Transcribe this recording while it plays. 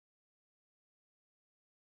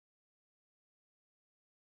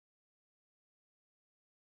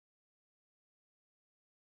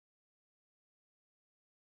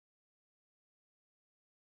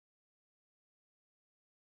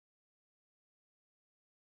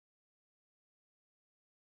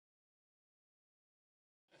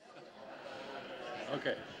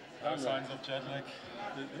Okay. No signs of jet lag.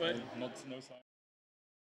 No signs.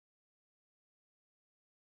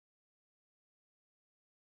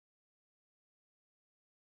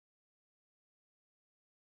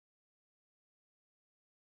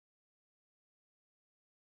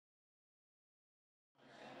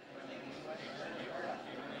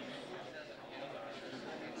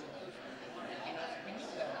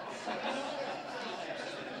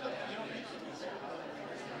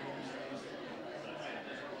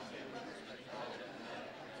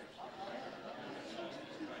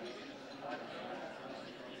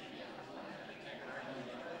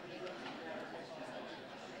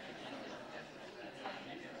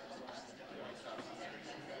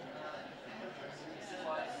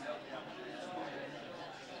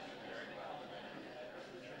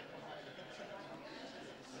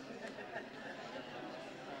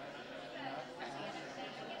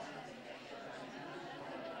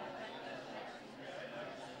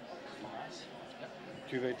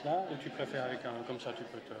 Tu veux être là ou tu préfères avec un... Comme ça, tu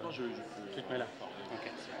peux te... Non, je peux... Tu te mets là.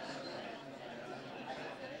 Ok.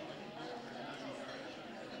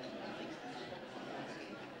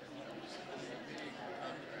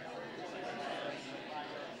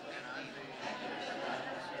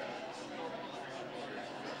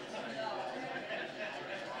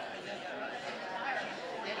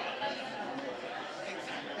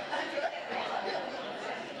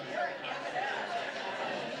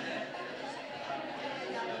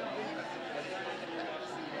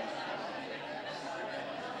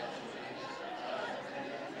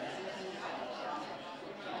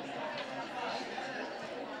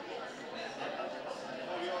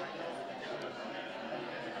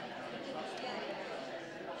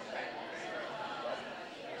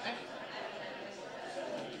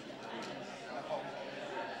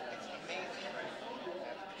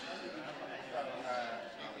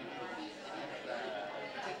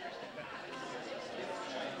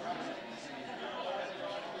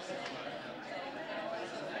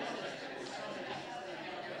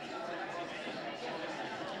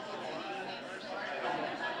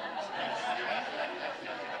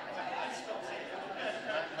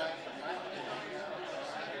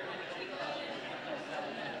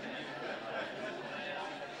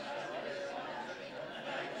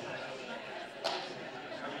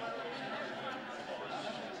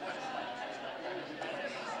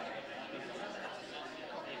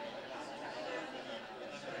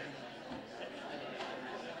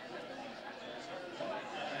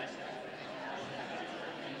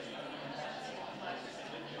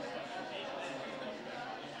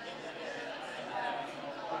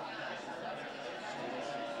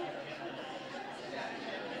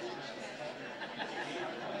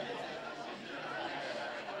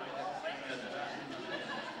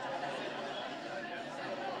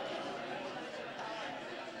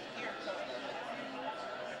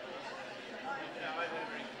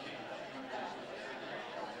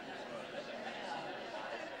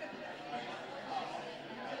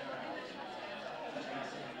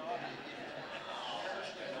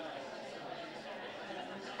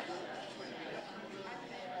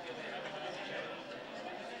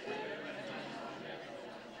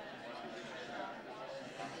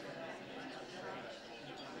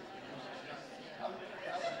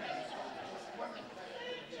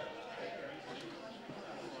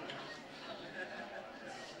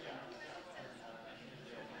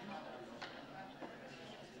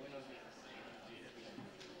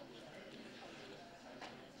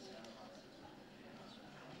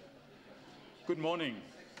 Good morning.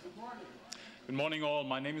 Good morning. Good morning all.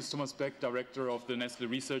 My name is Thomas Beck, Director of the Nestle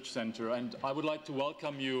Research Center, and I would like to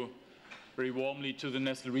welcome you very warmly to the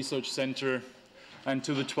Nestle Research Center and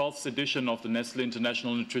to the 12th edition of the Nestle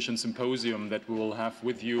International Nutrition Symposium that we will have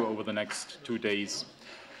with you over the next 2 days.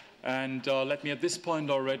 And let me at this point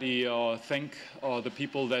already thank the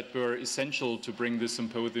people that were essential to bring this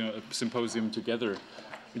symposium together,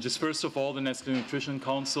 which is first of all the Nestle Nutrition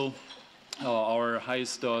Council, our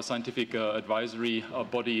highest scientific advisory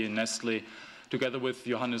body in Nestle, together with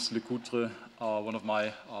Johannes Lecoutre, one of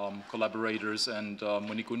my collaborators, and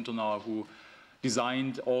Monique Unternauer, who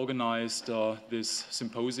designed, organized this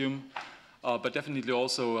symposium. But definitely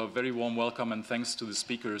also a very warm welcome and thanks to the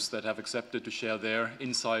speakers that have accepted to share their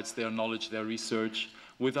insights, their knowledge, their research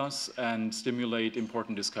with us and stimulate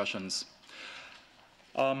important discussions.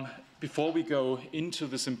 Before we go into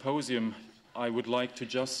the symposium, I would like to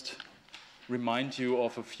just remind you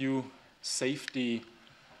of a few safety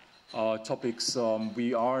topics.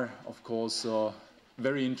 We are, of course,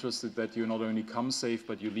 very interested that you not only come safe,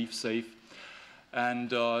 but you leave safe.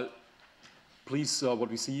 And Please, what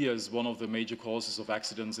we see as one of the major causes of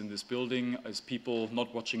accidents in this building is people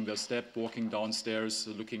not watching their step, walking downstairs,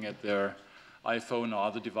 looking at their iPhone or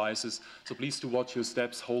other devices. So please do watch your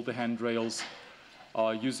steps, hold the handrails,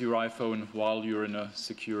 use your iPhone while you're in a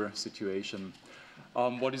secure situation.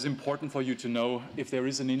 What is important for you to know, if there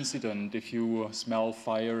is an incident, if you smell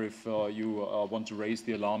fire, if you want to raise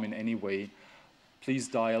the alarm in any way, please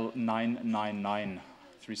dial 999.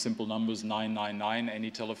 3 simple numbers, 999.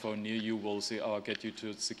 Any telephone near you will get you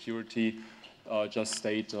to security. Just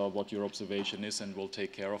state what your observation is and we'll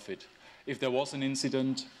take care of it. If there was an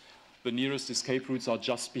incident, the nearest escape routes are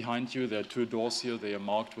just behind you. There are 2 doors here. They are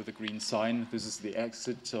marked with a green sign. This is the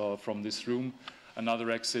exit from this room.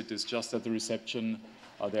 Another exit is just at the reception.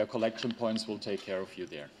 There are collection points. We'll take care of you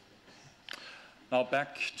there. Now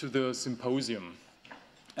back to the symposium.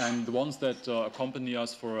 And the ones that accompany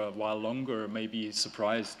us for a while longer may be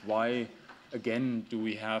surprised. Why, again, do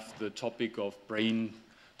we have the topic of brain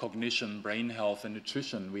cognition, brain health, and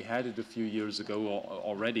nutrition? We had it a few years ago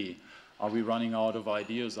already. Are we running out of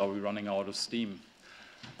ideas? Are we running out of steam?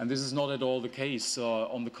 And this is not at all the case.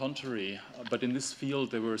 On the contrary, but in this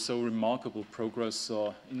field, there were so remarkable progress,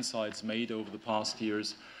 insights made over the past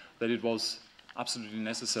years that it was absolutely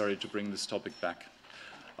necessary to bring this topic back.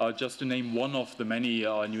 Just to name one of the many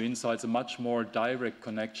new insights, a much more direct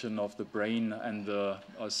connection of the brain and the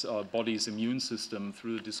body's immune system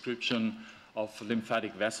through the description of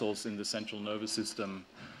lymphatic vessels in the central nervous system,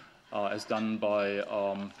 as done by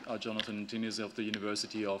Jonathan Tinnis of the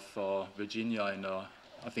University of Virginia in,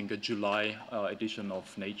 I think, a July edition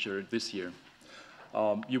of Nature this year.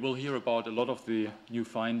 You will hear about a lot of the new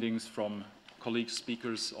findings from colleagues,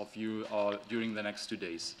 speakers of you during the next 2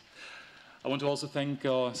 days. I want to also thank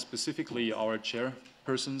specifically our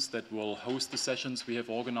chairpersons that will host the sessions. We have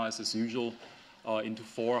organized, as usual, into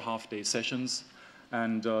 4 half-day sessions.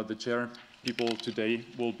 And the chair people today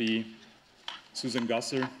will be Susan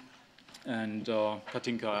Gasser and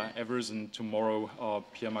Katinka Evers, and tomorrow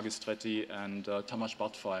Pierre Magistretti and Tamas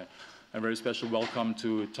Bartfai. A very special welcome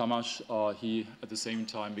to Tamas. He, at the same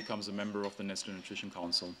time, becomes a member of the Nestlé Nutrition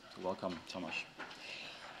Council. So welcome, Tamas.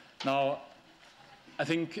 Now, I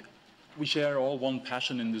think we share all one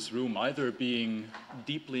passion in this room, either being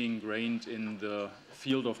deeply ingrained in the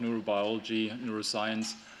field of neurobiology,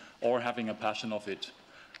 neuroscience, or having a passion of it.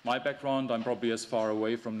 My background, I'm probably as far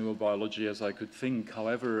away from neurobiology as I could think.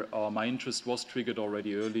 However, my interest was triggered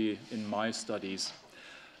already early in my studies.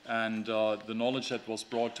 And the knowledge that was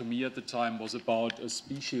brought to me at the time was about a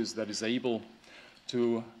species that is able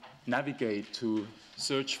to navigate, to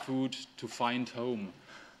search food, to find home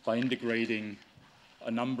by integrating a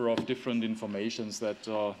number of different informations that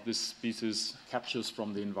this species captures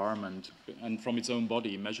from the environment and from its own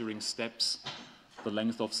body, measuring steps, the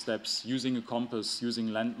length of steps, using a compass,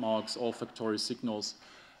 using landmarks, olfactory signals,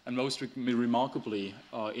 and most remarkably,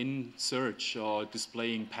 in search,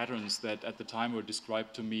 displaying patterns that at the time were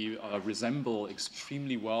described to me resemble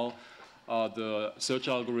extremely well the search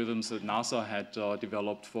algorithms that NASA had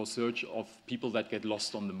developed for search of people that get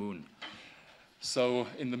lost on the moon. So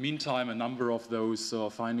in the meantime, a number of those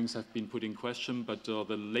findings have been put in question, but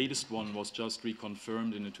the latest one was just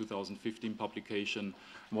reconfirmed in a 2015 publication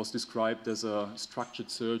and was described as a structured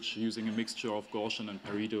search using a mixture of Gaussian and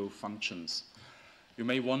Pareto functions. You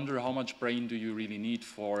may wonder, how much brain do you really need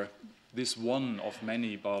for this one of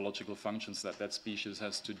many biological functions that that species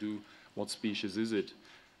has to do? What species is it?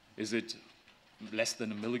 Is it less than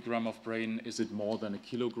 1 milligram of brain? Is it more than 1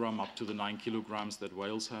 kilogram, up to the 9 kilograms that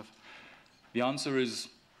whales have? The answer is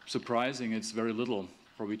surprising. It's very little,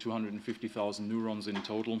 probably 250,000 neurons in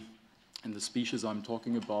total. And the species I'm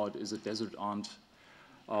talking about is a desert ant.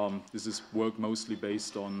 This is work mostly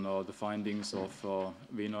based on the findings of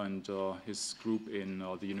Wehner and his group in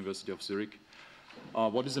the University of Zurich.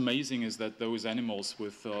 What is amazing is that those animals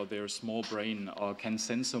with their small brain can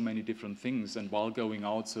sense so many different things, and while going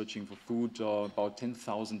out searching for food about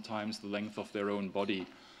 10,000 times the length of their own body,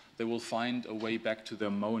 they will find a way back to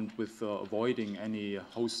their mound with avoiding any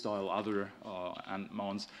hostile other ant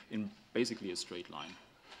mounds in basically a straight line.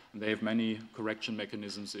 And they have many correction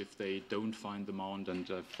mechanisms if they don't find the mound, and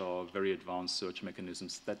have very advanced search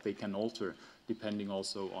mechanisms that they can alter depending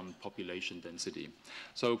also on population density.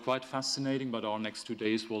 So quite fascinating, but our next 2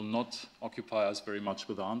 days will not occupy us very much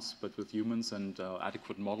with ants, but with humans and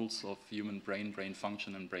adequate models of human brain, brain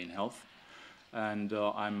function, and brain health. And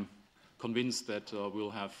I'm convinced that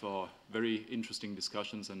we'll have very interesting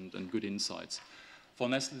discussions and good insights. For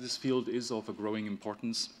Nestlé, this field is of a growing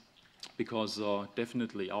importance because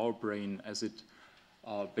definitely our brain, as it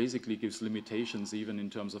basically gives limitations even in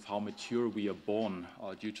terms of how mature we are born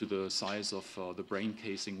due to the size of the brain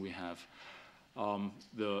casing we have.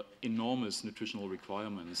 the enormous nutritional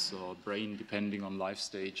requirements, brain depending on life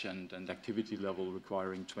stage and activity level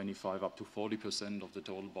requiring 25 up to 40% of the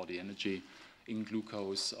total body energy in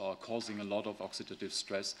glucose, causing a lot of oxidative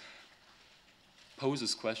stress,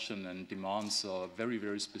 poses question and demands very,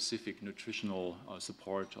 very specific nutritional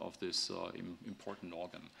support of this important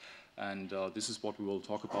organ. And this is what we will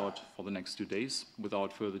talk about for the next 2 days.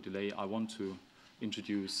 Without further delay, I want to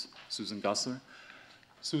introduce Susan Gasser.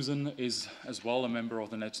 Susan is as well a member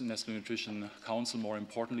of the Nestlé Nutrition Council, more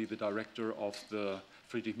importantly the director of the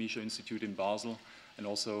Friedrich Miescher Institute in Basel, and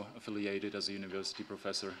also affiliated as a university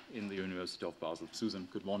professor in the University of Basel. Susan,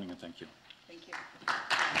 good morning and thank you. Thank you.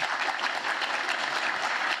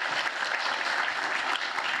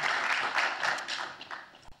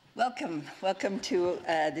 Welcome to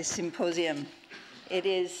this symposium. It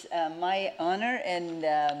is my honor and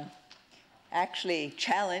actually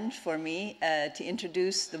challenge for me to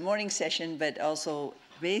introduce the morning session, but also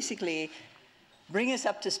basically bring us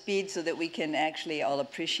up to speed so that we can actually all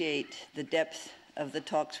appreciate the depth of the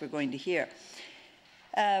talks we're going to hear.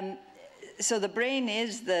 So the brain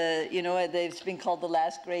is it's been called the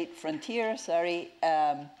last great frontier, sorry.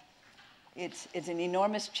 It's an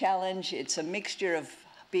enormous challenge. It's a mixture of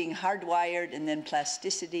being hardwired and then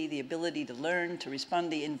plasticity, the ability to learn, to respond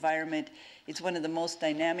to the environment. It's one of the most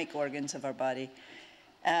dynamic organs of our body.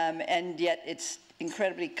 And yet it's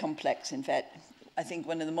incredibly complex. In fact, I think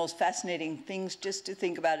one of the most fascinating things just to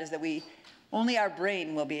think about is that only our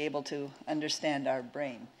brain will be able to understand our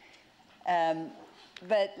brain.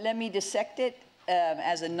 But let me dissect it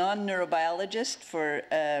as a non-neurobiologist for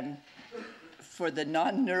the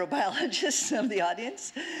non-neurobiologists of the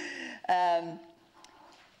audience.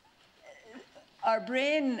 Our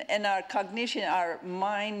brain and our cognition, our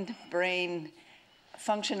mind, brain,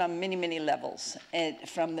 function on many, many levels, and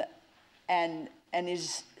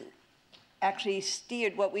is actually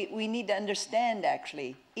steered. What we need to understand,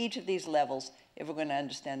 actually, each of these levels if we're going to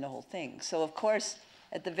understand the whole thing. So, of course,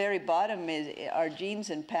 at the very bottom is our genes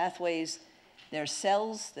and pathways. There are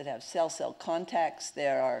cells that have cell-cell contacts.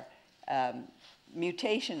 There are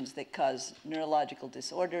mutations that cause neurological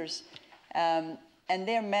disorders. And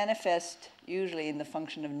they're manifest usually in the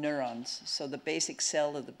function of neurons. So the basic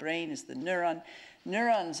cell of the brain is the neuron.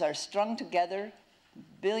 Neurons are strung together,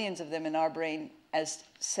 billions of them in our brain, as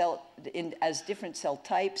different cell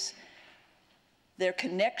types. Their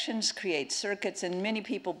connections create circuits, and many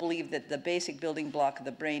people believe that the basic building block of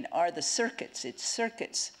the brain are the circuits. It's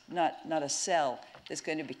circuits, not a cell, that's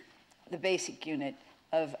going to be the basic unit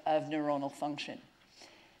of neuronal function.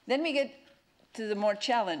 Then we get to the more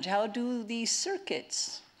challenge. How do these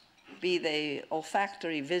circuits, be they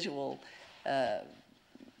olfactory, visual,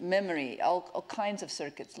 memory, all kinds of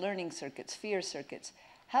circuits, learning circuits, fear circuits,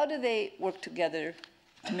 how do they work together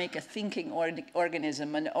to make a thinking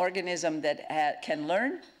organism, an organism that can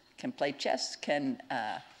learn, can play chess, can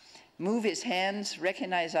move his hands,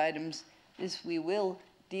 recognize items? This we will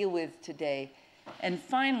deal with today. And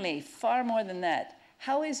finally, far more than that,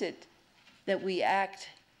 how is it that we act,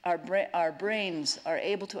 our brains are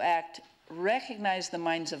able to act, recognize the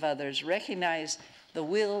minds of others, recognize the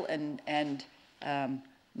will and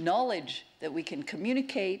knowledge that we can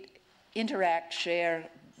communicate, interact, share,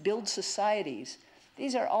 build societies?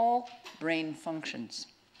 These are all brain functions.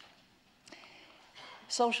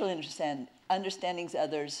 Social understandings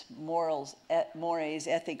others, morals, mores,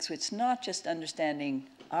 ethics. It's not just understanding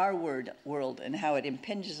our world and how it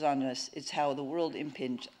impinges on us, it's how the world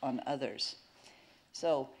impinges on others.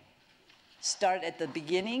 So start at the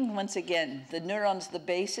beginning. Once again, the neuron's the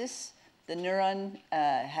basis. The neuron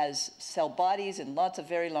has cell bodies and lots of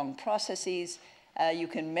very long processes. You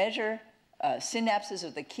can measure synapses are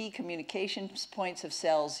the key communication points of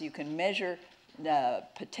cells. You can measure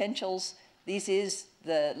potentials. This is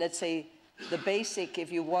let's say, the basic, if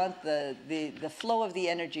you want, the flow of the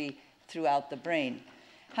energy throughout the brain.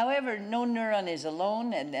 However, no neuron is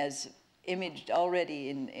alone, and as imaged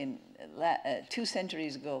already 2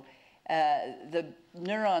 centuries ago, the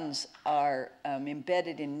neurons are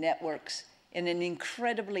embedded in networks in an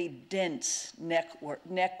incredibly dense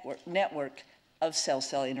network of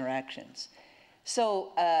cell-cell interactions.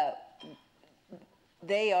 So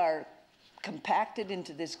they are compacted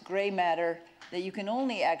into this gray matter that you can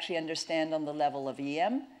only actually understand on the level of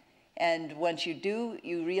EM. And once you do,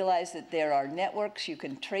 you realize that there are networks. You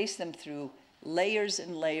can trace them through layers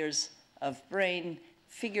and layers of brain,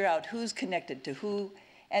 figure out who's connected to who,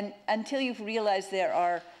 and until you've realized there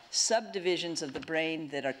are subdivisions of the brain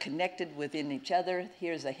that are connected within each other.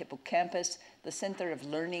 Here's a hippocampus, the center of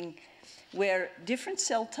learning, where different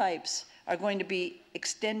cell types are going to be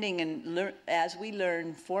extending and as we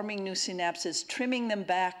learn, forming new synapses, trimming them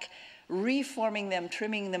back, reforming them,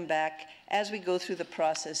 trimming them back as we go through the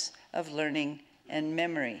process of learning and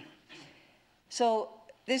memory. So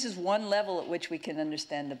this is one level at which we can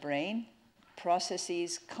understand the brain,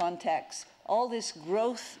 processes, contacts. All this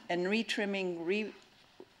growth and retrimming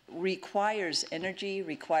requires energy,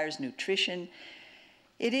 requires nutrition.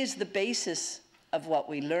 It is the basis of what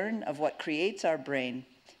we learn, of what creates our brain,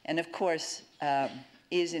 and of course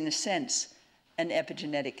is in a sense an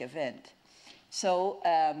epigenetic event. So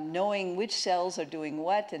knowing which cells are doing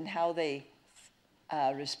what and how they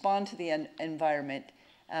respond to the environment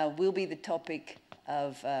will be the topic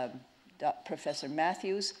of Professor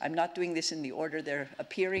Matthews. I'm not doing this in the order they're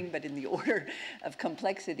appearing, but in the order of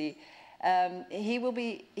complexity.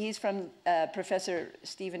 He's from Professor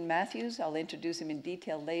Stephen Matthews. I'll introduce him in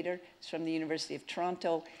detail later. He's from the University of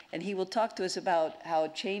Toronto, and he will talk to us about how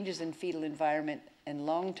changes in fetal environment and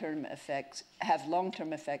long-term effects have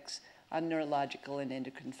long-term effects on neurological and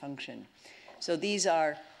endocrine function. So these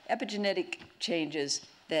are epigenetic changes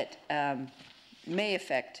that may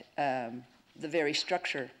affect the very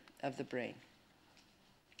structure of the brain.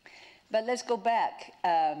 But let's go back.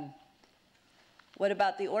 What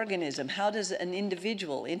about the organism? How does an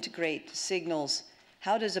individual integrate signals?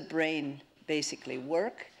 How does a brain basically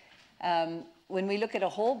work? When we look at a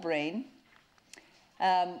whole brain,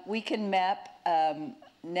 we can map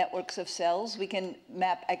networks of cells. We can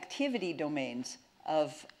map activity domains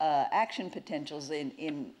of action potentials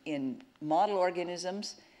in model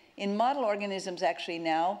organisms. In model organisms, actually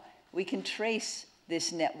now, we can trace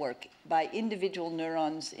this network by individual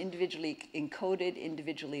neurons, individually encoded,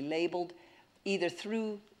 individually labeled, either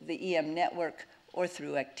through the EM network or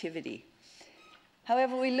through activity.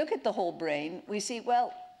 However, we look at the whole brain, we see,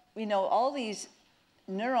 well, we know all these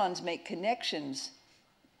neurons make connections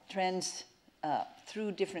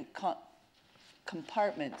through different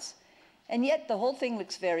compartments, and yet the whole thing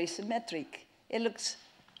looks very symmetric. It looks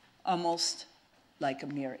almost like a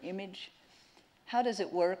mirror image. How does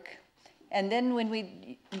it work? And then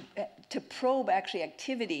to probe actually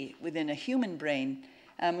activity within a human brain,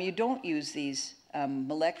 you don't use these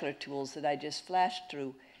molecular tools that I just flashed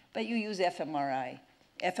through, but you use fMRI.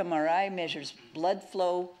 fMRI measures blood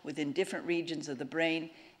flow within different regions of the brain,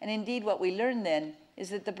 and indeed what we learn then is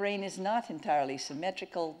that the brain is not entirely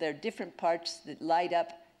symmetrical. There are different parts that light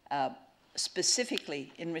up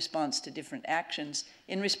specifically in response to different actions,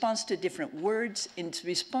 in response to different words, in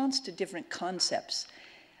response to different concepts.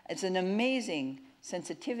 It's an amazing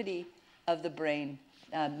sensitivity of the brain,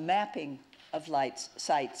 mapping of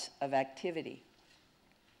sites of activity.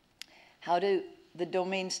 How do the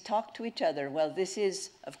domains talk to each other? Well, this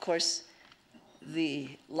is, of course, the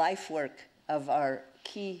life work of our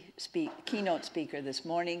keynote speaker this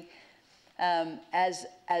morning.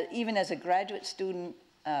 Even as a graduate student,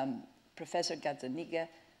 Professor Gazzaniga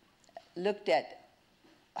looked at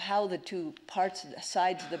how the two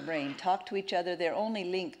sides of the brain talk to each other. They're only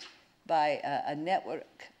linked by a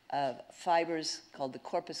network of fibers called the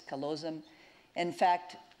corpus callosum. In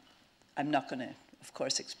fact, I'm not going to, of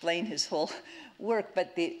course, explain his whole work,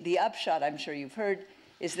 but the upshot, I'm sure you've heard,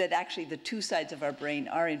 is that actually the two sides of our brain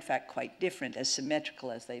are in fact quite different, as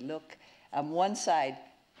symmetrical as they look. One side,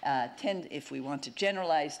 if we want to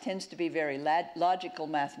generalize, tends to be very logical,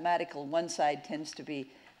 mathematical. One side tends to be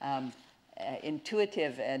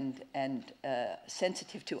intuitive and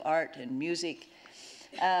sensitive to art and music.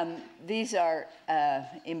 These are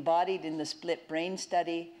embodied in the split brain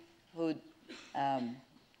study, who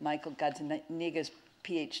Michael Gazzaniga's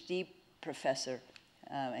PhD professor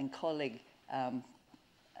and colleague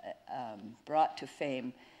brought to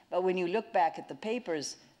fame. But when you look back at the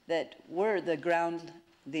papers that were the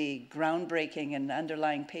groundbreaking and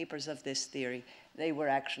underlying papers of this theory, they were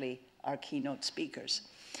actually our keynote speakers.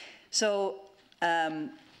 So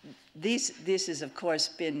this has, of course,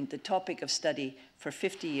 been the topic of study for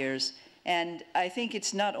 50 years. And I think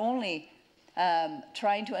it's not only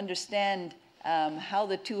trying to understand how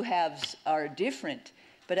the two halves are different,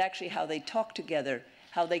 but actually how they talk together,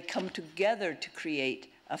 how they come together to create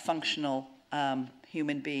a functional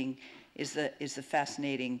human being is the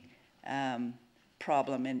fascinating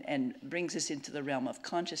problem, and brings us into the realm of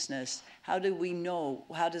consciousness. How do we know,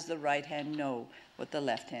 how does the right hand know what the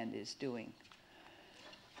left hand is doing?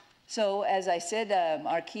 So as I said,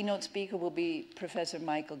 our keynote speaker will be Professor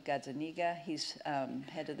Michael Gazzaniga. He's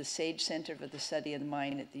head of the SAGE Center for the Study of the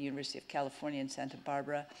Mind at the University of California in Santa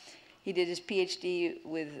Barbara. He did his PhD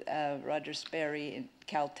with Roger Sperry in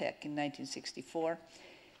Caltech in 1964.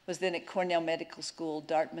 Was then at Cornell Medical School,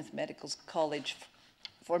 Dartmouth Medical College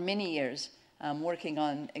for many years, working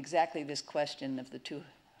on exactly this question of the two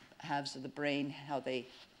halves of the brain, how they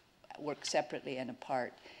work separately and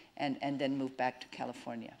apart, and then move back to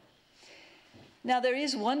California. Now, there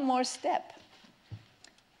is one more step.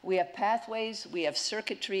 We have pathways, we have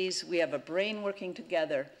circuitries, we have a brain working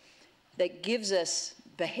together that gives us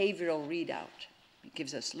behavioral readout. It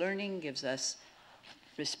gives us learning, gives us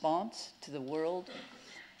response to the world.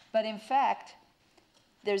 But in fact,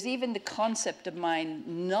 there's even the concept of mind,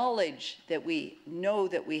 knowledge that we know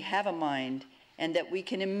that we have a mind and that we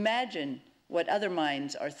can imagine what other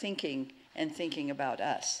minds are thinking and thinking about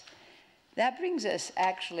us. That brings us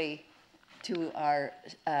actually to our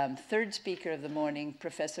third speaker of the morning,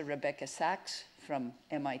 Professor Rebecca Sachs from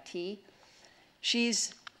MIT.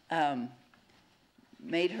 She's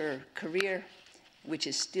made her career, which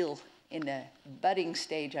is still in a budding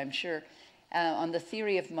stage, I'm sure, on the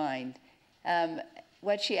theory of mind.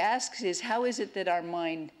 What she asks is, how is it that our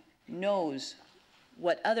mind knows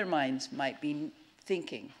what other minds might be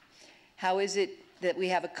thinking? How is it that we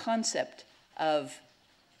have a concept of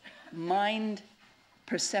mind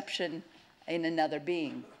perception in another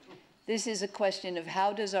being? This is a question of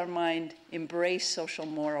how does our mind embrace social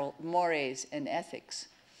mores and ethics?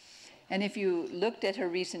 And if you looked at her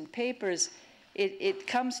recent papers, it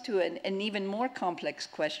comes to an even more complex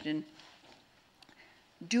question.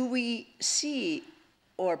 Do we see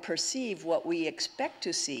or perceive what we expect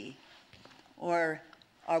to see? Or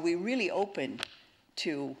are we really open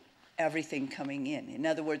to everything coming in? In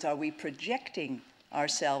other words, are we projecting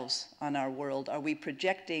ourselves on our world? Are we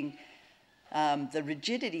projecting the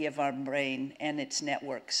rigidity of our brain and its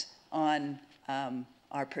networks on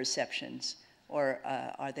our perceptions? Or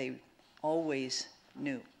are they always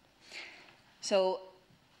new? So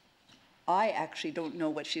I actually don't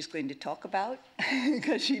know what she's going to talk about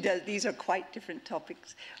because these are quite different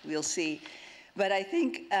topics, we'll see. But I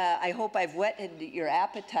think, I hope I've whetted your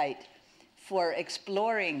appetite for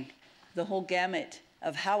exploring the whole gamut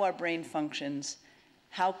of how our brain functions,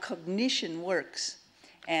 how cognition works,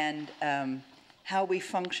 and how we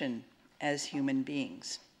function as human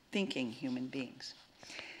beings, thinking human beings.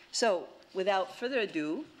 So without further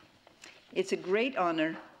ado, it's a great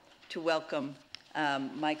honor to welcome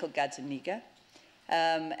Michael Gazzaniga.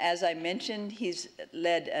 As I mentioned, he's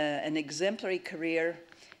led an exemplary career.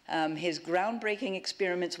 His groundbreaking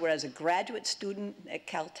experiments were as a graduate student at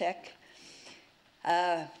Caltech.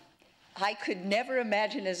 I could never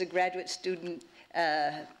imagine as a graduate student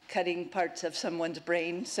cutting parts of someone's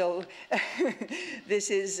brain, so this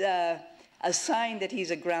is a sign that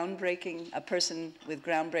he's a person with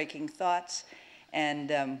groundbreaking thoughts,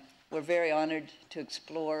 and we're very honored to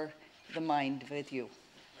explore the mind with you.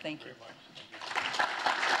 Thank you.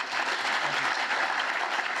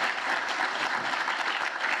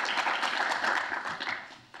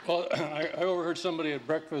 Well, I overheard somebody at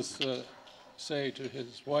breakfast say to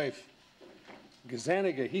his wife,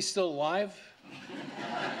 Gazzaniga, he's still alive?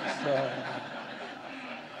 So,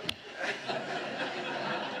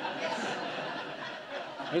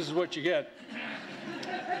 this is what you get.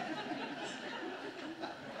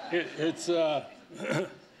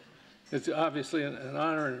 It's obviously an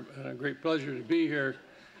honor and a great pleasure to be here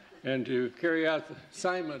and to carry out the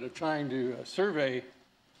assignment of trying to survey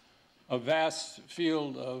a vast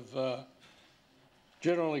field of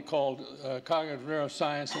generally called cognitive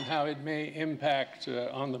neuroscience and how it may impact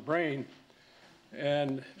on the brain.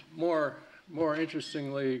 And more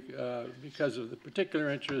interestingly, because of the particular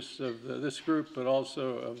interests of this group, but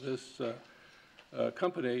also of this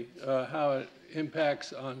company, how it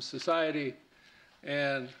impacts on society,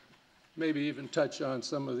 and maybe even touch on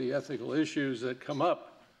some of the ethical issues that come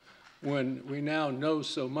up when we now know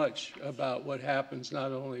so much about what happens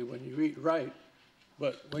not only when you eat right,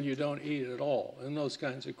 but when you don't eat at all, and those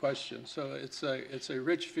kinds of questions. So it's a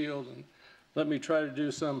rich field, and let me try to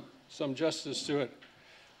do some justice to it.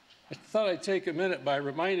 I thought I'd take a minute by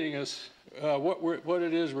reminding us what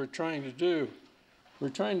it is we're trying to do. We're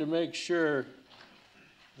trying to make sure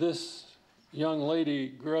this young lady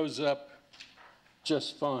grows up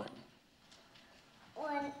just fine.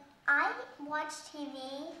 When I watch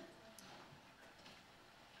TV,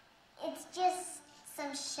 it's just some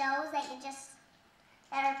shows that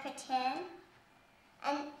are pretend,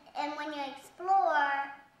 and when you explore,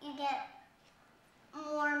 you get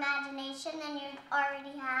more imagination than you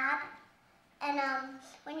already had, and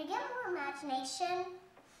when you get more imagination,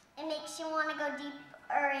 it makes you want to go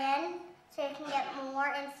deeper in, so you can get more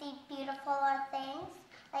and see beautiful things.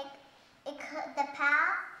 Like the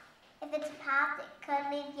path. If it's a path, it could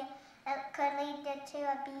lead you to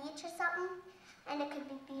a beach or something, and it could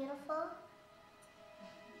be beautiful.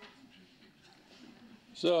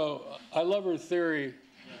 So I love her theory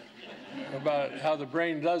about how the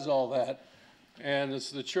brain does all that. And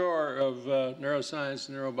it's the chore of neuroscience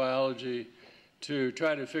and neurobiology to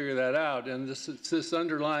try to figure that out. And this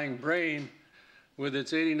underlying brain with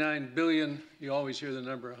its 89 billion, you always hear the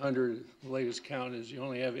number 100, the latest count is you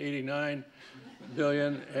only have 89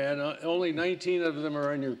 billion, and only 19 of them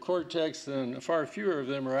are in your cortex, and far fewer of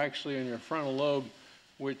them are actually in your frontal lobe,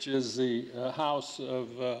 which is the house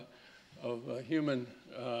of human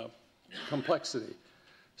complexity.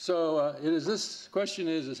 So this question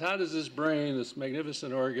is how does this brain, this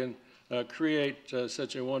magnificent organ, create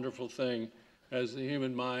such a wonderful thing as the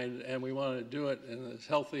human mind, and we want to do it in as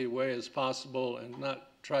healthy a way as possible and not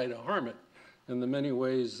try to harm it in the many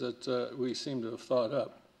ways that we seem to have thought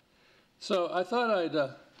up. So I thought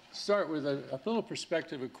I'd start with a little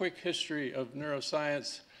perspective, a quick history of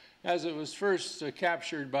neuroscience as it was first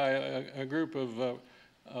captured by a group of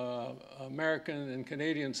American and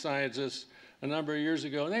Canadian scientists a number of years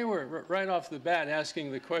ago. And they were right off the bat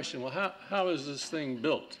asking the question, well, how is this thing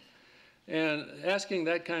built? And asking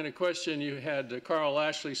that kind of question, you had Carl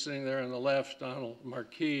Lashley sitting there on the left, Donald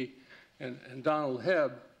Marquis, and Donald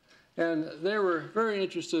Hebb. And they were very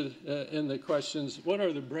interested in the questions, what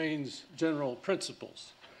are the brain's general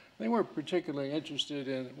principles? They weren't particularly interested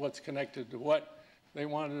in what's connected to what. They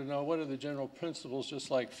wanted to know what are the general principles,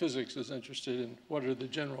 just like physics is interested in what are the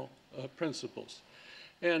general principles.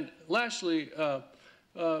 And Lashley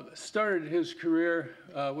started his career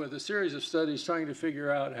with a series of studies trying to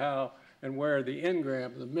figure out how and where the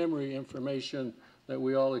engram, the memory information that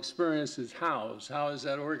we all experience, is housed. How is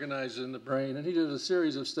that organized in the brain? And he did a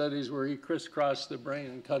series of studies where he crisscrossed the brain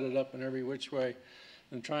and cut it up in every which way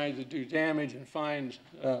and trying to do damage and find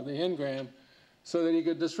the engram so that he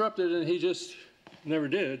could disrupt it, and he just never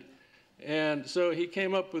did. And so he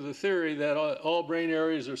came up with a theory that all brain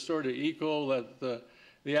areas are sort of equal, that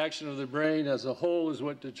the action of the brain as a whole is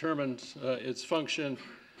what determines its function.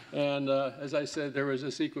 And as I said, there was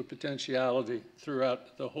this equipotentiality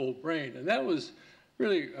throughout the whole brain. And that was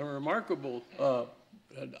really a remarkable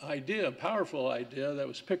idea, a powerful idea that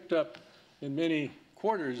was picked up in many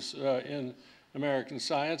quarters in American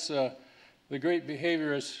science. The great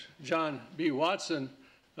behaviorist John B. Watson,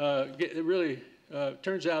 it really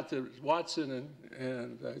turns out that Watson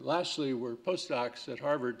and Lashley were postdocs at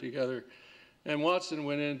Harvard together. And Watson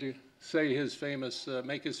went in to say his famous,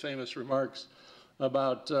 make his famous remarks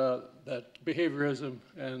about that behaviorism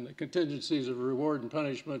and the contingencies of reward and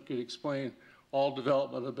punishment could explain all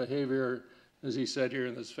development of behavior, as he said here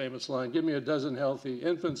in this famous line, give me a dozen healthy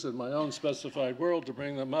infants in my own specified world to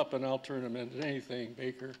bring them up and I'll turn them into anything,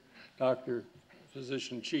 baker, doctor,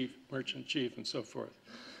 physician chief, merchant chief, and so forth.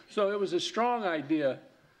 So it was a strong idea,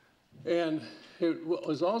 and it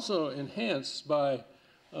was also enhanced by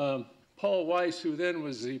Paul Weiss, who then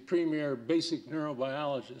was the premier basic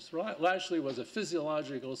neurobiologist. Lashley was a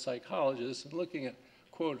physiological psychologist and looking at,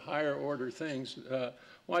 quote, higher order things.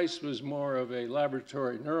 Weiss was more of a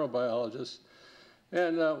laboratory neurobiologist.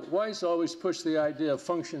 And Weiss always pushed the idea of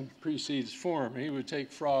function precedes form. He would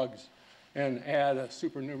take frogs and add a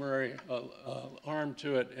supernumerary arm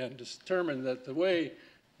to it and determine that the way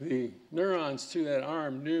the neurons to that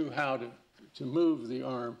arm knew how to move the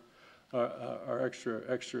arm, our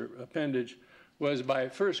extra appendage, was by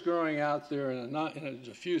first growing out there in a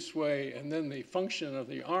diffuse way, and then the function of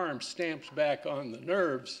the arm stamps back on the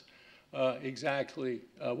nerves exactly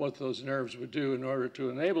what those nerves would do in order to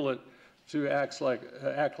enable it to act like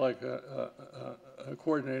a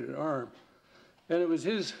coordinated arm. And it was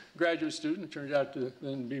his graduate student, turned out to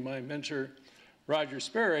then be my mentor, Roger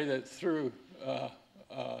Sperry, that threw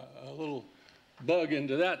a little bug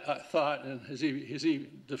into that thought, and as he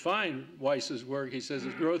defined Weiss's work, he says the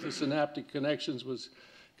growth of synaptic connections was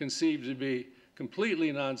conceived to be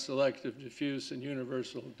completely non-selective, diffuse, and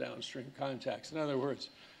universal downstream contacts. In other words,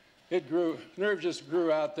 nerve just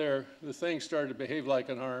grew out there, the thing started to behave like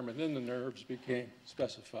an arm, and then the nerves became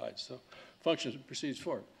specified. So function precedes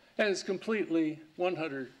form. And it's completely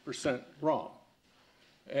 100% wrong.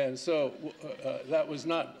 And so that was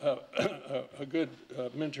not a good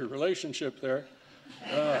mentor relationship there.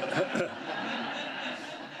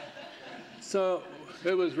 So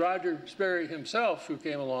it was Roger Sperry himself who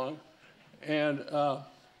came along and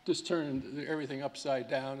just turned everything upside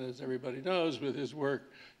down, as everybody knows, with his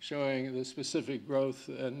work showing the specific growth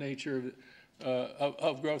and nature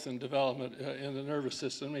of growth and development in the nervous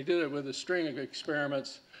system. He did it with a string of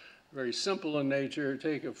experiments, very simple in nature.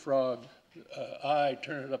 Take a frog eye,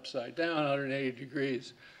 turn it upside down 180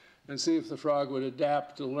 degrees, and see if the frog would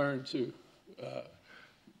adapt to learn to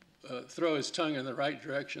throw his tongue in the right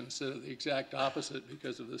direction instead of the exact opposite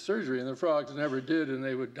because of the surgery. And the frogs never did, and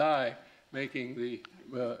they would die making the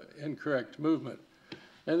incorrect movement.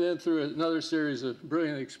 And then through another series of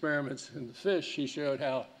brilliant experiments in the fish, he showed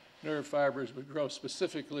how nerve fibers would grow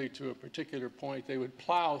specifically to a particular point. They would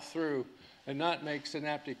plow through and not make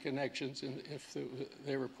synaptic connections if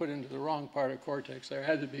they were put into the wrong part of cortex. There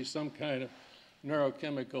had to be some kind of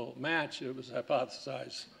neurochemical match, it was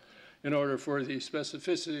hypothesized, in order for the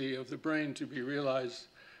specificity of the brain to be realized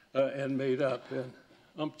and made up. And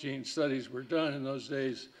umpteen studies were done in those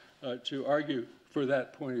days to argue for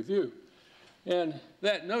that point of view. And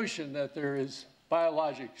that notion that there is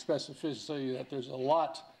biologic specificity, that there's a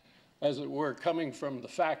lot, as it were, coming from the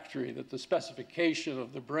factory, that the specification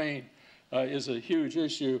of the brain is a huge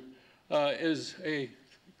issue, is a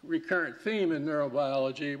recurrent theme in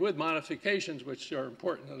neurobiology with modifications which are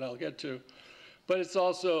important that I'll get to. But it's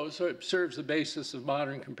also, so it serves the basis of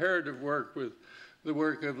modern comparative work with the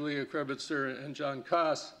work of Leo Krebitzer and John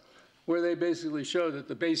Koss, where they basically show that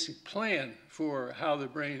the basic plan for how the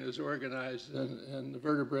brain is organized and the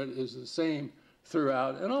vertebrate is the same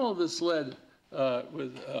throughout. And all of this led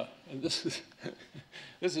and this is,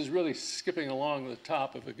 this is really skipping along the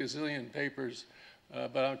top of a gazillion papers,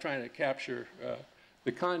 but I'm trying to capture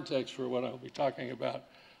the context for what I'll be talking about.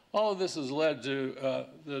 All of this has led to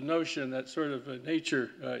the notion that sort of nature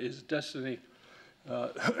is destiny.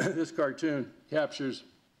 This cartoon captures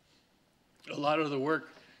a lot of the work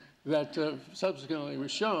that subsequently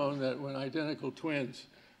was shown that when identical twins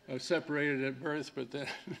separated at birth but then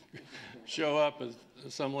show up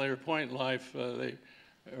at some later point in life, they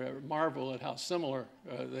marvel at how similar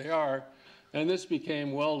they are. And this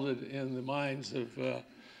became welded in the minds of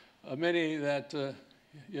many that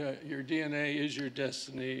your DNA is your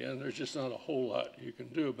destiny and there's just not a whole lot you can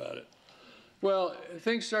do about it. Well,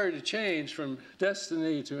 things started to change from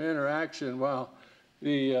destiny to interaction. While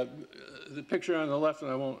the picture on the left,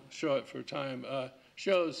 and I won't show it for time,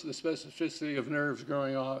 shows the specificity of nerves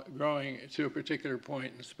growing to a particular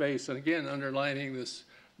point in space, and again, underlining this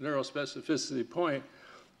neurospecificity point,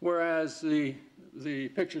 whereas the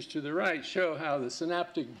pictures to the right show how the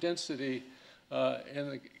synaptic density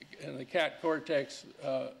in the cat cortex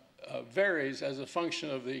varies as a function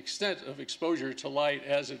of the extent of exposure to light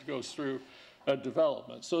as it goes through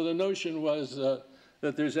development. So the notion was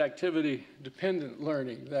that there's activity-dependent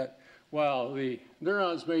learning, that while the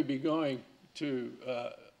neurons may be going to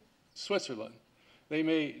Switzerland, they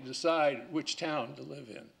may decide which town to live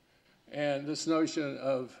in. And this notion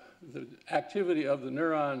of the activity of the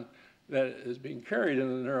neuron that is being carried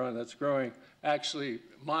in the neuron that's growing actually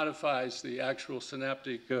modifies the actual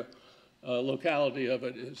synaptic locality of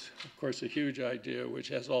it is, of course, a huge idea which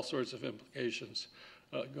has all sorts of implications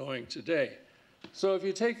going today. So if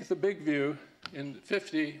you take the big view, in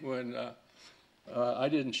 '50, when I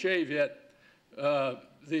didn't shave yet,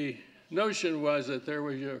 the notion was that there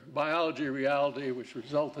was a biology reality which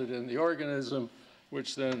resulted in the organism,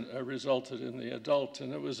 which then resulted in the adult.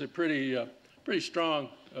 And it was a pretty strong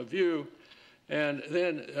view. And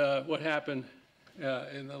then what happened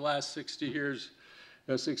in the last 60 years,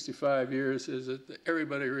 65 years, is that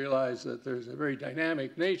everybody realized that there's a very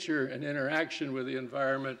dynamic nature and interaction with the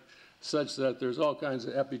environment, such that there's all kinds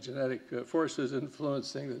of epigenetic forces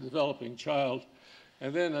influencing the developing child.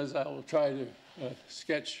 And then, as I will try to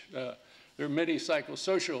sketch, there are many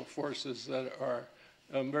psychosocial forces that are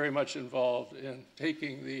very much involved in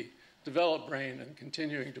taking the developed brain and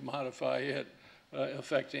continuing to modify it,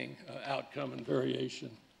 affecting outcome and variation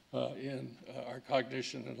in our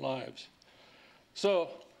cognition and lives. So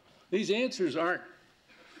these answers aren't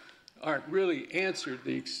really answered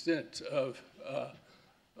the extent of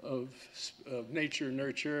nature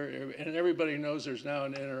nurture, and everybody knows there's now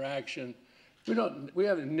an interaction. We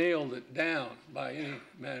haven't nailed it down by any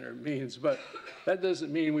manner of means, but that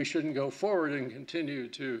doesn't mean we shouldn't go forward and continue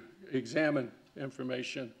to examine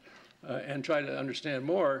information and try to understand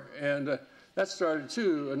more. And that started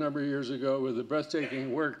too a number of years ago with the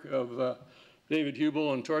breathtaking work of David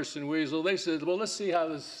Hubel and Torsten Wiesel. They said, well, let's see how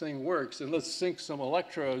this thing works, and let's sink some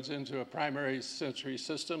electrodes into a primary sensory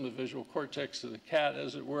system, the visual cortex of the cat,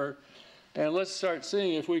 as it were, and let's start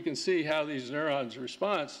seeing if we can see how these neurons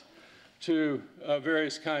respond to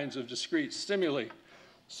various kinds of discrete stimuli.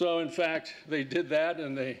 So, in fact, they did that,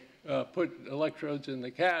 and they put electrodes in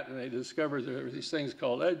the cat, and they discovered there were these things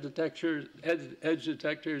called edge detectors,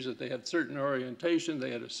 that they had certain orientation,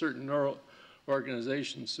 they had a certain neural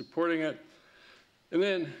organization supporting it. And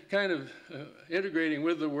then kind of integrating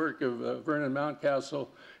with the work of Vernon Mountcastle,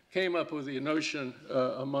 came up with the notion,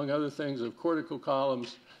 among other things, of cortical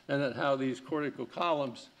columns and then how these cortical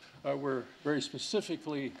columns were very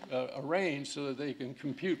specifically arranged so that they can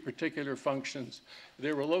compute particular functions.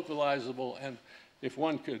 They were localizable, and if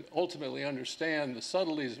one could ultimately understand the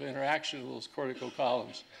subtleties of interaction with those cortical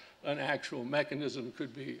columns, an actual mechanism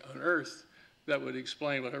could be unearthed that would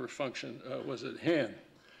explain whatever function was at hand.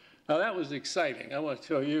 Now that was exciting. I want to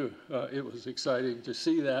tell you it was exciting to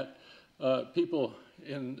see that. People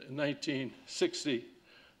in 1960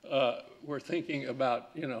 were thinking about,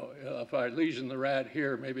 you know, if I lesion the rat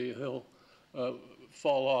here, maybe he'll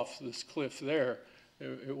fall off this cliff there.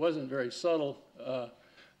 It wasn't very subtle,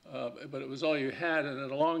 but it was all you had, and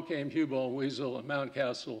then along came Hubel and Wiesel and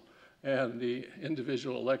Mountcastle and the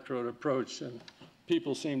individual electrode approach, and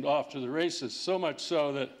people seemed off to the races, so much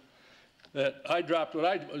so that I dropped what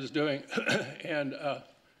I was doing and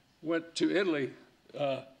went to Italy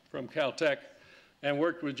from Caltech and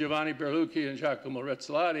worked with Giovanni Berlucchi and Giacomo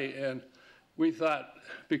Rezzolati, and we thought,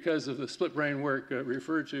 because of the split brain work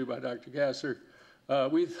referred to by Dr. Gasser,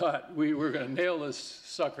 we thought we were going to nail this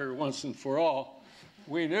sucker once and for all.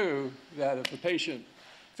 We knew that if a patient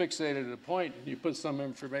fixated at a point and you put some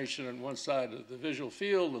information on one side of the visual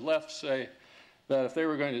field, the left say that if they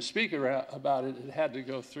were going to speak about it, it had to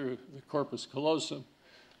go through the corpus callosum.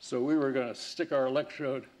 So we were going to stick our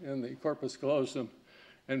electrode in the corpus callosum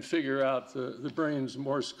and figure out the brain's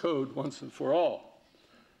Morse code once and for all.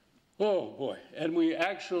 Oh boy, and we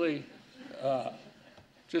actually,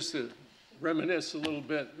 just to reminisce a little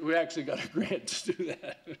bit, we actually got a grant to do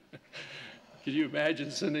that. Could you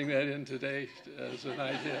imagine sending that in today as an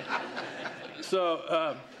idea?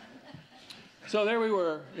 So there we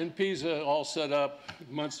were in Pisa, all set up,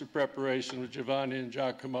 months of preparation with Giovanni and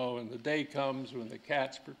Giacomo, and the day comes when the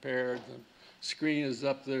cat's prepared, the screen is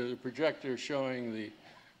up there, the projector showing the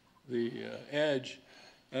edge,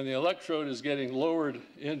 and the electrode is getting lowered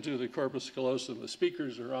into the corpus callosum. The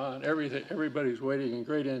speakers are on, everybody's waiting in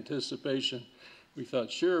great anticipation. We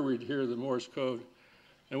thought, sure, we'd hear the Morse code.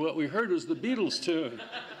 And what we heard was the Beatles tune.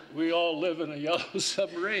 We all live in a yellow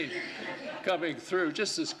submarine coming through,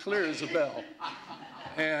 just as clear as a bell.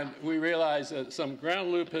 And we realized that some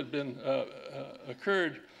ground loop had been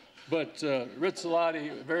occurred, but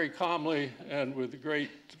Rizzolatti very calmly and with the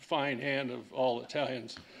great fine hand of all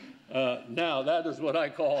Italians, now that is what I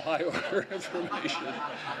call high order information.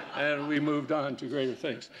 And we moved on to greater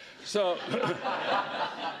things. So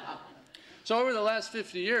over the last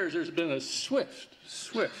 50 years, there's been a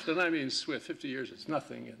swift, and I mean swift, 50 years is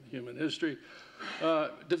nothing in human history,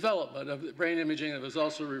 development of brain imaging that was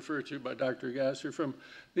also referred to by Dr. Gasser from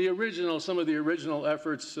some of the original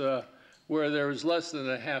efforts where there was less than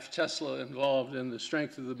a half Tesla involved in the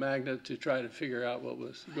strength of the magnet to try to figure out what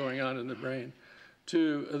was going on in the brain,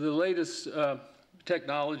 to the latest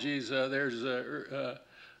technologies. There's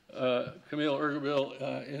Camille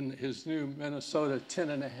Ergabil in his new Minnesota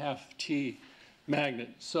 10.5T magnet.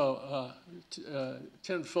 So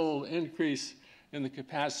tenfold increase in the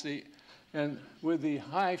capacity. And with the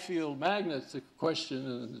high field magnets, the question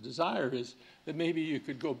and the desire is that maybe you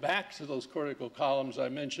could go back to those cortical columns I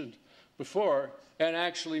mentioned before and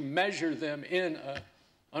actually measure them in an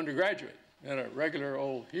undergraduate, in a regular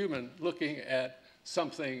old human, looking at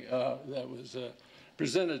something that was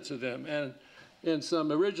presented to them. And in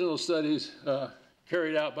some original studies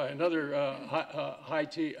carried out by another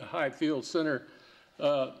high field center,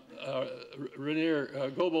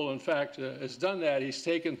 Rainier Goebel, in fact, has done that. He's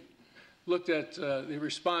looked at the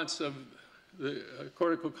response of the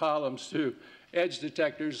cortical columns to edge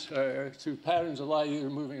detectors, to patterns of light either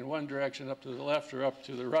moving in one direction up to the left or up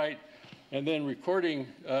to the right, and then recording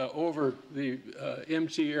over the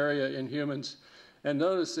MT area in humans, and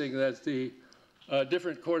noticing that the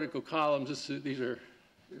different cortical columns, these are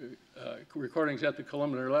recordings at the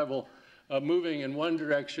columnar level, moving in one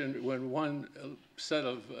direction when one set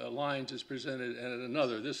of lines is presented and in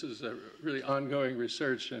another. This is a really ongoing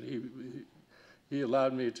research, and he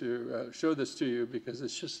allowed me to show this to you because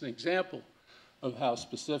it's just an example of how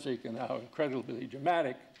specific and how incredibly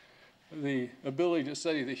dramatic the ability to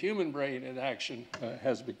study the human brain in action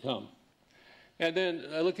has become. And then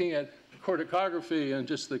looking at corticography and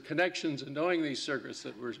just the connections and knowing these circuits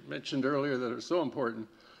that were mentioned earlier that are so important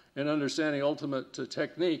and understanding ultimate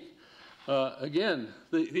technique. Again,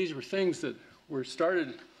 these were things that were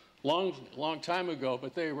started long time ago,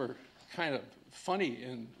 but they were kind of funny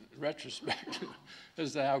in retrospect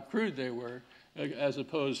as to how crude they were, as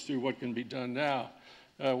opposed to what can be done now.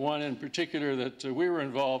 One in particular that we were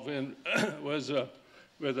involved in was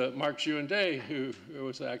with Marc Juandé, who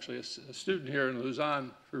was actually a student here in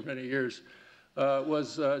Lausanne for many years,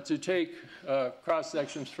 was to take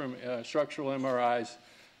cross-sections from structural MRIs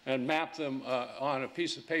and map them on a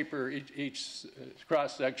piece of paper, each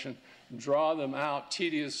cross-section, draw them out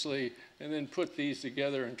tediously, and then put these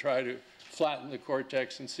together and try to flatten the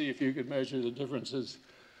cortex and see if you could measure the differences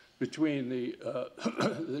between the,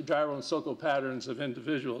 the gyral and sulcal patterns of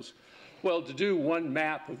individuals. Well, to do one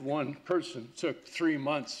map of one person took 3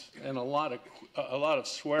 months and a lot of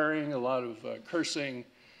swearing, a lot of cursing,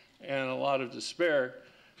 and a lot of despair,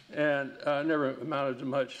 and never amounted to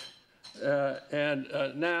much.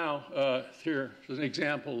 Now, here's an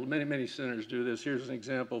example. Many centers do this. Here's an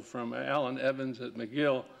example from Alan Evans at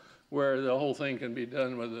McGill, where the whole thing can be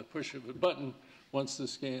done with a push of a button once the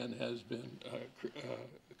scan has been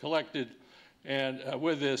collected. And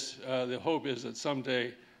with this, the hope is that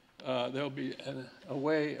someday there'll be a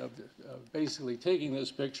way of basically taking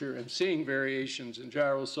this picture and seeing variations in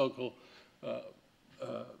gyrosulcal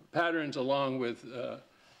patterns along with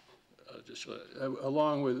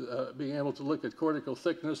being able to look at cortical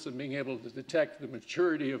thickness and being able to detect the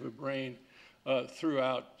maturity of a brain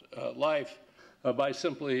throughout life by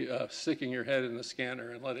simply sticking your head in the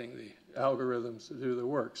scanner and letting the algorithms do the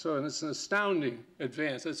work. So and it's an astounding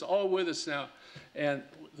advance. It's all with us now. And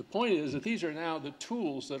the point is that these are now the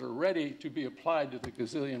tools that are ready to be applied to the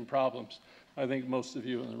gazillion problems I think most of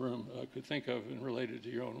you in the room could think of and related to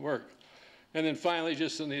your own work. And then finally,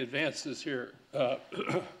 just in the advances here,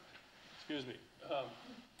 excuse me,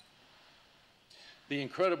 the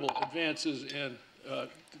incredible advances in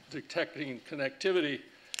detecting connectivity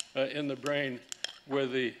in the brain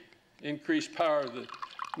with the increased power of the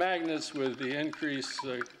magnets, with the increased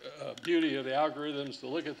beauty of the algorithms to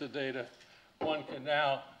look at the data. One can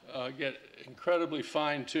now get incredibly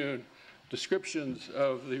fine-tuned descriptions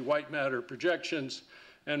of the white matter projections,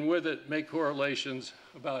 and with it make correlations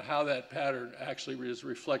about how that pattern actually is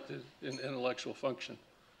reflected in intellectual function.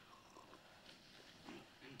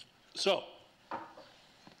 So,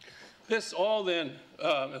 this all then,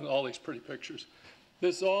 and all these pretty pictures,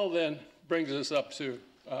 this all then brings us up to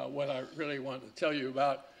what I really want to tell you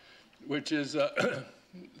about, which is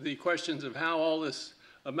the questions of how all this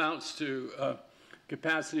amounts to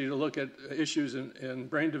capacity to look at issues in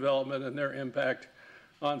brain development and their impact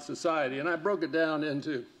on society. And I broke it down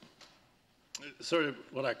into sort of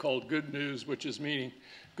what I called good news, which is meaning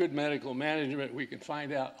good medical management. We can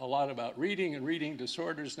find out a lot about reading and reading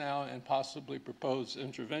disorders now and possibly propose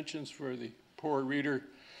interventions for the poor reader.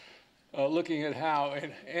 Looking at how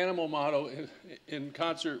an animal model in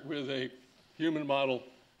concert with a human model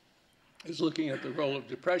is looking at the role of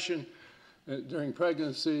depression during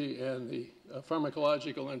pregnancy and the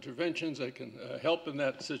pharmacological interventions that can help in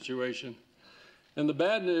that situation. And the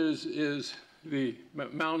bad news is the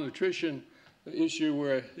malnutrition issue,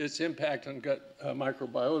 where its impact on gut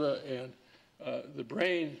microbiota and the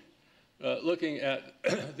brain, looking at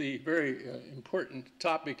the very important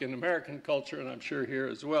topic in American culture, and I'm sure here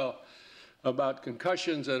as well, about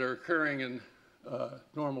concussions that are occurring in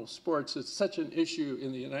normal sports. It's such an issue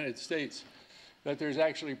in the United States that there's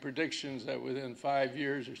actually predictions that within 5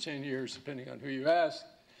 years or 10 years, depending on who you ask,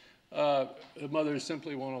 the mothers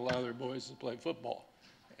simply won't allow their boys to play football.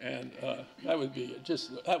 And that would be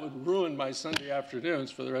that would ruin my Sunday afternoons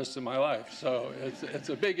for the rest of my life. So it's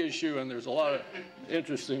a big issue, and there's a lot of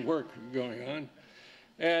interesting work going on.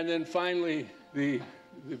 And then finally, the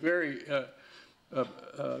very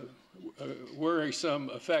worrisome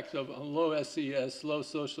effect of low SES, low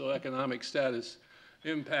socioeconomic status,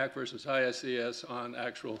 impact versus high SES on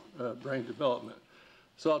actual brain development.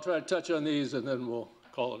 So I'll try to touch on these, and then we'll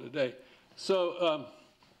call it a day. So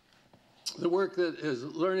the work that is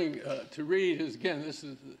learning to read is, again, this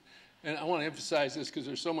is, and I want to emphasize this because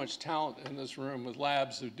there's so much talent in this room with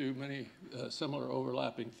labs who do many similar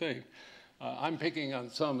overlapping things. I'm picking on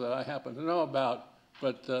some that I happen to know about,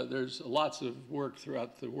 but there's lots of work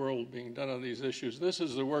throughout the world being done on these issues. This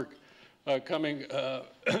is the work coming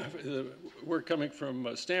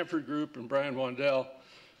from Stanford Group and Brian Wandel,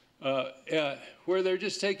 where they're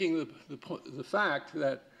just taking the fact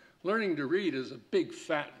that learning to read is a big,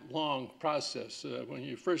 fat, long process. When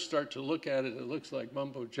you first start to look at it, it looks like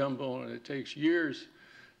mumbo jumbo, and it takes years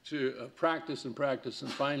to practice and practice,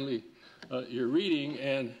 and finally you're reading.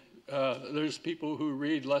 And there's people who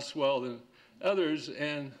read less well than others,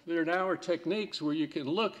 and there now are techniques where you can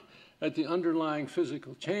look at the underlying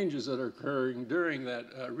physical changes that are occurring during that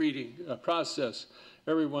reading process.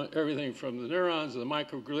 Everything from the neurons, the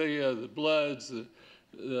microglia, the bloods,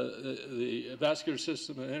 the vascular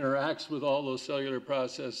system that interacts with all those cellular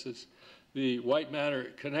processes, the white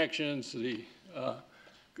matter connections, the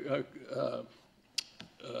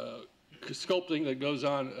sculpting that goes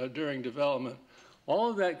on during development. All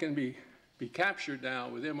of that can be be captured now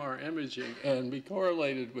with MR imaging and be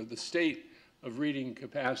correlated with the state of reading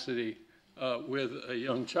capacity with a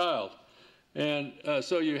young child. And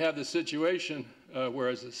so you have the situation where,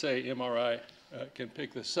 as I say, MRI can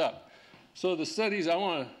pick this up. So the studies I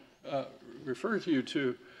want to refer you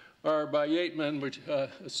to are by Yateman, which a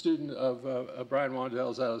student of Brian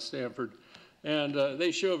Wandell's out of Stanford. And they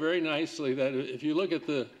show very nicely that if you look at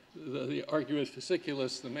the arcuate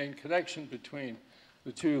fasciculus, the main connection between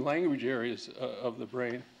the two language areas of the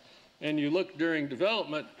brain, and you look during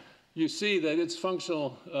development, you see that its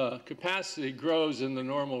functional capacity grows in the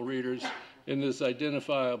normal readers in this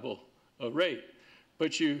identifiable rate.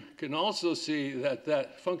 But you can also see that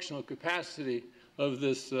that functional capacity of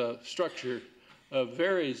this structure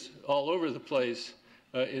varies all over the place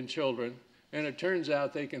in children. And it turns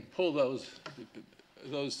out they can pull those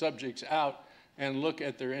subjects out and look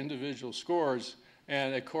at their individual scores,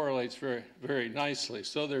 and it correlates very, very nicely.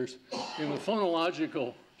 So there's, in the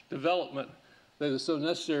phonological development that is so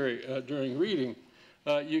necessary during reading,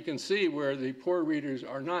 you can see where the poor readers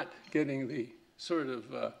are not getting the sort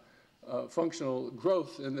of functional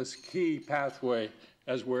growth in this key pathway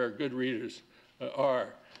as where good readers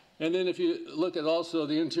are. And then if you look at also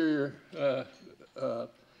the anterior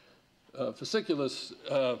fasciculus,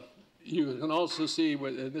 you can also see,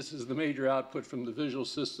 and this is the major output from the visual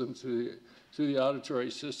system to the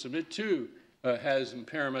auditory system. It too has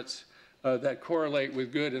impairments that correlate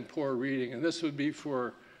with good and poor reading. And this would be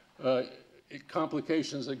for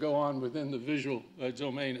complications that go on within the visual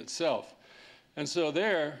domain itself. And so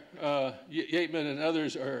there, Yateman and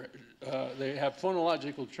others they have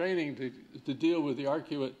phonological training to deal with the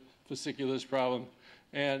arcuate fasciculus problem.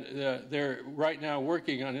 And they're right now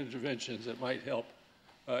working on interventions that might help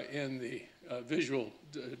in the visual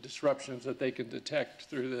disruptions that they can detect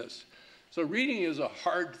through this. So reading is a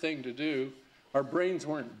hard thing to do. Our brains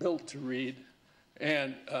weren't built to read.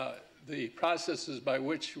 And the processes by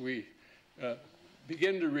which we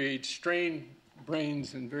begin to read strain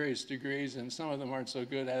brains in various degrees, and some of them aren't so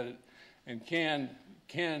good at it. And can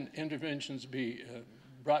interventions be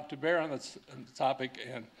brought to bear on the topic?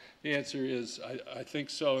 And the answer is, I think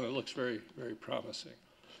so, and it looks very, very promising.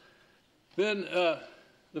 Then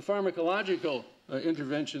the pharmacological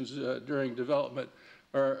interventions during development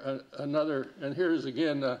are another, and here's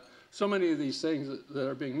again, so many of these things that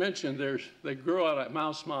are being mentioned, they grow out of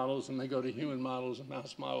mouse models and they go to human models and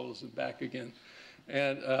mouse models and back again.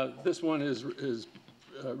 And this one is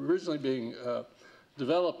originally being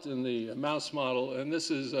developed in the mouse model, and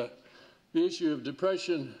this is the issue of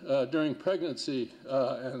depression during pregnancy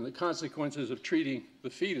and the consequences of treating the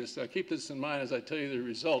fetus. Now keep this in mind as I tell you the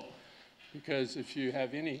result, because if you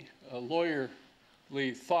have any lawyerly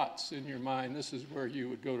thoughts in your mind, this is where you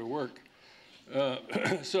would go to work.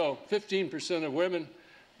 So 15% of women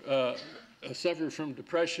suffer from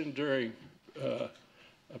depression during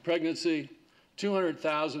pregnancy.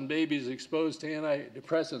 200,000 babies exposed to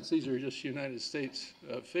antidepressants, these are just United States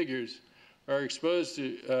figures, are exposed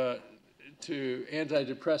to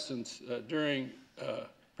antidepressants during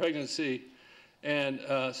pregnancy. And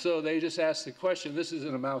so they just asked the question, this is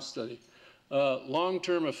in a mouse study,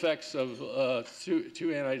 long-term effects of two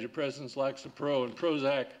antidepressants, Lexapro and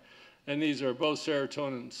Prozac, and these are both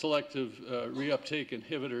serotonin selective reuptake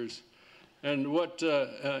inhibitors. And what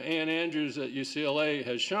Ann Andrews at UCLA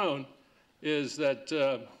has shown is that,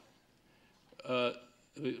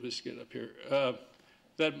 let's get up here,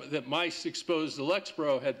 that mice exposed to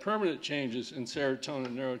Lexapro had permanent changes in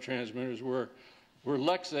serotonin neurotransmitters, were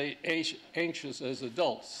less anxious as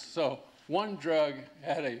adults. So one drug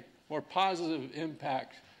had a more positive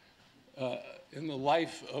impact in the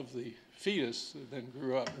life of the fetus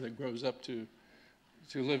that grows up to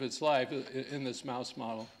live its life in this mouse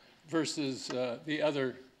model versus the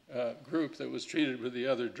other group that was treated with the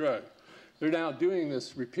other drug. They're now doing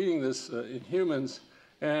this, repeating this in humans,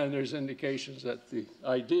 and there's indications that the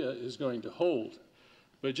idea is going to hold.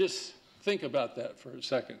 But just think about that for a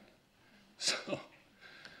second.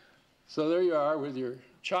 So there you are with your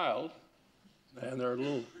child, and they're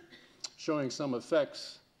showing some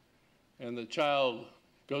effects, and the child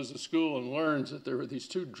goes to school and learns that there were these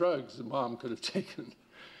two drugs the mom could have taken,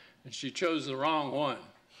 and she chose the wrong one,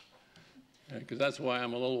 because that's why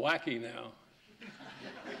I'm a little wacky now.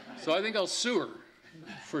 So I think I'll sue her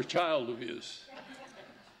for child abuse.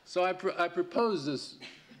 So I propose this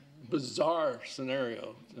bizarre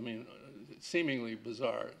scenario, I mean, seemingly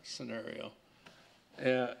bizarre scenario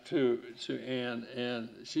to Ann, and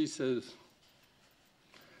she says,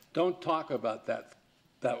 don't talk about that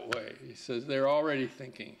way. He says, they're already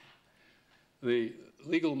thinking. the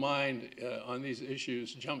legal mind on these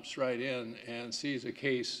issues jumps right in and sees a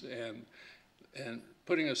case, and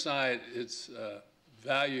putting aside its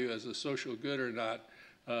value as a social good or not,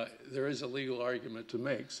 there is a legal argument to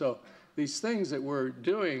make. So these things that we're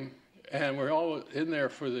doing, and we're all in there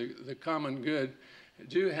for the common good,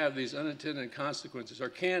 do have these unintended consequences, or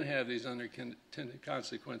can have these unintended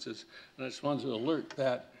consequences. And I just wanted to alert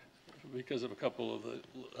that because of a couple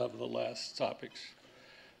of the last topics.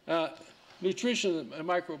 Nutrition and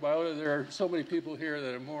microbiota, there are so many people here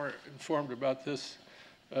that are more informed about this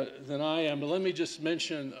than I am. But let me just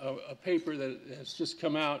mention a paper that has just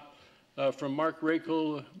come out from Mark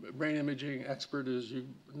Rakel, a brain imaging expert, as you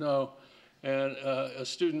know, and a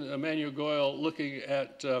student, Emmanuel Goyle, looking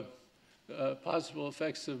at possible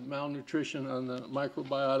effects of malnutrition on the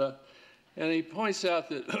microbiota. And he points out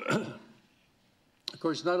that, of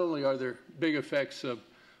course, not only are there big effects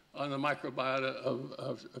on the microbiota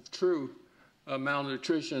of true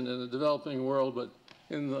malnutrition in the developing world, but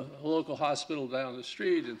in the local hospital down the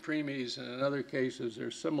street, in preemies, and in other cases,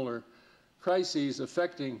 there's similar crises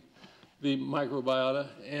affecting the microbiota.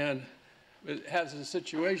 And it has a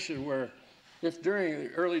situation where if during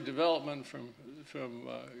the early development from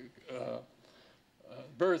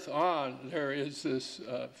birth on, there is this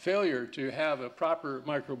failure to have a proper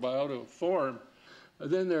microbiota form,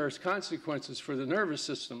 then there's consequences for the nervous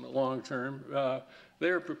system long term.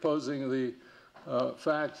 They're proposing the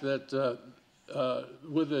fact that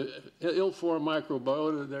with the ill-formed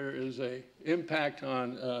microbiota, there is an impact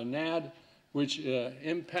on NAD, which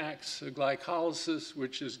impacts glycolysis,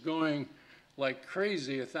 which is going like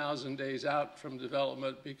crazy 1,000 days out from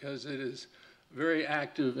development because it is very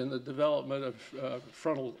active in the development of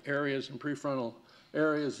frontal areas and prefrontal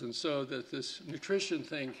areas, and so that this nutrition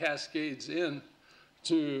thing cascades in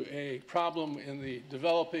to a problem in the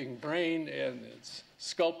developing brain, and it's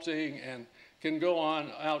sculpting and can go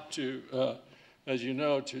on out to, as you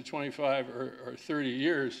know, to 25 or 30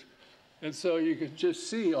 years. And so you can just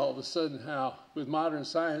see all of a sudden how, with modern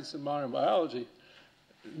science and modern biology,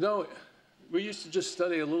 no, we used to just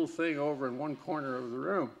study a little thing over in one corner of the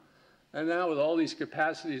room. And now with all these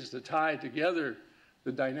capacities to tie together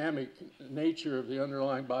the dynamic nature of the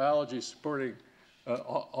underlying biology supporting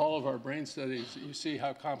all of our brain studies, you see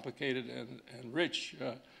how complicated and rich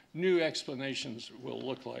new explanations will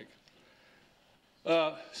look like.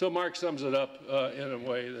 So Mark sums it up in a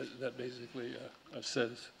way that basically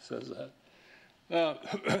says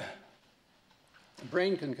that.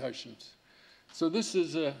 Brain concussions. So this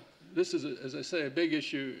is, as I say, a big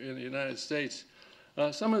issue in the United States.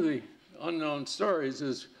 Some of the unknown stories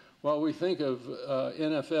is, while we think of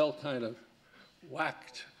NFL kind of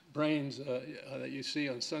whacked brains that you see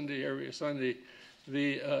on Sunday, every Sunday,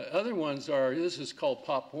 the other ones are, this is called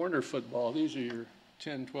Pop Warner football. These are your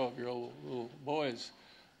 10, 12-year-old little boys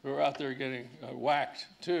who are out there getting whacked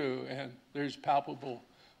too, and there's palpable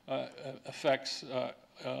effects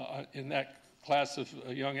in that class of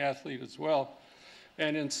young athlete as well.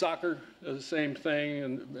 And in soccer, the same thing,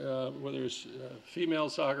 and whether it's female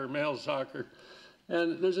soccer, male soccer.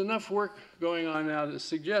 And there's enough work going on now that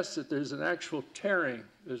suggests that there's an actual tearing,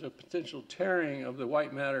 there's a potential tearing of the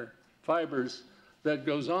white matter fibers that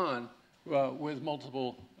goes on with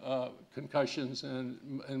multiple concussions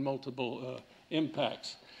and multiple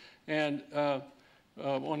impacts. And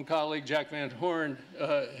one colleague, Jack Van Horn,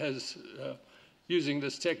 has using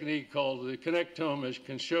this technique called the connectome, which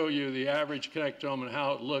can show you the average connectome and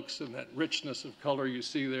how it looks, and that richness of color you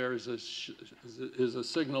see there is a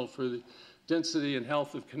signal for the density and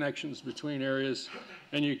health of connections between areas.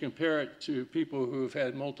 And you compare it to people who have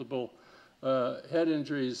had multiple head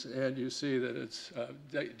injuries, and you see that it's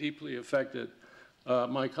deeply affected.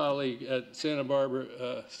 My colleague at Santa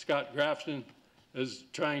Barbara, Scott Grafton, is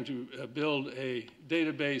trying to build a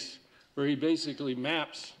database where he basically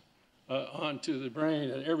maps onto the brain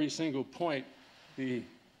at every single point the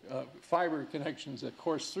fiber connections that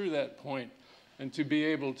course through that point, and to be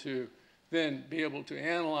able to then be able to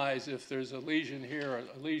analyze if there's a lesion here or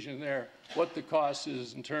a lesion there, what the cost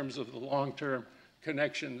is in terms of the long-term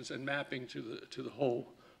connections and mapping to the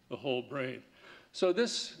whole brain. So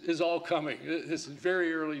this is all coming. This is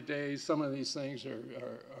very early days. Some of these things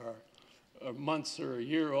are months or a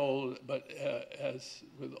year old, but as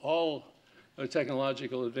with all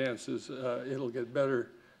technological advances, it'll get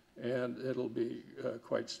better, and it'll be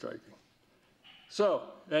quite striking. So,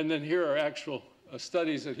 and then here are actual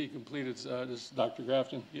studies that he completed. This is Dr.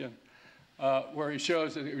 Grafton again, where he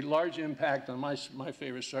shows a large impact on my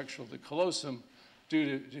favorite structure, the callosum,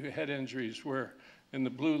 due to head injuries, where in the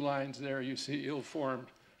blue lines there you see ill-formed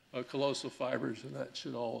callosal fibers, and that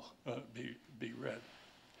should all be red.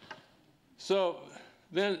 So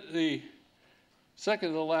then the second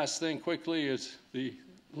to the last thing quickly is the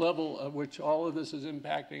level at which all of this is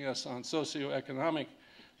impacting us on socioeconomic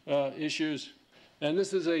issues. And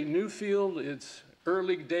this is a new field. It's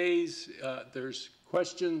early days. There's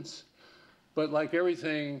questions. But like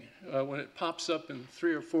everything, when it pops up in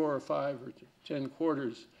 3 or 4 or 5 or 10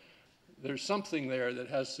 quarters, there's something there that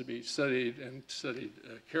has to be studied and studied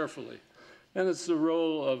carefully. And it's the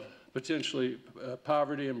role of potentially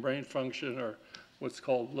poverty and brain function, or what's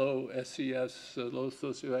called low SES, low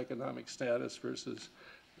socioeconomic status versus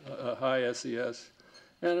high SES.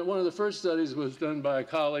 And one of the first studies was done by a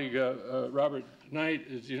colleague, Robert Knight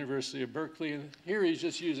at the University of Berkeley. And here he's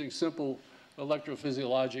just using simple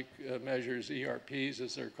electrophysiologic measures, ERPs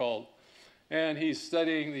as they're called. And he's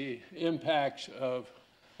studying the impact of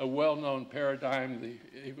a well-known paradigm, the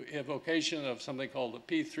evocation of something called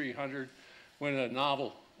the P300 when a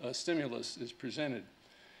novel stimulus is presented.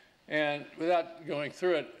 And without going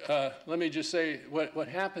through it, let me just say what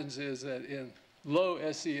happens is that in low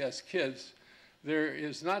SES kids, there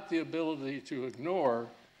is not the ability to ignore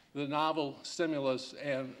the novel stimulus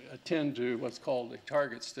and attend to what's called a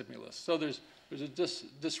target stimulus. So there's a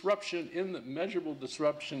disruption in the measurable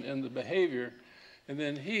disruption in the behavior, and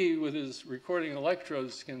then he, with his recording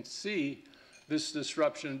electrodes, can see this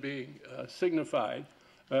disruption being signified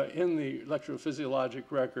in the electrophysiologic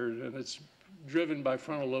record, and it's driven by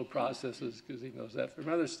frontal lobe processes, because he knows that from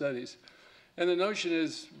other studies. And the notion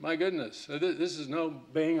is, my goodness, this is no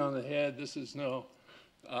bang on the head, this is no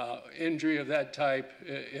injury of that type.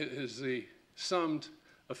 It is the summed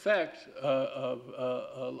effect of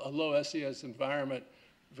a low SES environment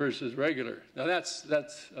versus regular. Now that's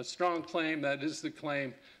a strong claim, that is the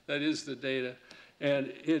claim, that is the data,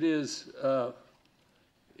 and it is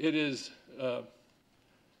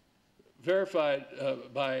verified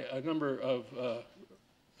by a number of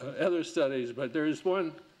other studies, but there is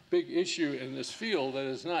one big issue in this field that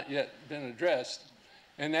has not yet been addressed,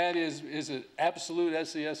 and that is it absolute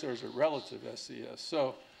SES or is it relative SES?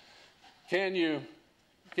 So can you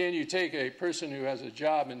take a person who has a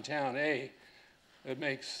job in town A that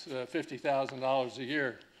makes $50,000 a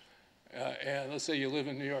year, and let's say you live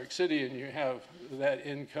in New York City and you have that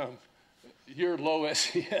income, you're low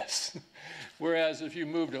SES. Whereas if you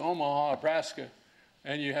move to Omaha, Nebraska,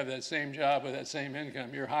 and you have that same job with that same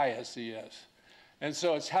income, you're high SES. And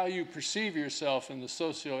so it's how you perceive yourself in the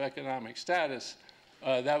socioeconomic status.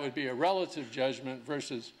 That would be a relative judgment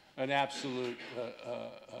versus an absolute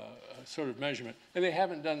sort of measurement. And they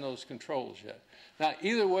haven't done those controls yet. Now,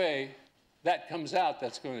 either way that comes out,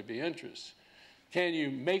 that's going to be interest. Can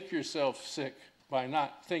you make yourself sick by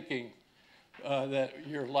not thinking that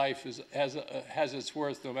your life has its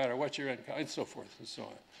worth no matter what your income, and so forth and so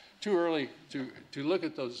on? Too early to look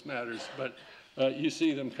at those matters, but you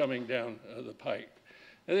see them coming down the pike.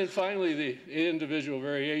 And then finally, the individual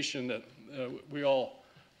variation that we all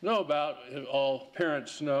know about. All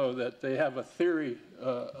parents know that they have a theory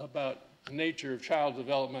about the nature of child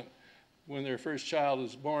development when their first child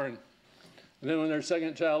is born. And then when their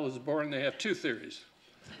second child is born, they have 2 theories.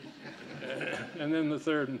 And then the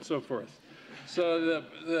third and so forth. So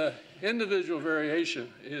the individual variation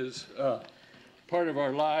is part of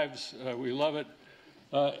our lives. We love it.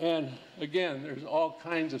 And again, there's all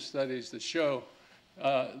kinds of studies that show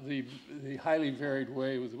the highly varied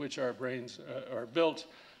way with which our brains are built.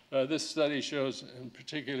 This study shows in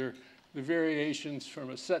particular the variations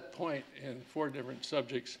from a set point in 4 different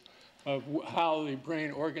subjects of how the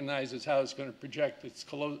brain organizes, how it's going to project its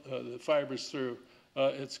the fibers through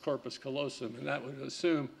its corpus callosum, and that would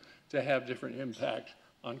assume to have different impact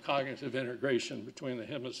on cognitive integration between the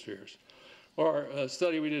hemispheres. Or a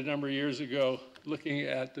study we did a number of years ago looking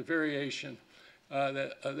at the variation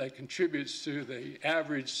that contributes to the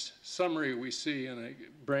average summary we see in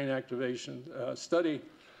a brain activation study.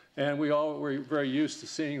 And we all were very used to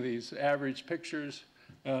seeing these average pictures,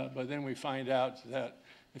 but then we find out that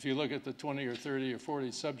if you look at the 20 or 30 or 40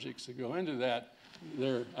 subjects that go into that,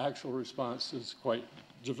 their actual response is quite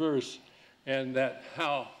diverse, and that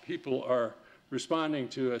how people are responding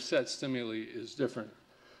to a set stimuli is different.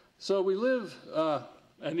 So we live,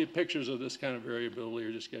 and the pictures of this kind of variability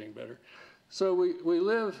are just getting better. So we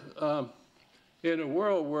live in a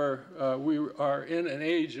world where we are in an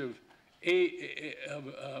age of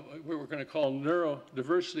what we're going to call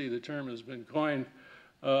neurodiversity. The term has been coined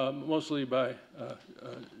mostly by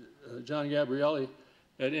John Gabrielli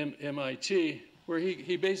at MIT, where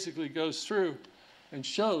he basically goes through and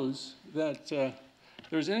shows that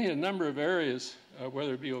there's a number of areas,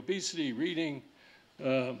 whether it be obesity, reading,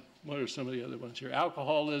 what are some of the other ones here?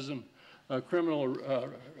 Alcoholism, criminal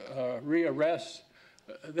rearrest,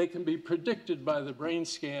 they can be predicted by the brain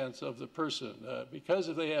scans of the person. Because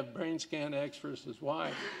if they have brain scan X versus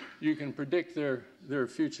Y, you can predict their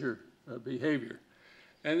future behavior.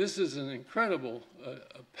 And this is an incredible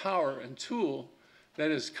power and tool that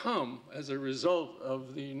has come as a result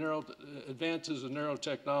of the advances in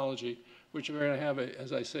neurotechnology, which are going to have,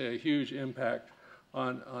 as I say, a huge impact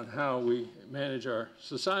on how we manage our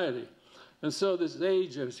society. And so this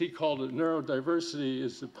age, as he called it, neurodiversity,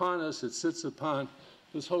 is upon us. It sits upon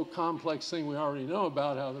this whole complex thing we already know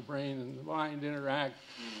about, how the brain and the mind interact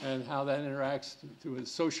and how that interacts to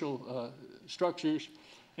social structures.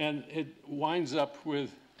 And it winds up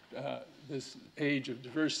with this age of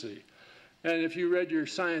diversity. And if you read your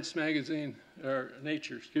Science magazine, or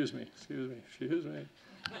Nature, excuse me,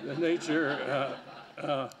 the Nature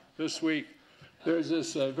this week, there's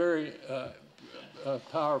this very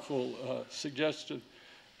powerful suggestion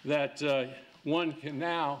that one can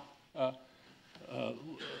now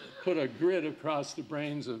put a grid across the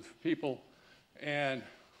brains of people and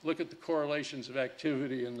look at the correlations of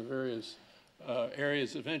activity in the various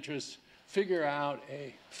areas of interest, figure out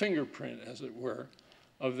a fingerprint, as it were,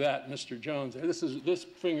 of that Mr. Jones. This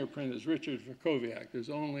fingerprint is Richard Verkowiak.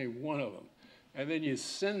 There's only one of them. And then you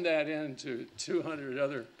send that in to 200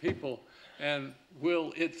 other people, and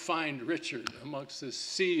will it find Richard amongst this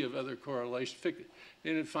sea of other correlations?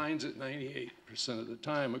 And it finds it 98% of the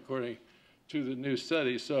time, according to the new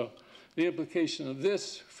study. So the implication of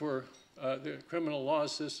this for the criminal law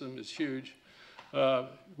system is huge.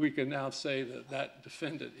 We can now say that that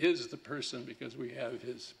defendant is the person because we have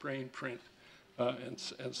his brain print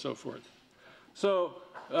and so forth. So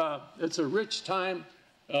it's a rich time.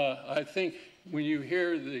 I think when you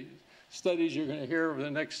hear the studies you're going to hear over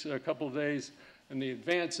the next couple of days and the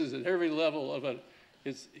advances at every level of it,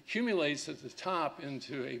 it accumulates at the top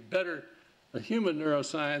into a human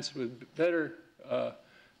neuroscience with better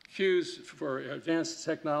cues for advanced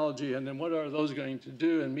technology, and then what are those going to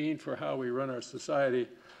do and mean for how we run our society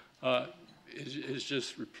is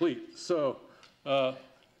just replete. So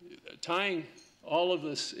tying all of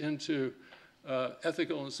this into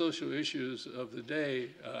ethical and social issues of the day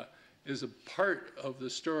is a part of the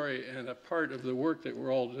story and a part of the work that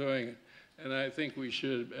we're all doing, and I think we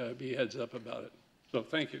should be heads up about it. So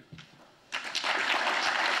thank you.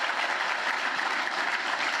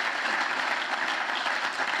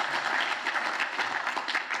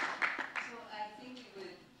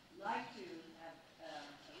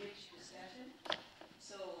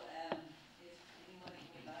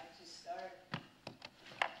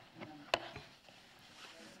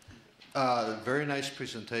 Very nice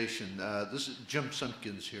presentation. This is Jim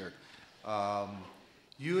Simpkins here.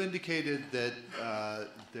 You indicated that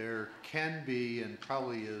there can be and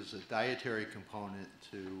probably is a dietary component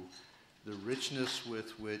to the richness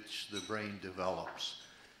with which the brain develops.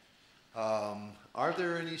 Are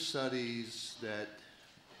there any studies that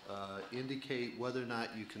indicate whether or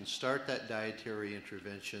not you can start that dietary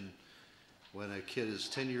intervention when a kid is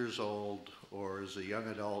 10 years old or is a young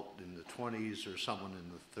adult in the 20s or someone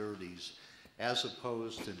in the 30s, as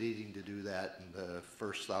opposed to needing to do that in the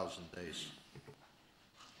first 1,000 days?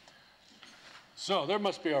 So there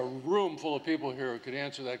must be a room full of people here who could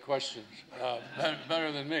answer that question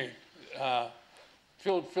better than me.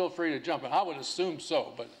 Feel free to jump in. I would assume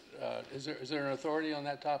so, but is there an authority on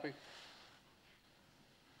that topic?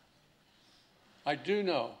 I do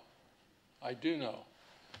know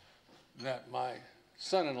that my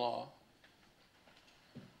son-in-law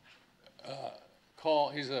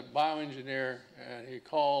he's a bioengineer, and he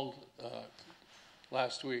called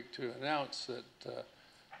last week to announce that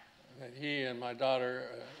he and my daughter,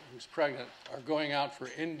 who's pregnant, are going out for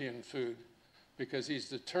Indian food because he's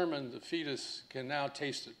determined the fetus can now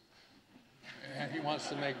taste it. And he wants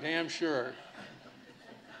to make damn sure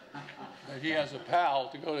that he has a pal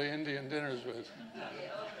to go to Indian dinners with.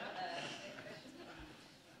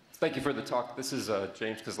 Thank you for the talk. This is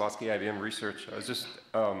James Kozlowski, IBM Research. I was just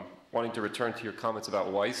wanting to return to your comments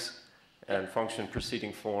about Weiss and function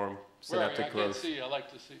preceding form, synaptic growth. I can't see. I like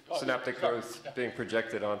to see. Oh, synaptic growth being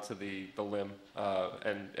projected onto the limb,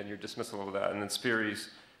 and your dismissal of that. And then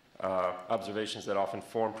Spiri's observations that often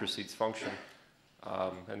form precedes function,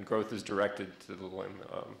 and growth is directed to the limb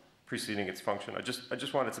preceding its function. I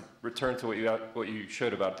just wanted to return to what you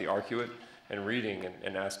showed about the arcuate and reading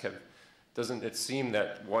and ask him, doesn't it seem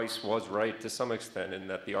that Weiss was right to some extent in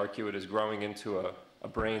that the arcuate is growing into a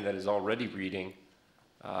brain that is already reading,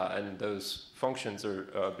 and those functions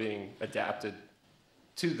are being adapted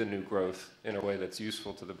to the new growth in a way that's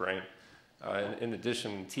useful to the brain. And in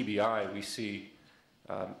addition, TBI, we see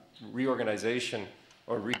reorganization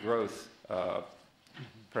or regrowth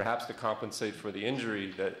perhaps to compensate for the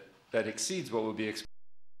injury that exceeds what would be expected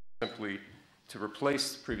simply to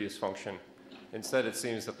replace previous function. Instead, it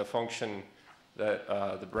seems that the function that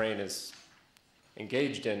the brain is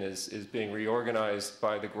engaged in is being reorganized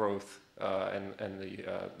by the growth and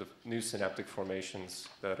the new synaptic formations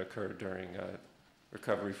that occur during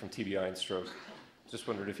recovery from TBI and stroke. Just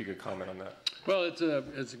wondered if you could comment on that. Well, it's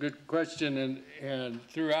a good question, and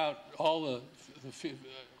throughout all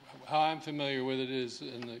how I'm familiar with it is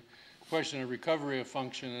in the question of recovery of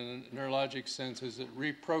function in a neurologic sense, is it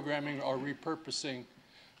reprogramming or repurposing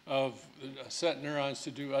of a set of neurons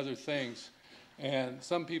to do other things. And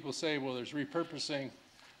some people say, well, there's repurposing,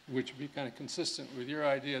 which would be kind of consistent with your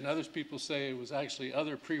idea, and others people say it was actually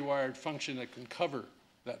other pre-wired function that can cover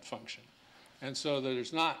that function. And so that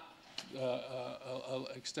there's not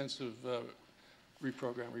extensive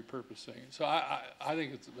repurposing. So I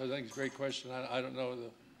think it's a great question. I don't know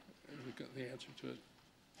the answer to it.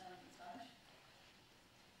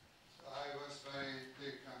 I was very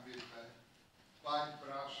taken with the fine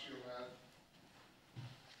brush you had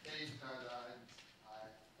painted. I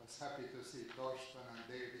was happy to see Torsten and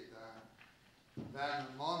David. Then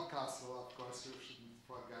Moncastle, of course, you shouldn't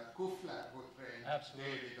forget. Kufler who trained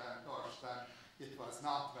David and Torsten. It was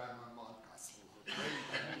not Vernon Moncastle who trained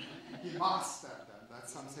them. He mastered them.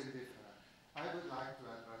 That's something different. I would like to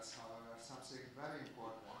address, however, something very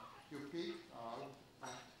important. You picked out,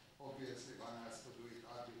 and obviously one has to do it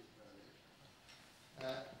arbitrarily,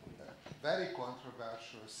 a very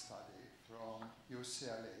controversial study from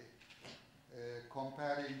UCLA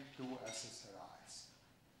comparing two SSRIs,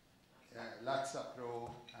 Lexapro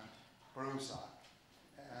and Prozac,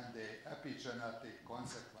 and the epigenetic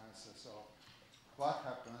consequences of what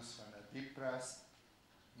happens when a depressed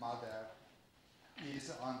mother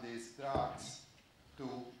is on these drugs to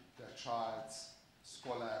the child's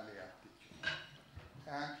scholarly aptitude.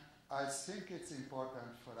 And I think it's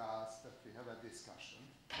important for us that we have a discussion,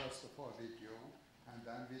 first of all with you, and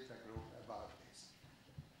then with the group about this.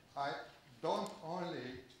 I don't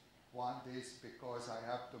only want this because I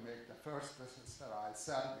have to make the first SSRI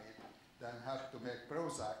Sermid, then have to make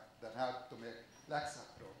Prozac, then have to make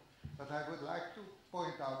Lexapro. But I would like to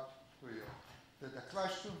point out to you that the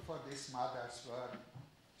question for these mothers were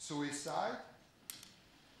suicide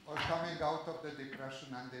or coming out of the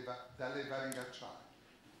depression and delivering a child.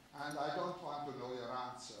 And I don't want to know your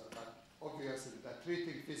answer, but obviously the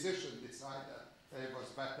treating physician decided that it was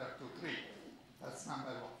better to treat. That's number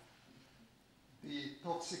one. The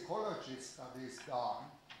toxicology studies done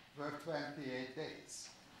were 28 days.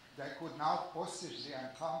 They could not possibly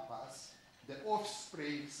encompass the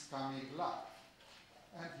offspring's coming life.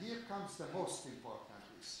 And here comes the most important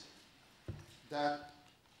issue, that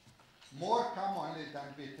more commonly than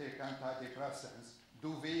we take antidepressants,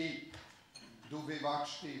 do we eat? Do we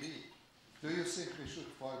watch TV? Do you think we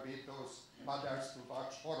should forbid those mothers to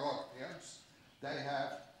watch horror films? They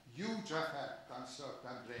have huge effect on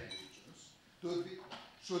certain brain regions.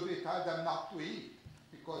 Should we tell them not to eat?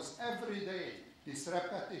 Because every day this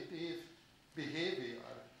repetitive behavior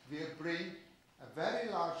will bring a very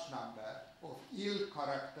large number of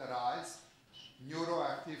ill-characterized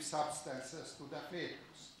neuroactive substances to the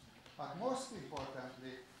fetus. But most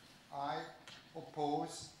importantly, I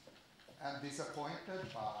oppose and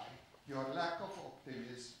disappointed by your lack of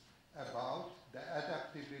optimism about the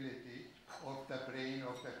adaptability of the brain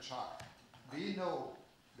of the child. We know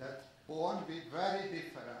that born with very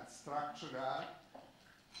different structural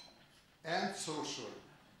and social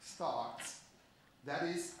starts, there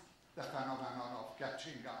is the phenomenon of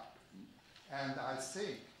catching up. And I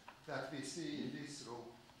think that we see in this room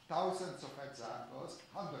thousands of examples,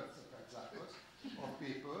 hundreds of examples of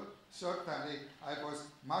people. Certainly, I was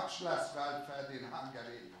much less well-fed in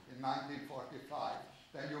Hungary in 1945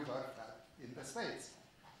 than you were fed in the States.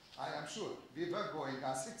 I am sure we were going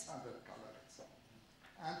on 600 calories.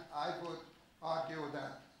 And I would argue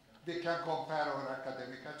that we can compare our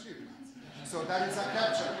academic achievements. So there is a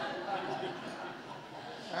catch-up.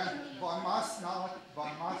 And one must not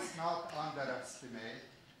underestimate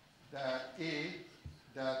that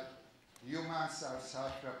humans are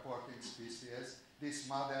self-reporting species. This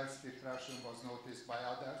mother's depression was noticed by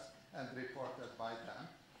others and reported by them.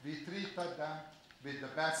 We treated them with the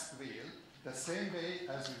best will, the same way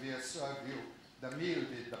as we will serve you the meal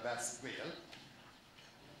with the best will,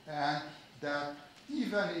 and that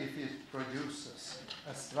even if it produces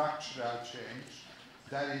a structural change,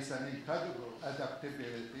 there is an incredible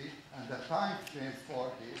adaptability and a time frame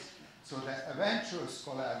for this, so the eventual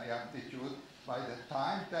scholarly aptitude, by the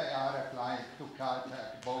time they are applying to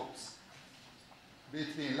Caltech both,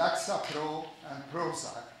 between Lexapro and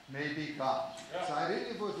Prozac, may be gone. So I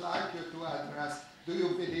really would like you to address, do you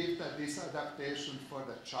believe that this adaptation for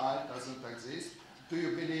the child doesn't exist? Do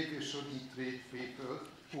you believe you shouldn't treat people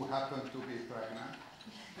who happen to be pregnant?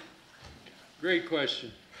 Great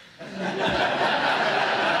question.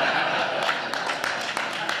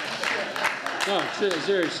 No,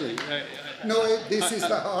 seriously. No, this is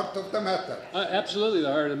the heart of the matter. Absolutely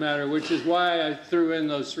the heart of the matter, which is why I threw in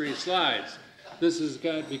those 3 slides. This is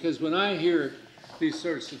because when I hear these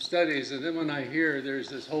sorts of studies, and then when I hear there's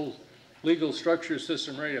this whole legal structure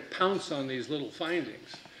system ready to pounce on these little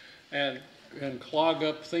findings and clog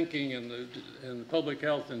up thinking in the public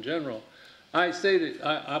health in general, I say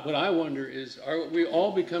that what I wonder is, are we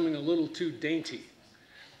all becoming a little too dainty?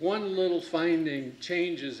 One little finding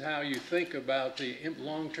changes how you think about the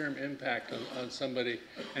long-term impact on somebody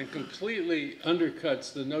and completely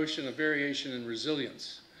undercuts the notion of variation and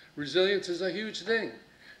resilience. Resilience is a huge thing.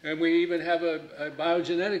 And we even have a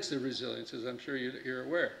biogenetics of resilience, as I'm sure you're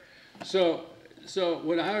aware. So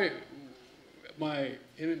my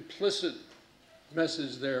implicit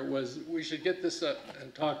message there was we should get this up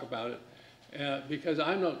and talk about it because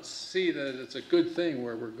I don't see that it's a good thing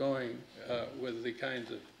where we're going with the kinds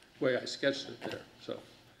of way I sketched it there. So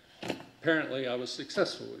apparently I was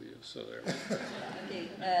successful with you, so there. Okay,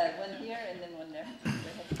 one here and then one there. Go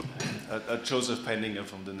ahead. Joseph Penninger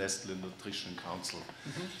from the Nestle Nutrition Council.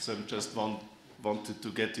 So I just wanted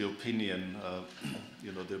to get your opinion.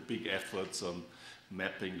 You know, there are big efforts on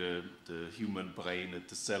mapping the human brain at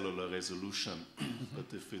the cellular resolution.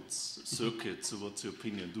 But if it's circuits, so what's your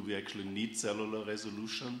opinion? Do we actually need cellular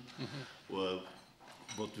resolution? Or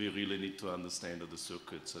what we really need to understand are the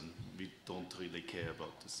circuits and we don't really care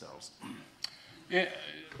about the cells? Yeah,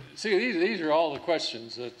 see, these are all the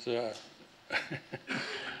questions that,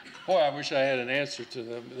 boy, I wish I had an answer to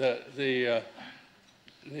them.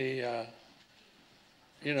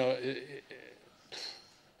 You know,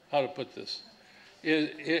 how to put this,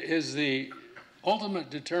 is the ultimate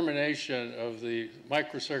determination of the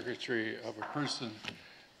microcircuitry of a person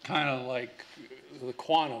kind of like the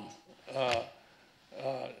quantum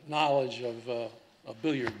knowledge of a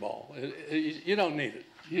billiard ball. You don't need it.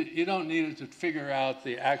 You don't need it to figure out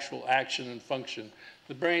the actual action and function.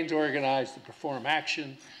 The brain's organized to perform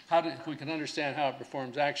action. If we can understand how it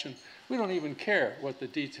performs action, we don't even care what the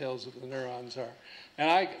details of the neurons are. And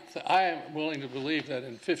I am willing to believe that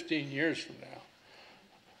in 15 years from now,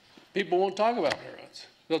 people won't talk about neurons.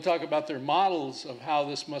 They'll talk about their models of how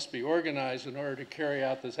this must be organized in order to carry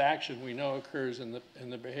out this action we know occurs in the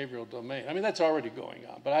behavioral domain. I mean, that's already going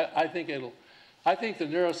on, but I think the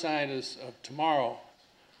neuroscientists of tomorrow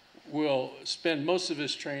will spend most of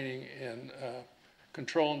his training in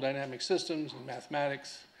control and dynamic systems and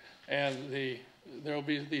mathematics, and there will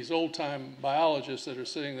be these old-time biologists that are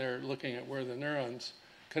sitting there looking at where the neurons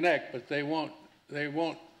connect, but there'll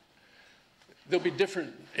be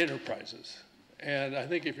different enterprises. And I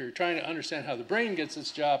think if you're trying to understand how the brain gets its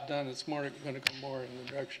job done, it's going to come more in the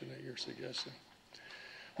direction that you're suggesting.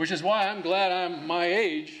 Which is why I'm glad I'm my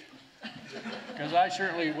age, because I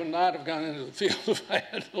certainly would not have gone into the field if I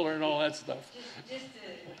had to learn all that stuff.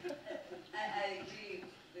 I agree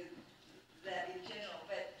with that in general,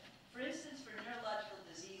 but for instance, for neurological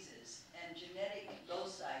diseases and genetic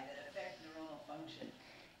loci that affect neuronal function,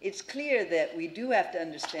 it's clear that we do have to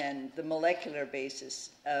understand the molecular basis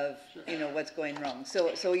of what's going wrong. So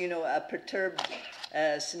a perturbed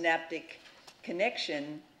synaptic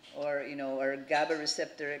connection, or or GABA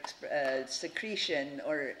receptor secretion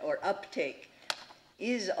or uptake,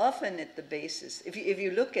 is often at the basis. If you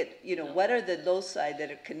look at what are the loci that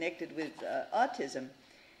are connected with autism,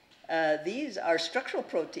 these are structural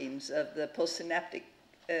proteins of the postsynaptic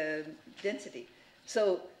density.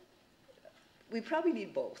 So we probably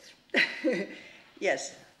need both.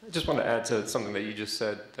 Yes. I just want to add to something that you just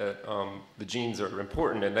said, that the genes are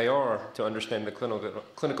important, and they are, to understand the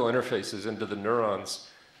clinical interfaces into the neurons.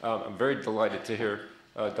 I'm very delighted to hear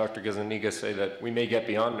Dr. Gazzaniga say that we may get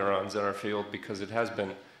beyond neurons in our field, because it has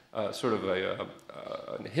been sort of a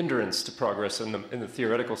hindrance to progress in the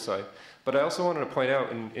theoretical side. But I also wanted to point out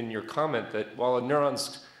in your comment that while a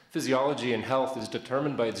neuron's physiology and health is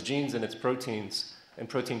determined by its genes and its proteins, and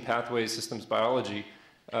protein pathways, systems biology,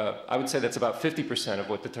 I would say that's about 50% of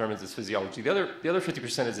what determines its physiology. The other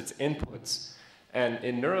 50% is its inputs. And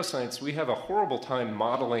in neuroscience, we have a horrible time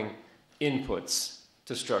modeling inputs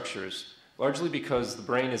to structures, largely because the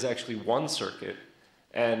brain is actually one circuit,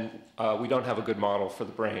 and we don't have a good model for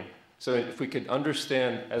the brain. So if we could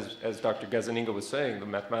understand, as Dr. Gazzaniga was saying, the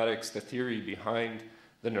mathematics, the theory behind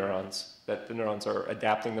the neurons, that the neurons are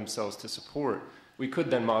adapting themselves to support, we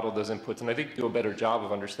could then model those inputs and I think do a better job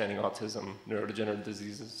of understanding autism, neurodegenerative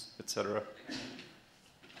diseases, et cetera.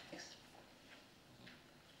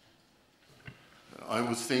 I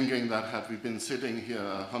was thinking that had we been sitting here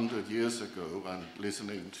 100 years ago and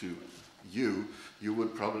listening to you, you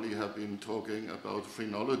would probably have been talking about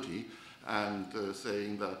phrenology and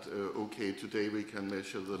saying that, okay, today we can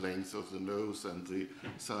measure the length of the nose and the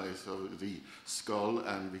size of the skull,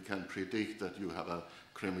 and we can predict that you have a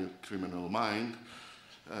criminal mind,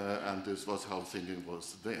 and this was how thinking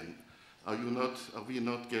was then. Are we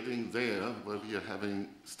not getting there where we are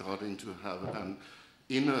starting to have an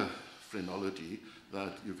inner phrenology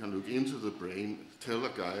that you can look into the brain, tell a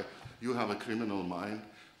guy, you have a criminal mind,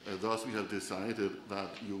 thus we have decided that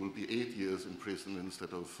you will be 8 years in prison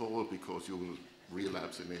instead of 4 because you will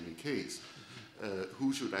relapse in any case.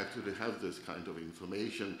 Who should actually have this kind of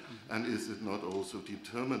information, and is it not also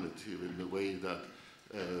determinative in the way that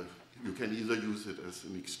you can either use it as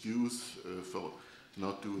an excuse for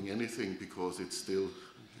not doing anything because it's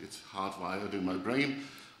hardwired in my brain,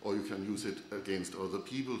 or you can use it against other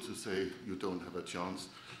people to say you don't have a chance,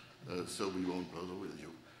 so we won't bother with you.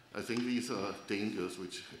 I think these are dangers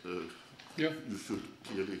which you should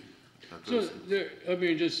clearly address.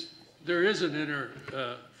 So there is an inner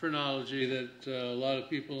phrenology that a lot of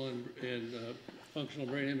people in functional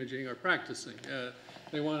brain imaging are practicing.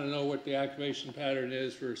 They want to know what the activation pattern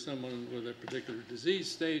is for someone with a particular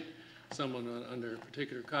disease state, someone under a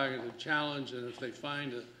particular cognitive challenge, and if they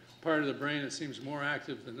find a part of the brain that seems more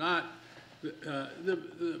active than not,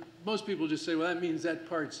 most people just say, well, that means that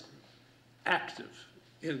part's active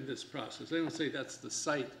in this process. They don't say that's the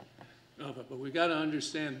site of it, but we've got to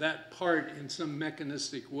understand that part in some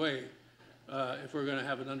mechanistic way if we're going to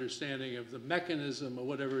have an understanding of the mechanism of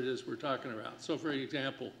whatever it is we're talking about. So for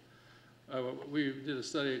example, we did a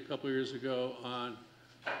study a couple of years ago on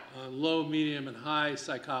low, medium, and high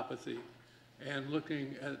psychopathy, and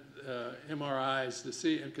looking at MRIs to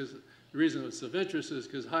see, because the reason it's of interest is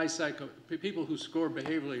because people who score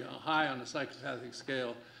behaviorally high on the psychopathic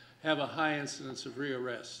scale have a high incidence of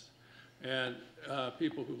rearrest, and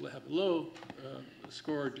people who have low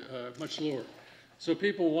scored much lower. So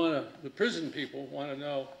the prison people want to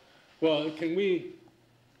know, well, can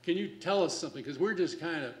you tell us something? Because we're just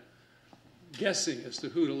kind of guessing as to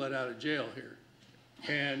who to let out of jail here.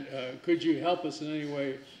 And could you help us in any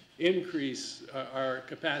way increase our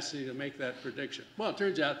capacity to make that prediction? Well, it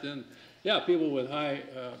turns out then, yeah, people with high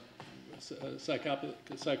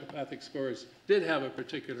psychopathic scores did have a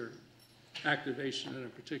particular activation in a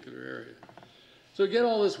particular area. So get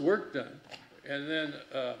all this work done, and then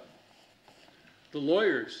the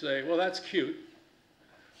lawyers say, well, that's cute,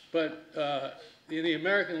 but in the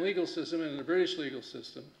American legal system and in the British legal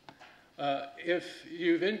system, if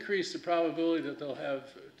you've increased the probability that they'll have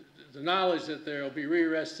the knowledge that they'll be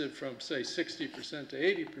rearrested from, say, 60% to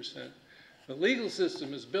 80%, the legal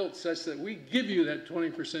system is built such that we give you that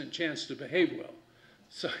 20% chance to behave well.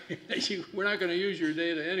 So we're not going to use your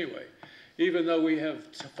data anyway, even though we have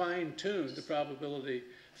fine-tuned the probability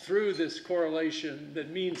through this correlation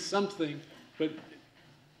that means something, but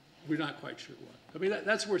we're not quite sure what. I mean,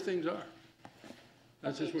 that's where things are.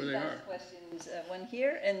 That's just where they are. Questions, one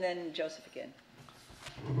here, and then Joseph again.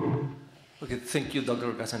 Okay, thank you,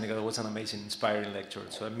 Dr. Casanega. That was an amazing, inspiring lecture.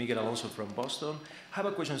 So I'm Miguel Alonso from Boston. I have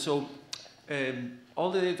a question. So all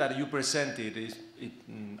the data that you presented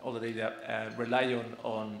all the data rely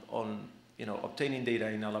on obtaining data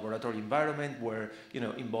in a laboratory environment where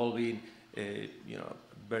involving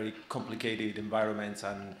very complicated environments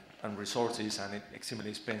and resources and extremely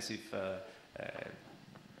expensive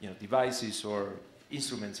devices or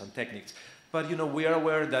instruments and techniques. But we are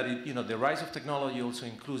aware that the rise of technology also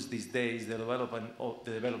includes these days the development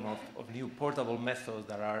of new portable methods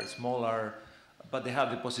that are smaller, but they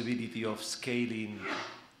have the possibility of scaling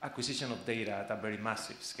acquisition of data at a very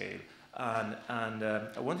massive scale. And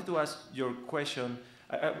I wanted to ask your question.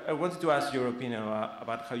 I wanted to ask your opinion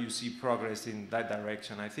about how you see progress in that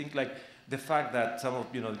direction. I think the fact that some of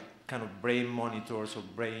kind of brain monitors or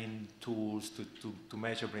brain tools to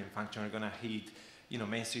measure brain function are going to hit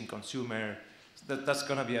mainstream consumer, that's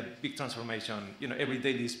going to be a big transformation. Every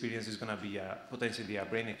daily experience is going to be potentially a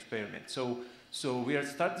brain experiment. So we are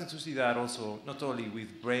starting to see that also, not only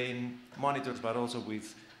with brain monitors, but also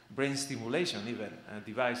with brain stimulation, even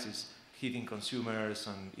devices hitting consumers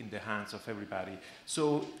and in the hands of everybody.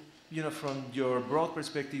 So, from your broad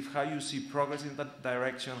perspective, how you see progress in that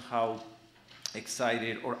direction, how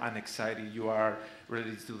excited or unexcited you are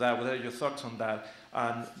related to that, what are your thoughts on that,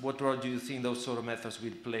 and what role do you think those sort of methods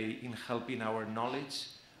will play in helping our knowledge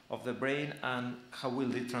of the brain, and how will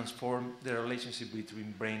they transform the relationship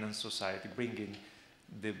between brain and society, bringing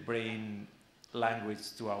the brain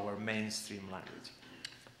language to our mainstream language?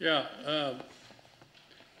 Yeah.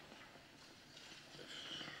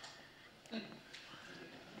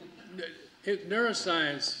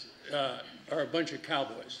 Neuroscience are a bunch of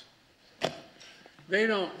cowboys. They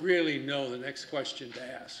don't really know the next question to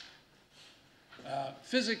ask.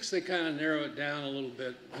 Physics, they kind of narrow it down a little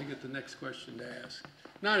bit. They get the next question to ask.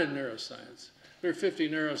 Not in neuroscience. There are 50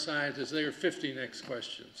 neuroscientists. There are 50 next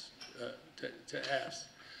questions to ask.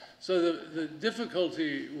 So the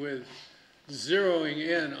difficulty with zeroing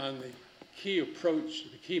in on the key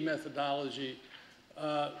approach, the key methodology,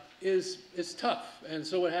 is tough. And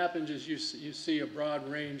so what happens is you see a broad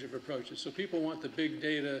range of approaches. So people want the big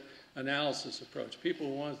data analysis approach.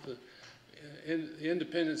 People want the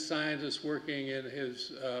independent scientist working in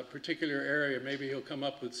his particular area. Maybe he'll come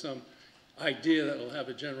up with some idea that will have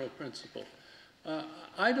a general principle.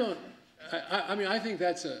 I mean, I think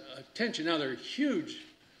that's a tension. Now, there are huge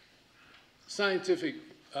scientific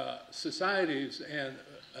societies and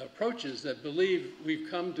approaches that believe we've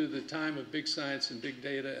come to the time of big science and big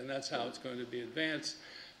data, and that's how it's going to be advanced.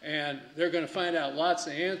 And they're going to find out lots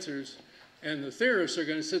of answers, and the theorists are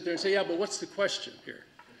going to sit there and say, yeah, but what's the question here?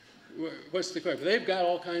 What's the question? They've got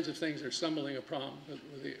all kinds of things they're stumbling upon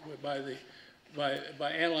by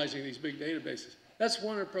analyzing these big databases. That's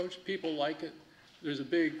one approach. People like it. There's a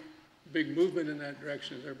big movement in that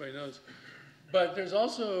direction, as everybody knows. But there's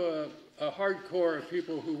also a hardcore of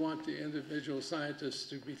people who want the individual scientists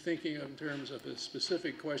to be thinking in terms of a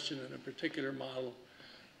specific question in a particular model.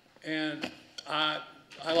 And I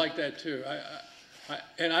like that too.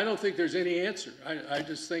 And I don't think there's any answer. I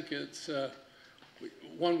just think it's,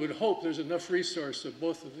 one would hope there's enough resource that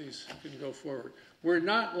both of these can go forward. We're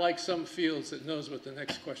not like some fields that knows what the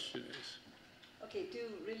next question is. Okay, do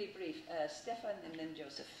really brief. Stefan and then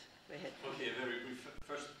Joseph. Go ahead. Okay, very brief.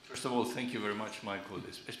 First of all, thank you very much, Michael,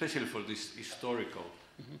 especially for this historical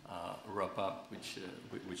wrap-up,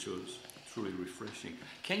 which was truly refreshing.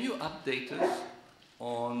 Can you update us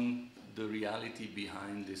on the reality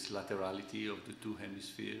behind this laterality of the two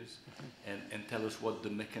hemispheres, and tell us what the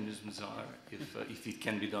mechanisms are, if it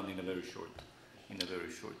can be done in a very short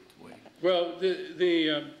way? Well,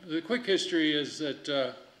 the quick history is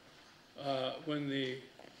that when the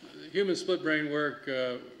human split brain work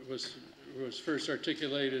was first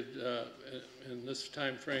articulated in this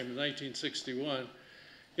time frame in 1961,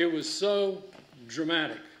 it was so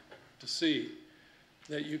dramatic to see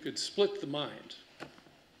that you could split the mind.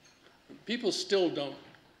 People still don't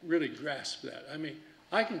really grasp that. I mean,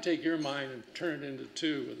 I can take your mind and turn it into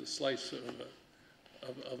two with a slice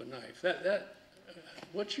of a knife.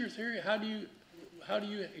 What's your theory? How do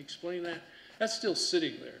you explain that? That's still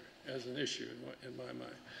sitting there as an issue in my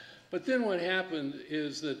mind. But then what happened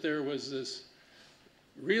is that there was this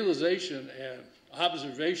realization and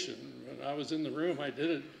observation. When I was in the room, I did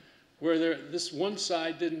it, where this one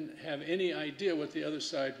side didn't have any idea what the other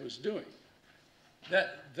side was doing.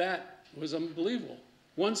 That was unbelievable.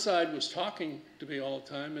 One side was talking to me all the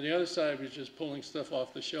time, and the other side was just pulling stuff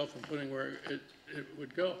off the shelf and putting where it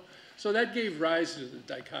would go. So that gave rise to the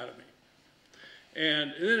dichotomy.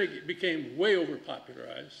 And then it became way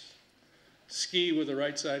over-popularized. Ski with the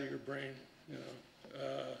right side of your brain,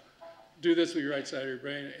 do this with your right side of your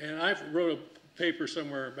brain. And I wrote a paper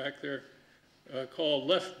somewhere back there called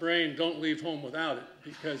Left Brain, Don't Leave Home Without It,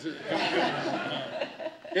 because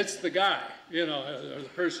it's the guy, or the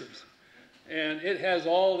persons. And it has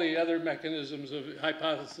all the other mechanisms of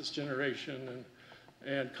hypothesis generation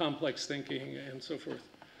and complex thinking and so forth.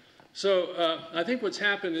 So I think what's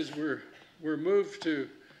happened is we're moved to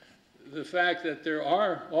the fact that there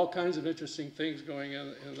are all kinds of interesting things going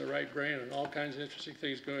in the right brain and all kinds of interesting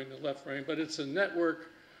things going in the left brain, but it's a network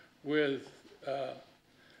with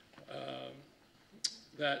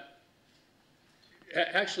that.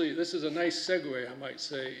 Actually, this is a nice segue, I might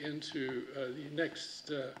say, into the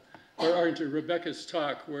next, or into Rebecca's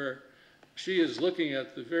talk, where she is looking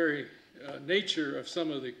at the very nature of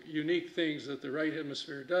some of the unique things that the right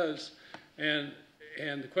hemisphere does, and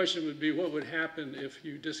the question would be, what would happen if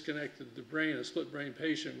you disconnected the brain, a split brain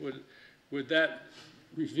patient? Would that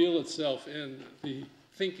reveal itself in the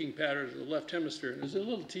thinking patterns of the left hemisphere? And there's a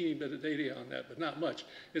little teeny bit of data on that, but not much.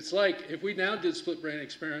 It's like if we now did split brain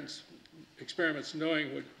experiments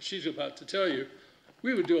knowing what she's about to tell you,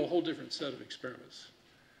 we would do a whole different set of experiments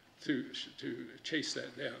to chase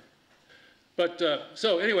that down. But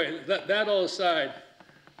so anyway, that all aside,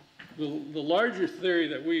 the larger theory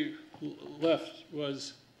that we left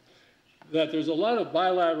was that there's a lot of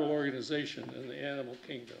bilateral organization in the animal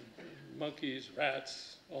kingdom, monkeys,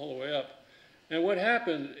 rats, all the way up. And what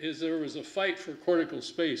happened is there was a fight for cortical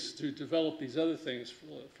space to develop these other things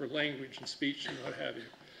for language and speech and what have you.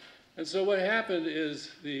 And so what happened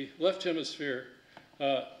is the left hemisphere,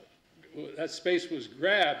 that space was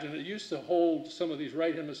grabbed, and it used to hold some of these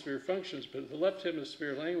right hemisphere functions, but the left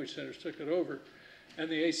hemisphere language centers took it over. And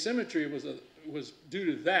the asymmetry was due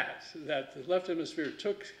to that the left hemisphere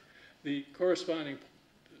took the corresponding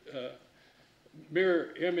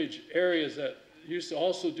mirror image areas that used to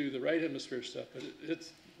also do the right hemisphere stuff, but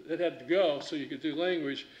it had to go so you could do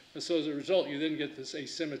language, and so as a result you then get this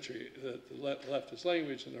asymmetry, that the left is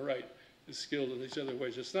language and the right is skilled in these other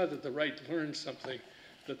ways. It's not that the right learned something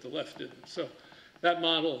that the left didn't. So that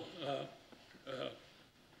model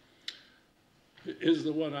is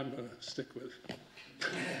the one I'm going to stick with.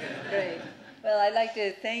 Great. Well, I'd like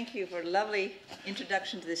to thank you for a lovely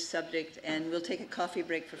introduction to this subject, and we'll take a coffee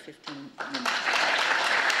break for 15 minutes.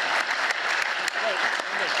 Great.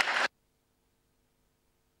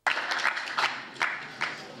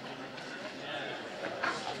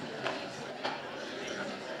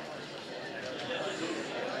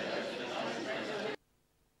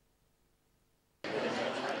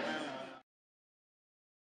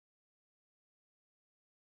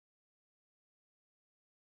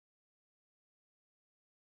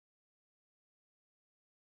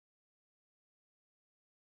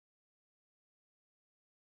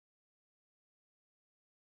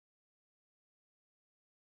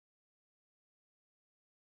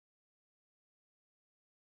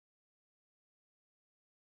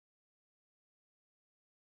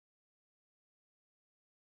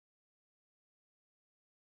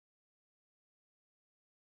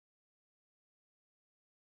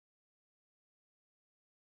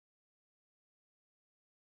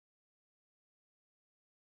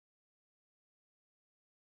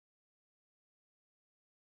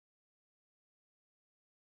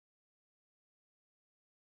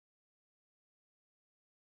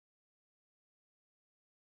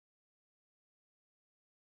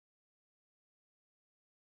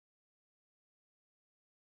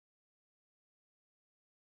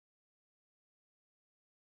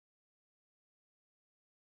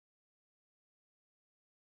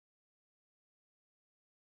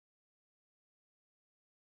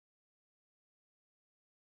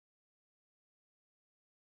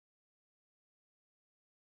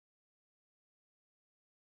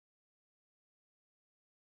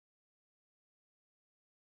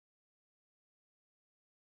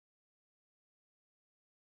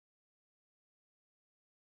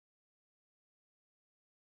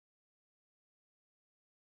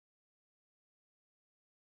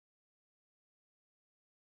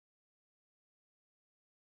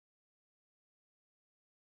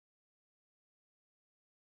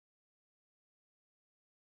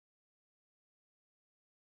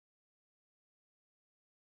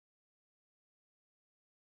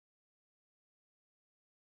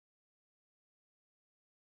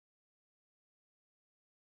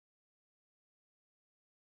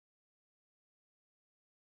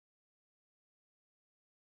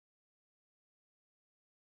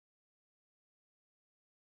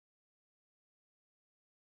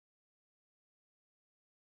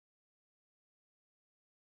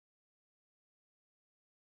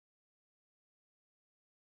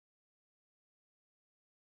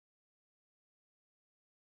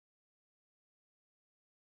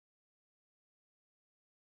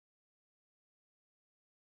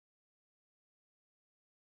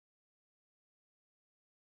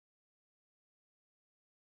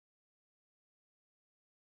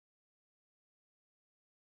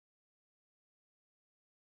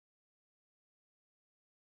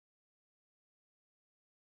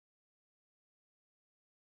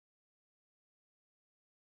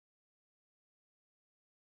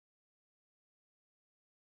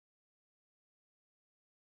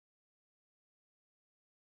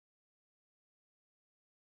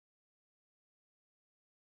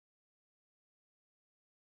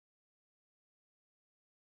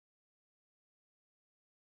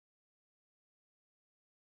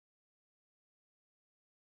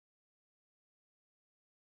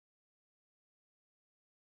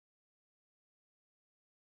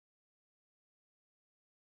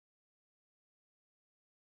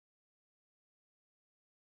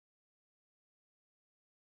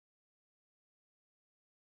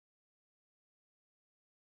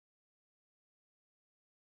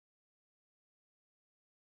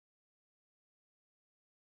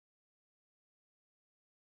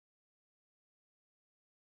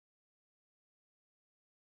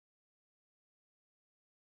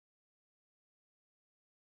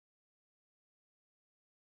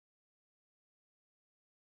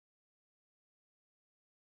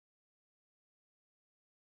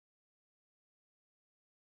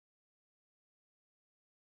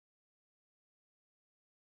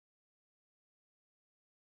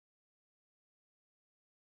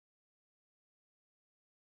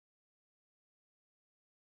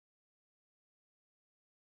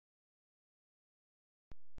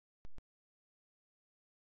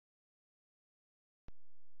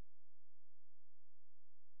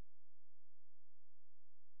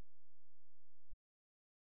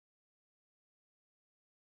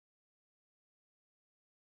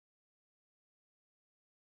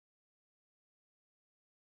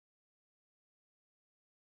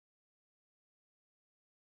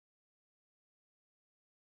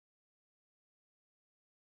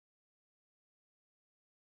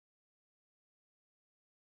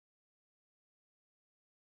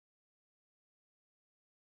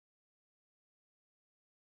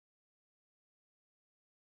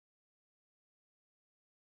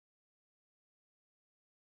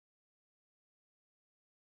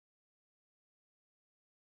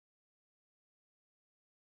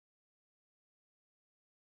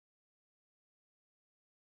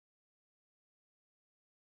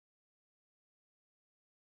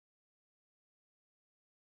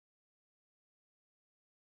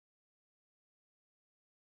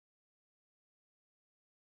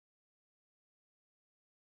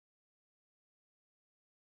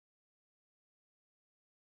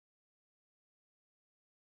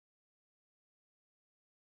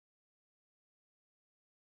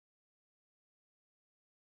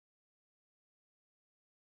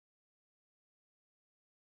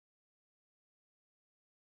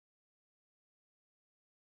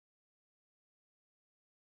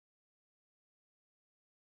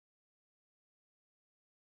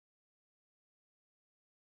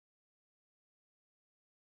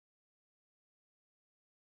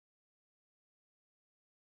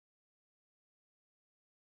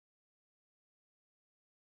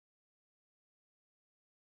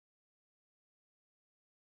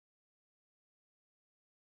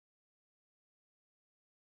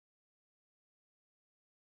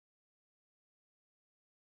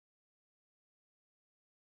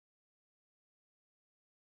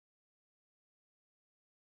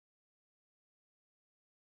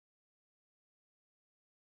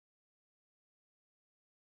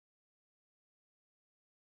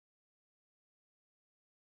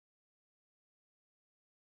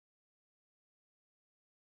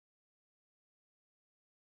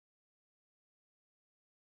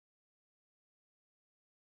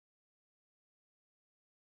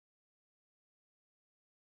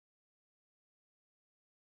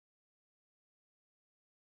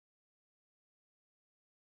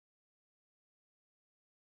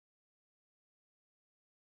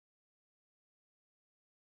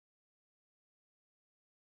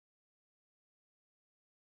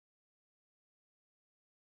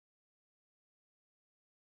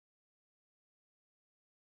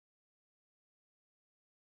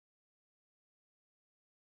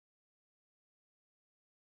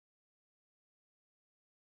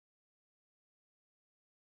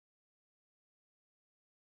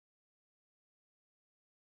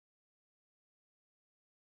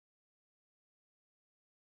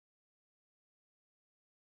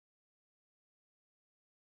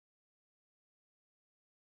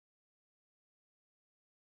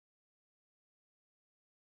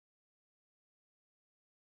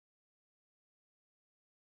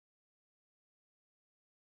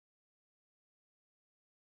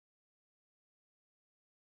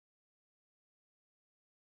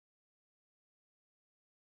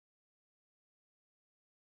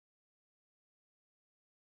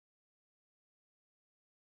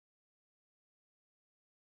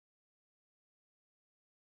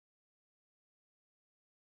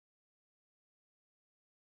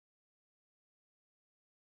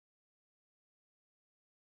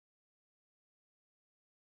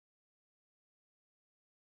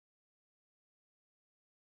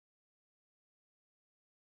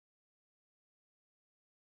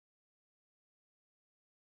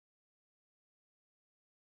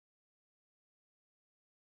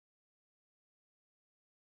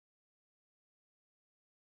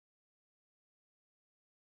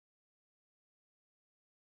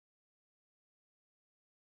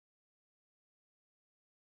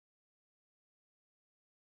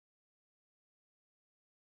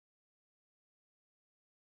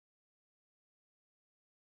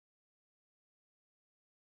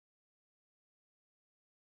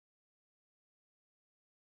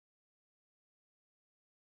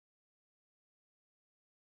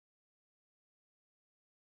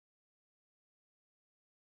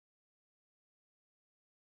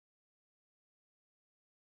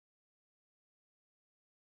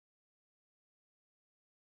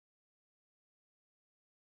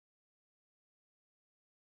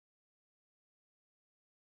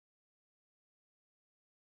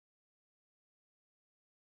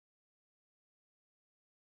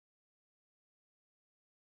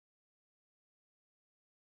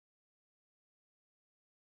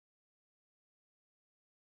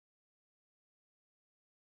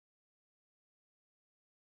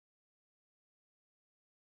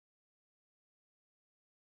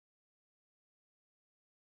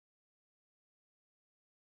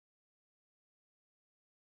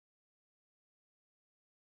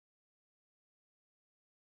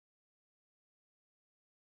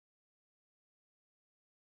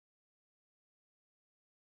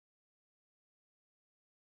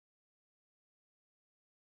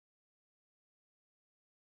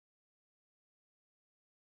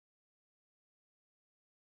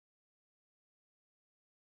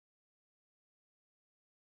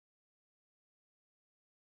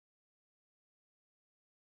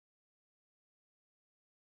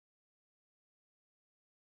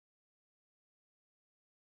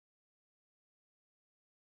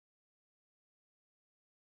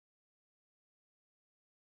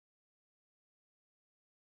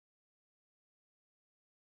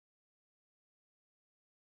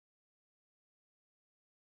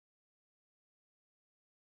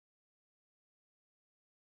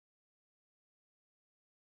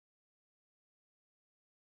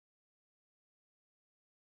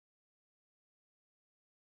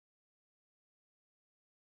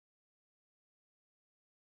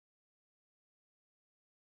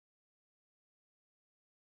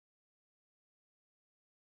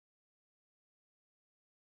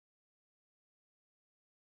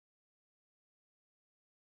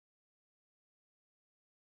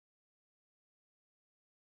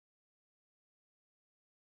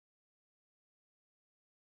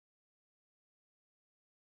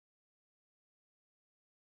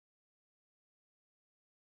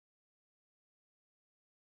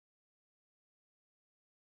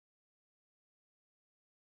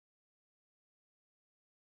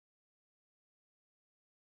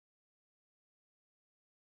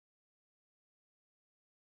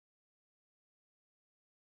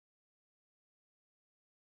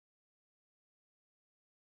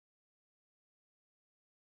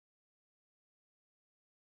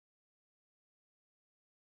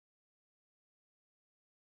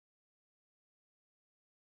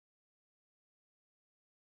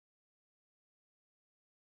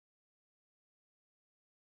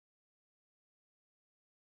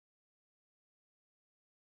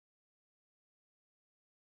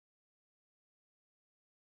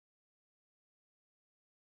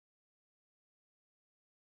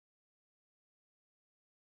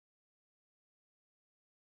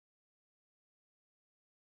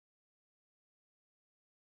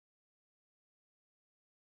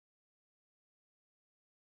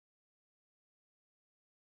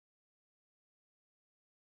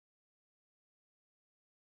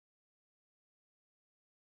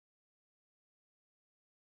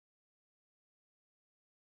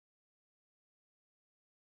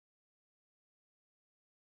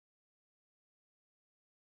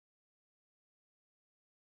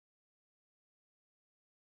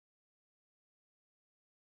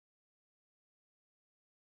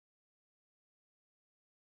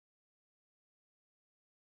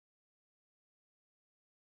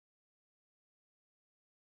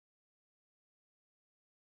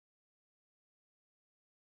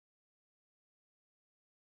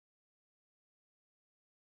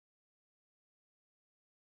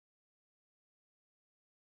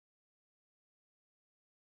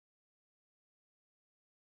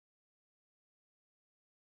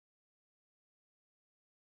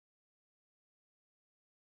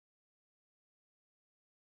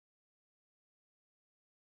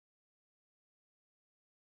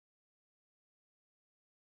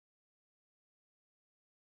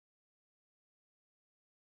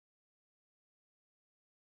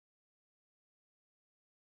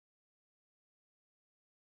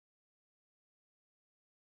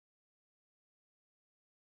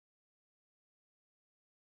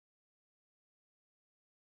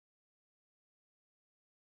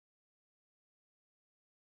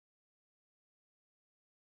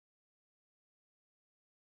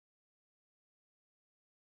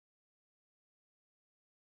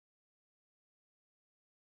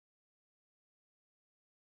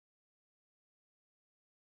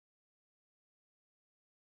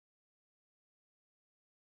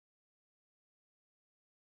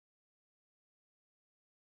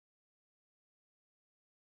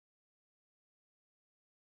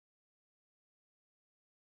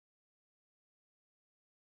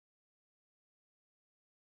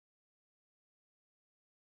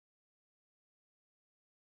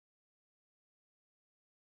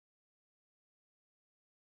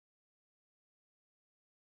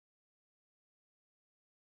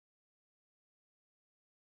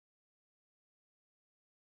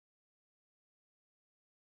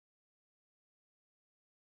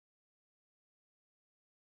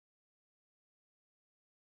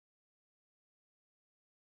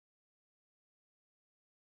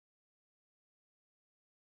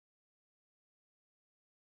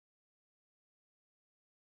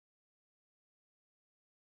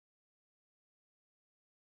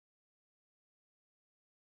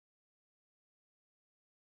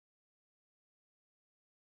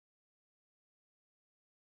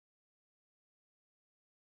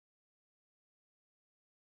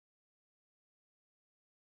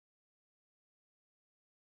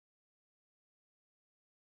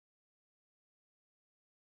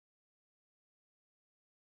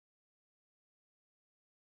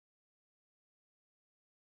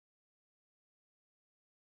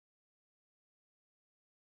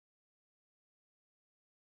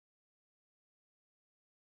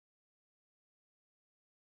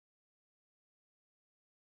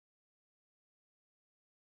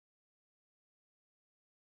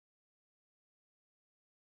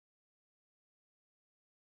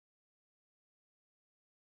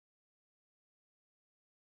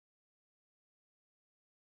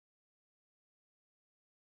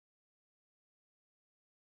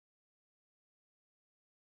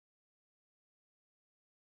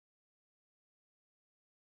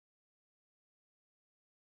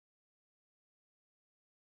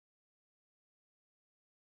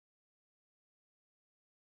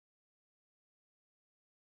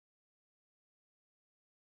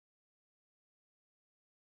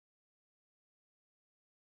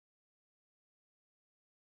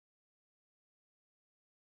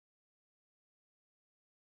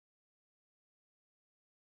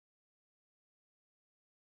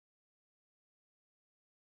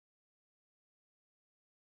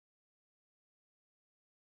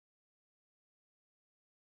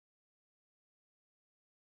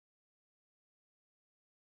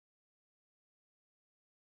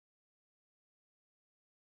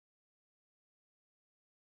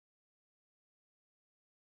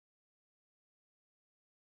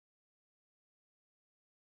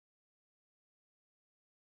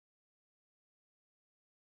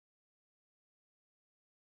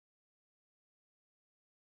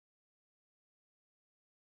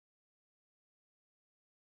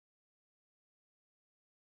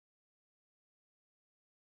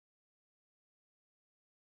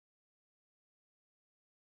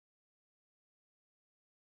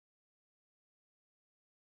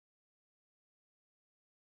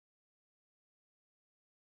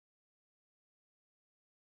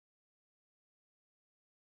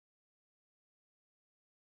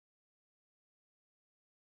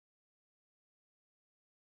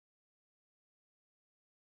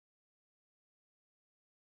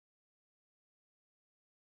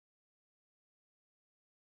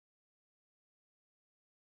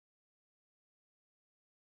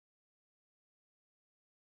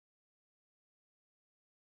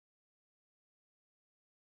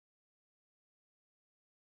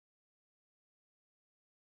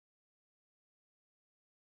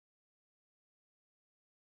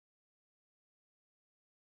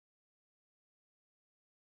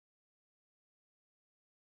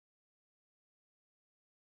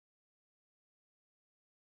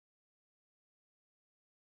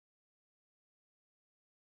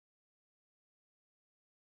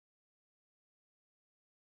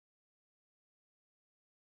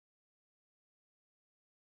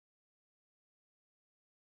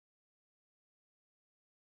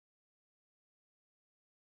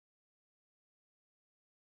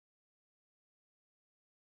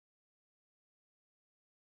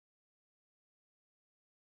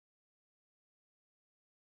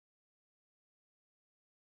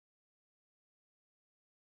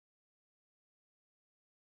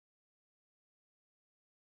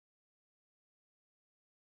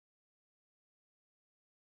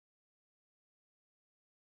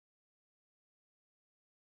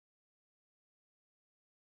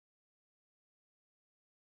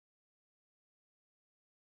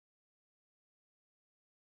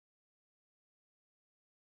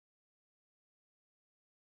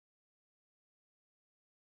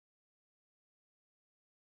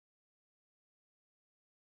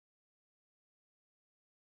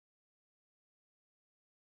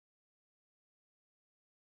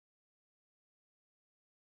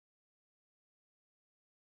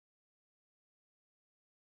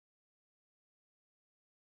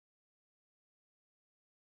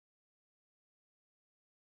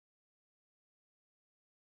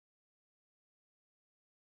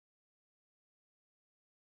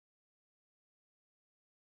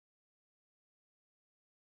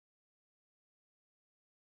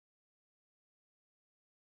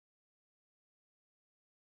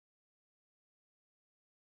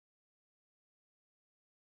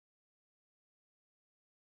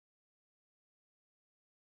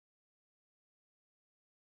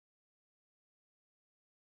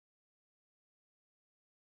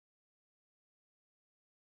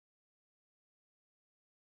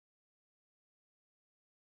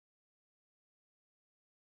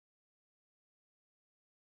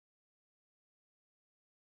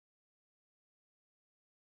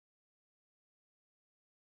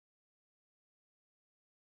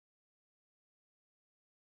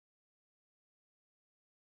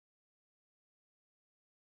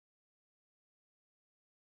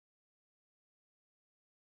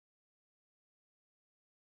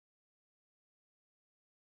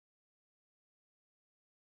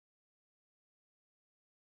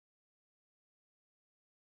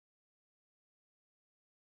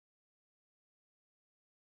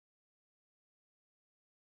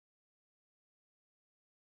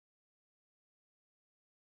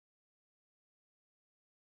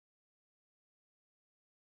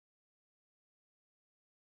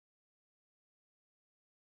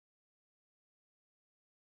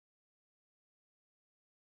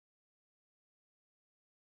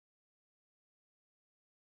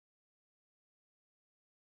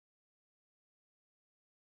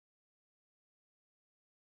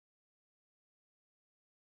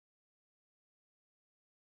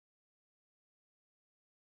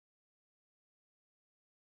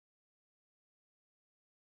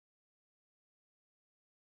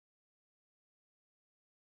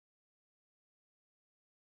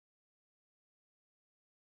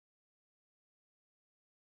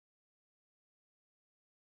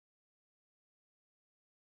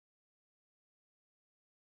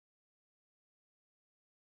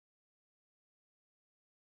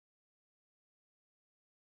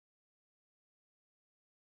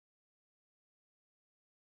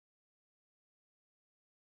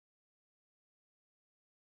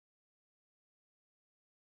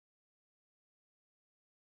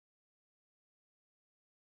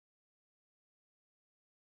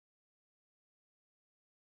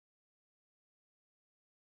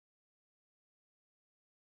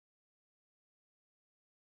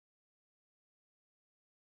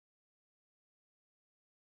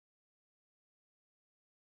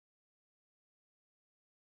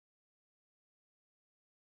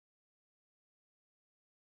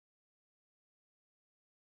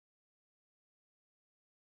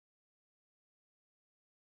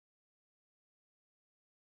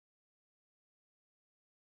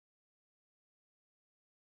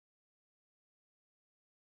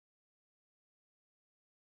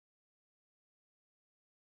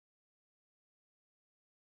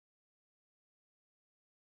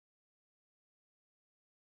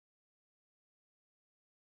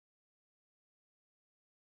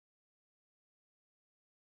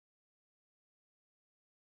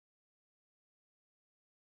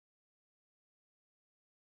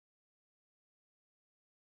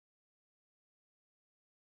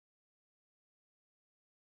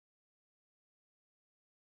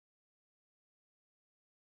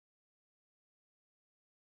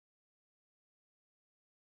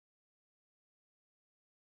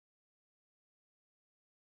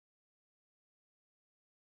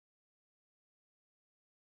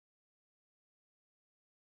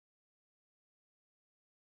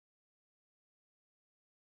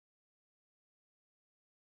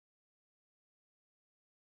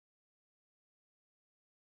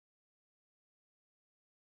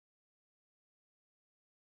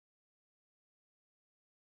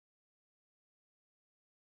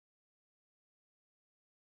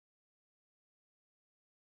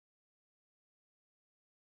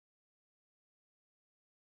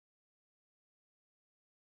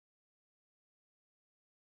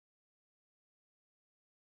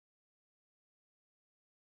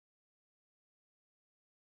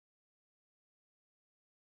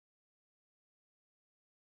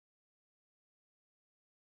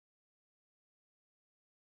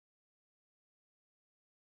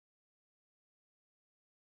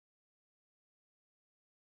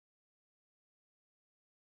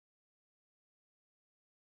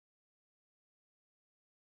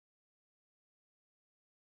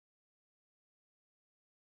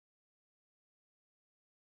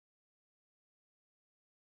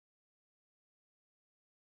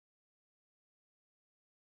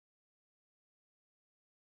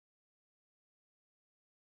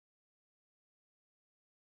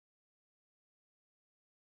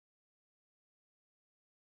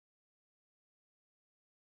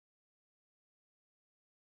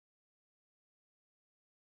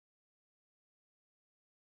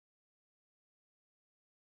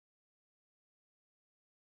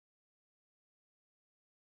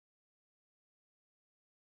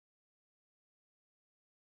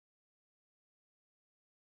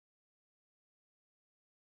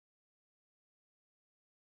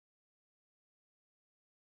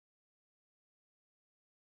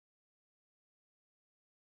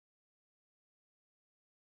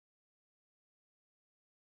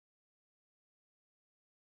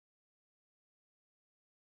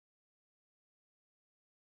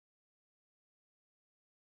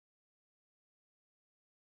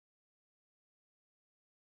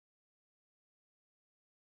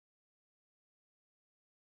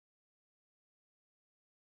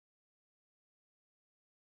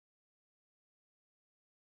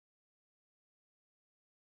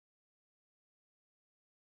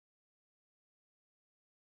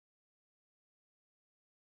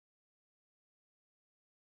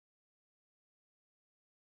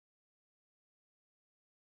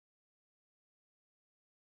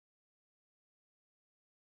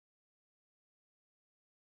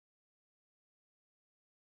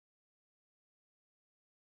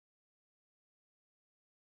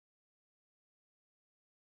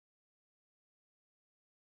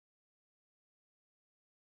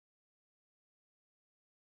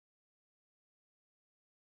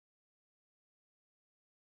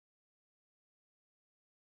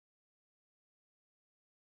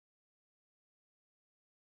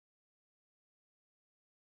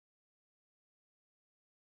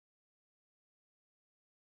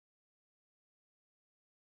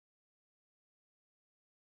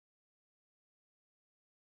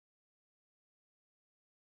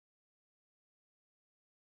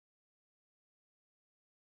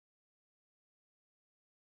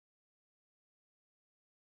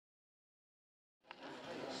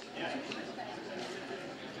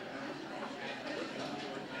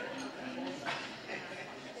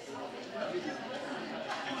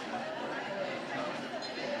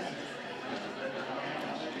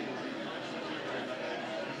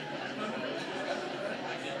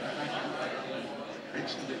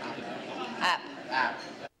 App.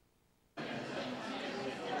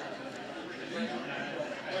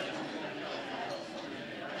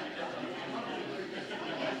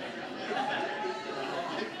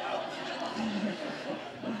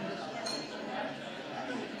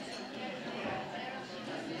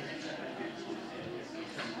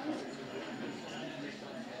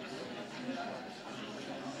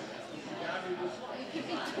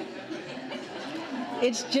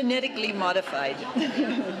 It's genetically modified.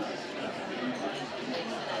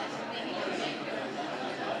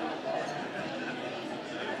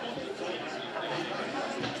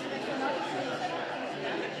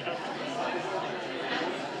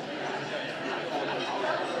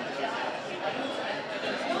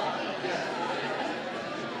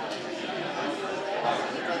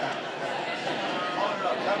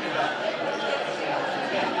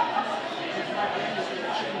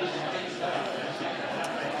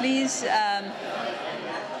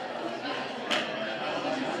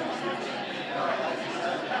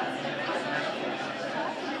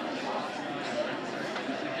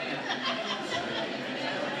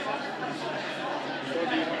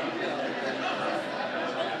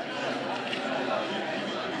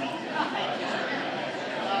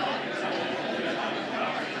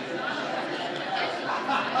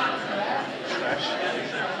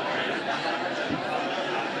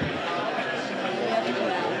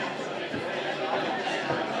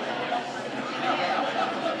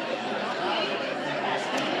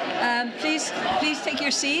 Please, please take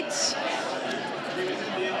your seats.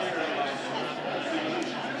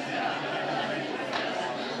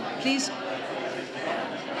 Please.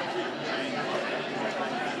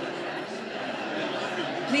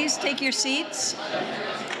 Please take your seats.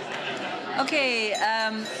 Okay,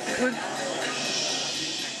 we're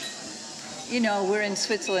in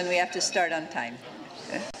Switzerland, we have to start on time.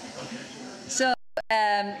 So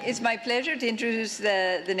it's my pleasure to introduce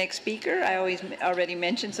the next speaker. I already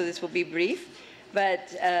mentioned, so this will be brief. But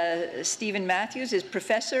Stephen Matthews is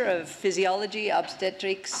Professor of Physiology,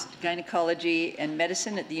 Obstetrics, Gynecology, and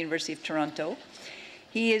Medicine at the University of Toronto.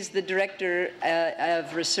 He is the Director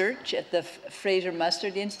of Research at the Fraser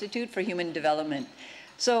Mustard Institute for Human Development.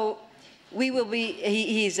 So we will be,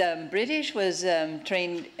 he's British, was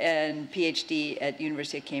trained and PhD at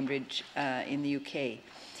University of Cambridge in the UK,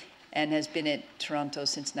 and has been at Toronto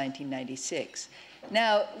since 1996.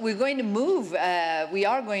 Now, we are going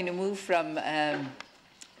to move from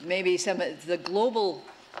maybe some of the global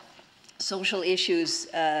social issues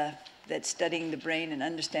that studying the brain and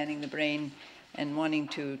understanding the brain and wanting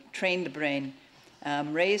to train the brain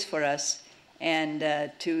raise for us, and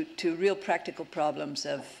to real practical problems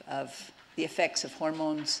of the effects of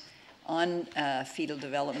hormones on fetal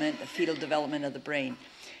development of the brain.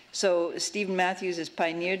 So Stephen Matthews has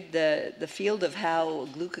pioneered the field of how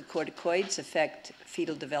glucocorticoids affect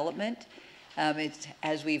fetal development. It's,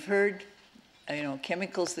 as we've heard,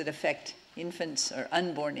 chemicals that affect infants or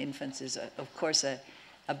unborn infants is, of course, a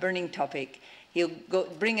burning topic. He'll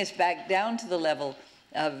bring us back down to the level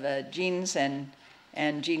of genes and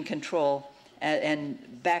gene control, and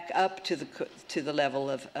back up to the level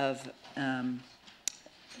of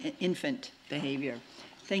infant behavior.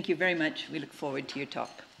 Thank you very much. We look forward to your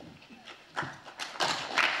talk.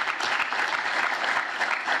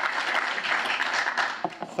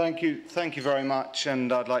 Thank you very much,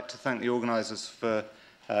 and I'd like to thank the organisers for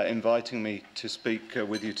inviting me to speak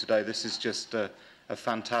with you today. This is just a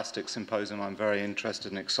fantastic symposium. I'm very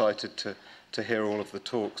interested and excited to hear all of the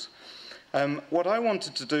talks. What I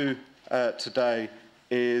wanted to do today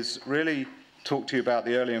is really talk to you about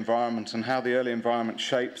the early environment and how the early environment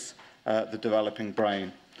shapes the developing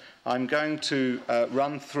brain. I'm going to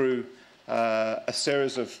run through a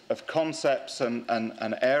series of concepts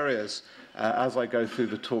and areas as I go through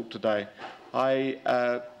the talk today.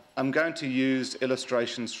 I'm going to use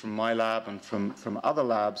illustrations from my lab and from other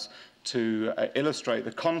labs to illustrate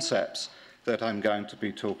the concepts that I'm going to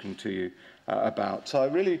be talking to you about. So I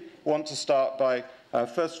really want to start by,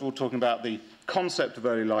 first of all, talking about the concept of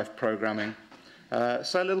early life programming.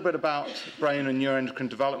 Say a little bit about brain and neuroendocrine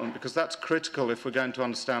development, because that's critical if we're going to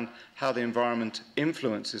understand how the environment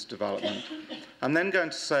influences development. I'm then going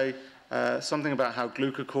to say something about how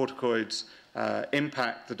glucocorticoids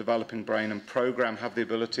impact the developing brain and have the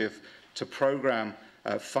ability to program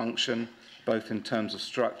function, both in terms of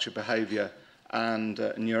structure, behavior, and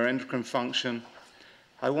neuroendocrine function.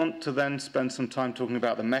 I want to then spend some time talking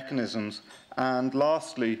about the mechanisms, and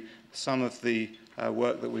lastly, some of the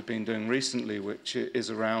work that we've been doing recently, which is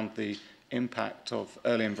around the impact of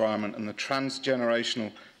early environment and the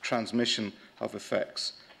transgenerational transmission of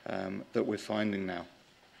effects that we're finding now.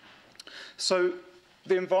 So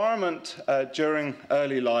The environment during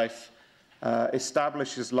early life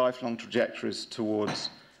establishes lifelong trajectories towards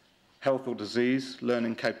health or disease,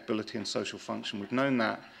 learning capability and social function. We've known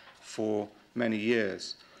that for many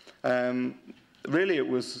years. Really, it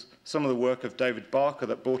was some of the work of David Barker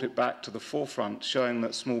that brought it back to the forefront, showing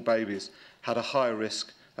that small babies had a higher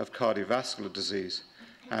risk of cardiovascular disease.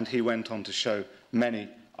 And he went on to show many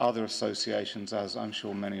other associations, as I'm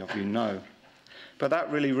sure many of you know. But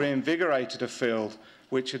that really reinvigorated a field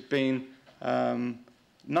which had been, around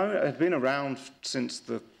since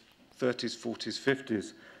the 30s, 40s,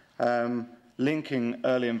 50s, linking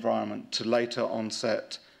early environment to later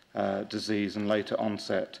onset disease and later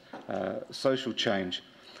onset social change.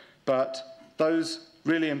 But those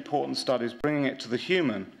really important studies, bringing it to the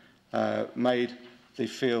human, made the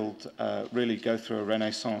field really go through a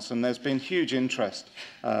renaissance. And there's been huge interest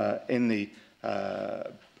in the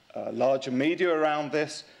larger media around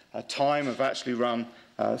this. Time have actually run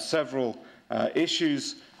several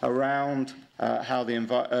issues around how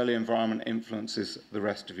the early environment influences the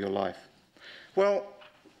rest of your life. Well,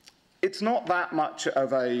 it's not that much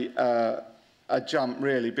of a jump,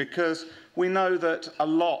 really, because we know that a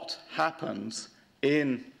lot happens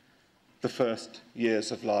in the first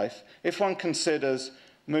years of life. If one considers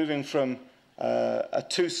moving from a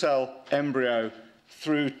two-cell embryo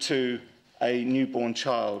through to a newborn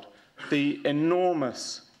child, the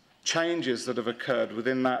enormous changes that have occurred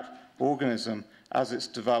within that organism as it's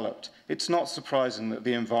developed, it's not surprising that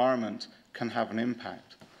the environment can have an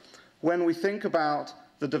impact. When we think about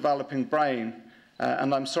the developing brain,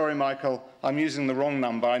 and I'm sorry, Michael, I'm using the wrong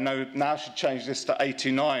number. I know now I should change this to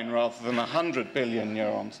 89 rather than 100 billion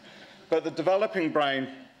neurons. But the developing brain,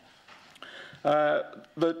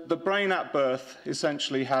 the brain at birth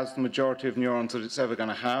essentially has the majority of neurons that it's ever going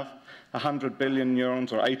to have, 100 billion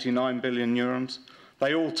neurons or 89 billion neurons.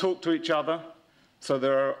 They all talk to each other, so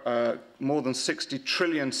there are more than 60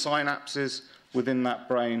 trillion synapses within that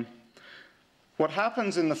brain. What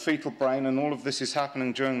happens in the fetal brain, and all of this is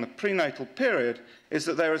happening during the prenatal period, is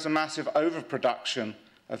that there is a massive overproduction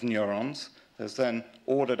of neurons. There's then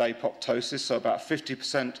ordered apoptosis, so about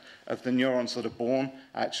 50% of the neurons that are born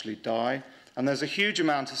actually die. And there's a huge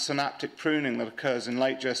amount of synaptic pruning that occurs in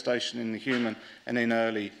late gestation in the human and in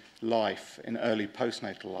early life, in early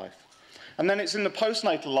postnatal life. And then it's in the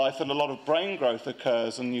postnatal life that a lot of brain growth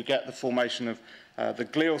occurs, and you get the formation of the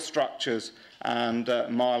glial structures and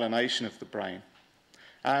myelination of the brain.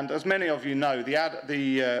 And as many of you know, the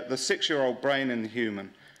 6-year-old brain in the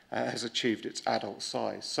human has achieved its adult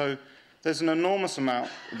size. So there's an enormous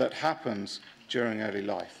amount that happens during early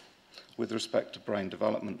life with respect to brain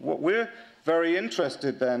development. What we're very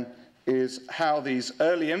interested then is how these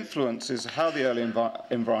early influences, how the early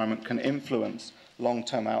environment can influence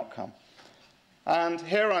long-term outcome. And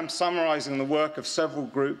here I'm summarizing the work of several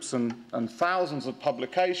groups and thousands of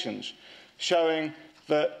publications showing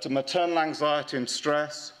that maternal anxiety and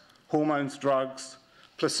stress, hormones, drugs,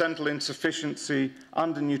 placental insufficiency,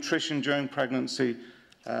 undernutrition during pregnancy,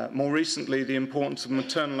 more recently the importance of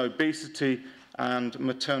maternal obesity and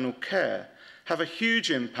maternal care, have a huge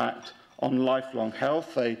impact on lifelong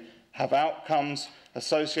health. They have outcomes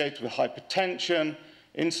associated with hypertension,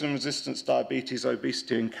 insulin resistance, diabetes,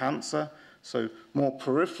 obesity and cancer, so more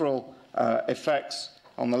peripheral effects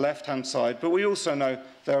on the left-hand side. But we also know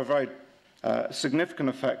there are very significant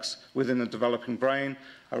effects within the developing brain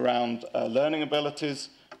around learning abilities,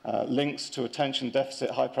 links to attention deficit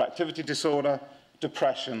hyperactivity disorder,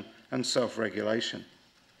 depression, and self-regulation.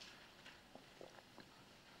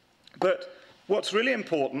 But what's really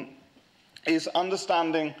important is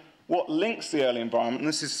understanding what links the early environment, and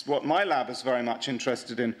this is what my lab is very much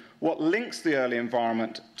interested in, what links the early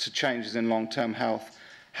environment to changes in long-term health.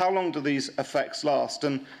 How long do these effects last?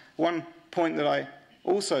 And one point that I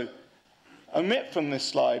also omit from this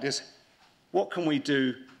slide is what can we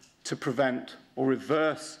do to prevent or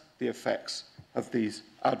reverse the effects of these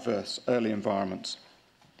adverse early environments?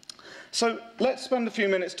 So let's spend a few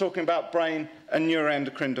minutes talking about brain and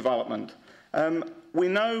neuroendocrine development. We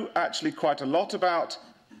know actually quite a lot about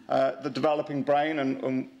the developing brain,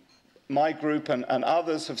 and my group and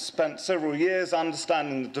others have spent several years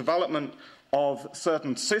understanding the development of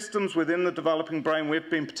certain systems within the developing brain. We've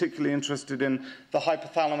been particularly interested in the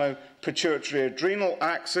hypothalamo-pituitary-adrenal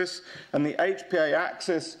axis, and the HPA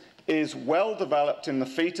axis is well developed in the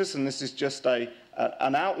fetus, and this is just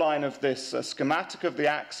an outline of this schematic of the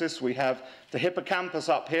axis. We have the hippocampus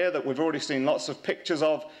up here that we've already seen lots of pictures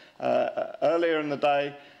of earlier in the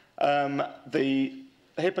day. The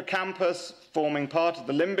the hippocampus, forming part of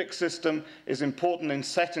the limbic system, is important in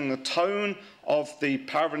setting the tone of the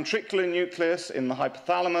paraventricular nucleus in the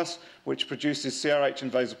hypothalamus, which produces CRH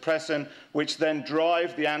and vasopressin, which then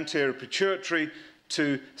drive the anterior pituitary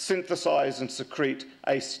to synthesize and secrete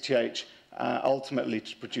ACTH, ultimately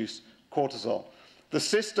to produce cortisol. The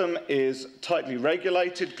system is tightly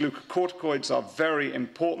regulated. Glucocorticoids are very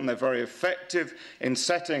important. They're very effective in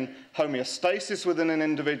setting homeostasis within an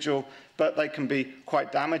individual, but they can be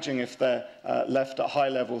quite damaging if they're left at high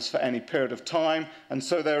levels for any period of time. And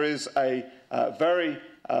so there is a very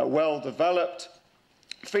well-developed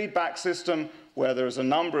feedback system where there is a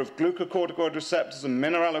number of glucocorticoid receptors and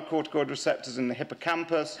mineralocorticoid receptors in the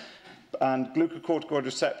hippocampus, and glucocorticoid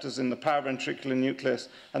receptors in the paraventricular nucleus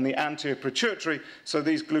and the anterior pituitary, so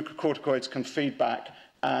these glucocorticoids can feed back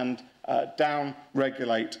and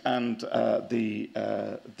down-regulate and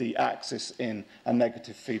the axis in a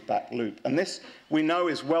negative feedback loop. And this, we know,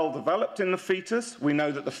 is well developed in the fetus. We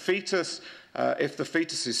know that the fetus, if the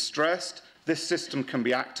fetus is stressed, this system can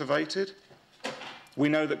be activated. We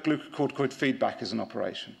know that glucocorticoid feedback is in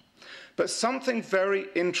operation. But something very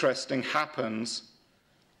interesting happens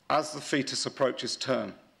as the fetus approaches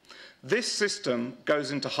term. This system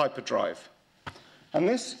goes into hyperdrive. And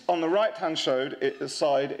this, on the right-hand side,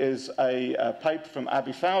 is a paper from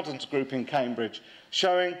Abby Fowden's group in Cambridge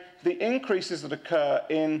showing the increases that occur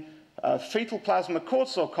in fetal plasma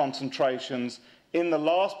cortisol concentrations in the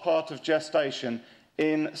last part of gestation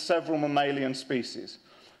in several mammalian species.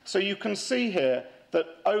 So you can see here that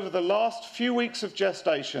over the last few weeks of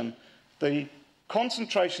gestation, the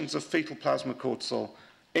concentrations of fetal plasma cortisol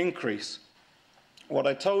increase. What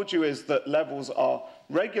I told you is that levels are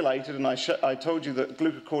regulated, and I told you that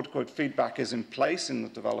glucocorticoid feedback is in place in the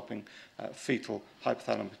developing fetal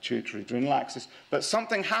hypothalamic pituitary adrenal axis, but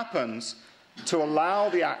something happens to allow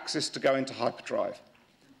the axis to go into hyperdrive.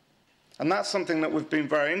 And that's something that we've been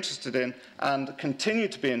very interested in and continue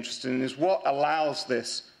to be interested in, is what allows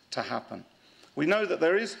this to happen. We know that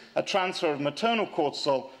there is a transfer of maternal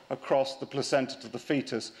cortisol across the placenta to the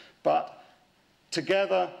fetus, but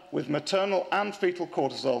together with maternal and fetal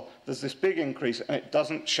cortisol, there's this big increase, and it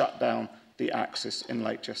doesn't shut down the axis in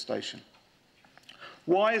late gestation.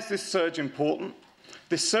 Why is this surge important?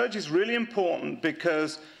 This surge is really important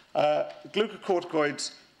because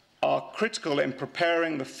glucocorticoids are critical in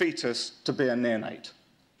preparing the fetus to be a neonate.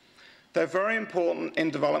 They're very important in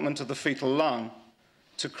development of the fetal lung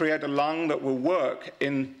to create a lung that will work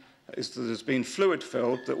in, that has been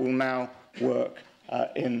fluid-filled, that will now work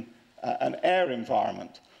in an air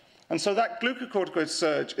environment. And so that glucocorticoid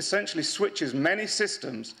surge essentially switches many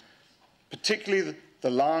systems, particularly the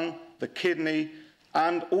lung, the kidney,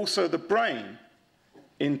 and also the brain,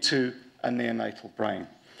 into a neonatal brain.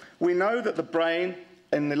 We know that the brain,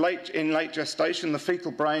 in late gestation, the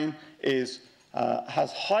fetal brain has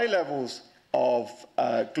high levels of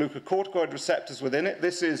glucocorticoid receptors within it.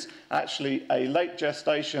 This is actually a late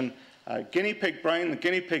gestation guinea pig brain. The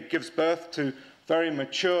guinea pig gives birth to very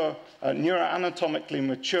mature, neuroanatomically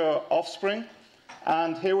mature offspring.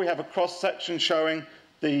 And here we have a cross-section showing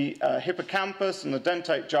the hippocampus and the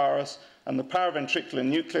dentate gyrus and the paraventricular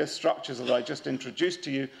nucleus structures that I just introduced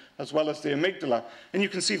to you, as well as the amygdala. And you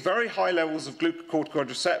can see very high levels of glucocorticoid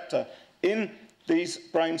receptor in these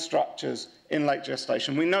brain structures in late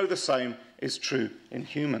gestation. We know the same is true in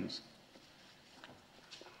humans.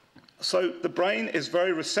 So the brain is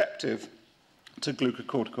very receptive to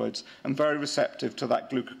glucocorticoids and very receptive to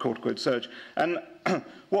that glucocorticoid surge. And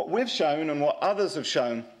what we've shown and what others have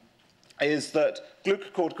shown is that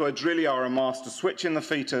glucocorticoids really are a master switch in the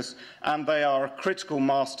fetus, and they are a critical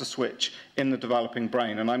master switch in the developing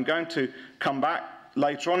brain. And I'm going to come back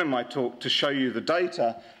later on in my talk to show you the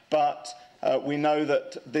data, but we know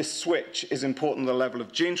that this switch is important at the level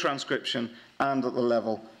of gene transcription and at the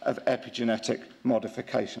level of epigenetic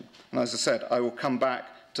modification. And as I said, I will come back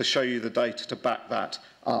to show you the data to back that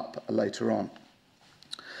up later on.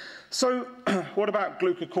 So what about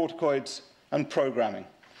glucocorticoids and programming?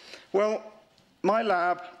 Well, my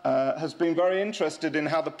lab has been very interested in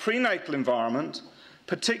how the prenatal environment,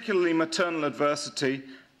 particularly maternal adversity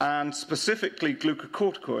and specifically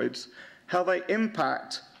glucocorticoids, how they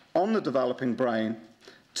impact on the developing brain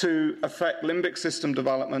to affect limbic system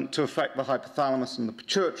development, to affect the hypothalamus and the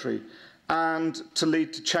pituitary, and to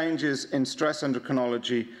lead to changes in stress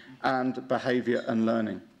endocrinology and behavior and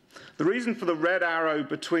learning. The reason for the red arrow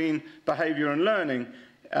between behavior and learning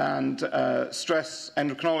and stress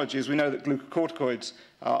endocrinology is we know that glucocorticoids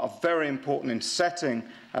are very important in setting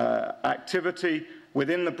activity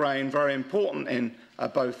within the brain, very important in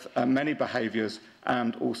both many behaviours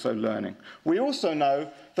and also learning. We also know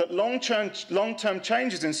that long-term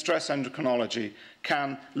changes in stress endocrinology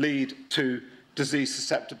can lead to disease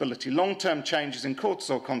susceptibility. Long-term changes in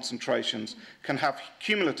cortisol concentrations can have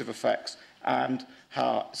cumulative effects and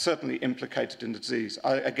are certainly implicated in disease.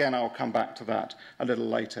 Again, I'll come back to that a little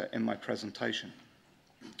later in my presentation.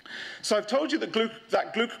 So I've told you that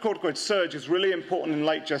glucocorticoid surge is really important in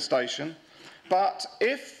late gestation, but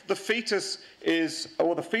if the fetus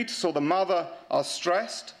or the mother are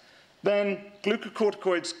stressed, then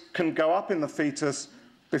glucocorticoids can go up in the fetus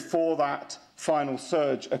before that final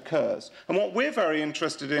surge occurs. And what we're very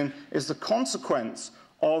interested in is the consequence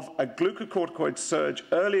of a glucocorticoid surge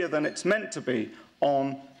earlier than it's meant to be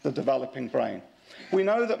on the developing brain. We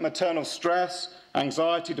know that maternal stress,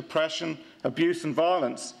 anxiety, depression, abuse and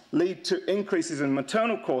violence lead to increases in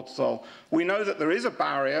maternal cortisol. We know that there is a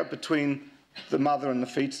barrier between the mother and the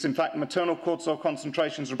fetus. In fact, maternal cortisol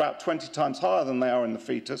concentrations are about 20 times higher than they are in the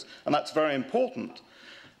fetus, and that's very important.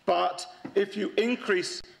 But if you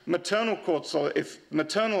increase maternal cortisol, if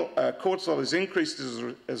maternal cortisol is increased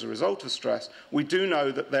as a result of stress, we do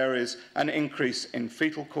know that there is an increase in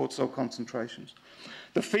fetal cortisol concentrations.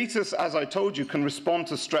 The fetus, as I told you, can respond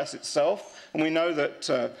to stress itself, and we know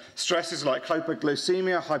that stresses like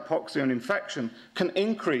hypoglycemia, hypoxia, and infection can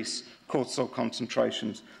increase cortisol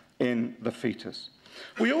concentrations in the fetus.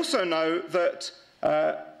 We also know that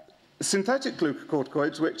synthetic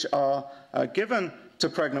glucocorticoids, which are given to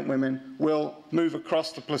pregnant women, will move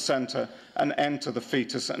across the placenta and enter the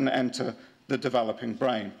fetus and enter the developing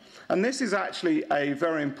brain. And this is actually a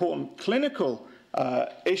very important clinical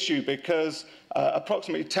issue because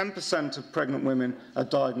approximately 10% of pregnant women are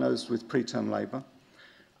diagnosed with preterm labour,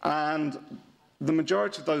 and the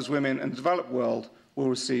majority of those women in the developed world will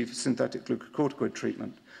receive synthetic glucocorticoid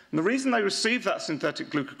treatment. And the reason they receive that synthetic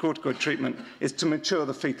glucocorticoid treatment is to mature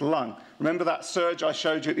the fetal lung. Remember that surge I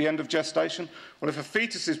showed you at the end of gestation? Well, if a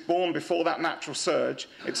fetus is born before that natural surge,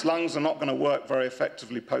 its lungs are not going to work very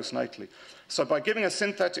effectively postnatally. So by giving a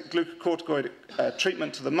synthetic glucocorticoid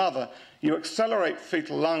treatment to the mother, you accelerate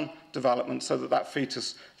fetal lung development so that that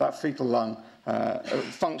fetal lung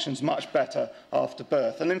functions much better after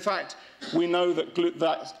birth. And in fact, we know that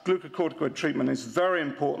glucocorticoid treatment is very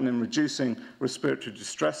important in reducing respiratory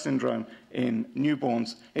distress syndrome in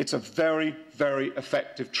newborns. It's a very, very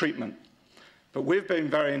effective treatment. But we've been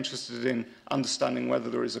very interested in understanding whether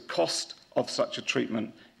there is a cost of such a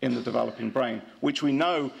treatment in the developing brain, which we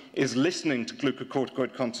know is listening to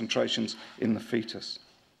glucocorticoid concentrations in the fetus.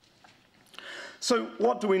 So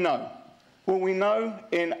what do we know? Well, we know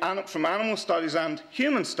from animal studies and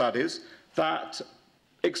human studies that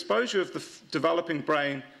exposure of the developing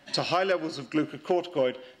brain to high levels of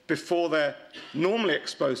glucocorticoid before they're normally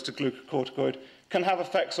exposed to glucocorticoid can have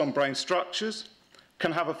effects on brain structures,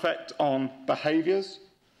 can have effect on behaviors,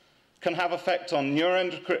 can have effect on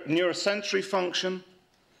neurosensory function.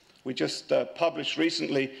 We just published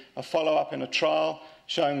recently a follow-up in a trial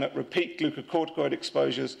showing that repeat glucocorticoid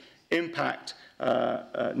exposures impact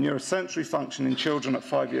neurosensory function in children at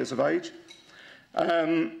 5 years of age,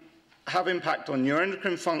 have impact on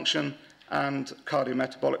neuroendocrine function and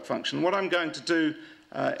cardiometabolic function. What I'm going to do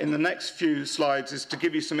in the next few slides is to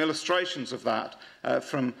give you some illustrations of that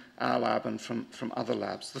from our lab and from other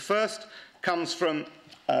labs. The first comes from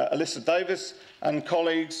Alyssa Davis and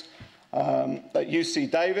colleagues at UC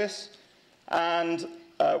Davis, and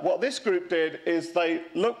what this group did is they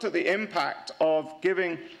looked at the impact of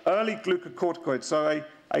giving early glucocorticoids, so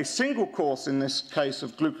a single course in this case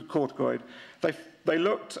of glucocorticoid. They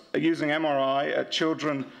looked using MRI at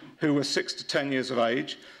children who were 6 to 10 years of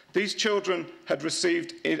age. These children had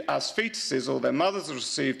received it as fetuses, or their mothers had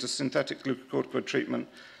received a synthetic glucocorticoid treatment.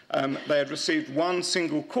 They had received one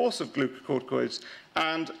single course of glucocorticoids,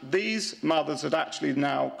 and these mothers had actually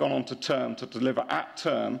now gone on to term, to deliver at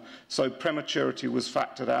term, so prematurity was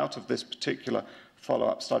factored out of this particular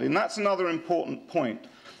follow-up study. And that's another important point,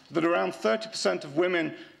 that around 30% of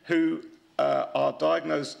women who are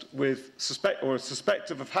diagnosed with or are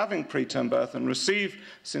suspected of having preterm birth and receive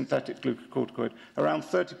synthetic glucocorticoid, around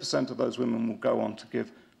 30% of those women will go on to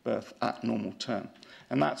give birth at normal term.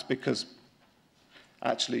 And that's because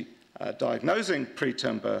actually diagnosing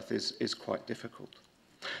preterm birth is quite difficult.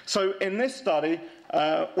 So in this study,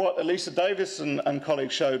 what Alyssa Davis and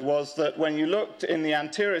colleagues showed was that when you looked in the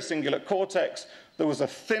anterior cingulate cortex, there was a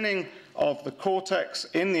thinning of the cortex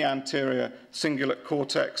in the anterior cingulate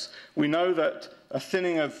cortex. We know that a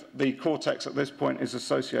thinning of the cortex at this point is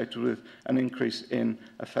associated with an increase in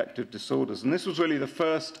affective disorders. And this was really the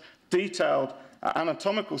first detailed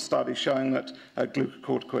anatomical study showing that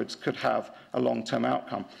glucocorticoids could have a long-term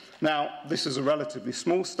outcome. Now, this is a relatively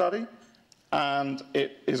small study, and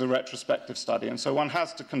it is a retrospective study, and so one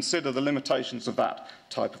has to consider the limitations of that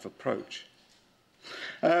type of approach.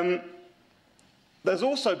 There's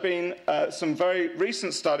also been some very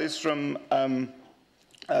recent studies from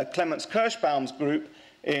Clemens Kirschbaum's group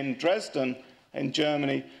in Dresden, in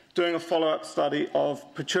Germany, doing a follow-up study of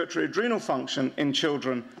pituitary adrenal function in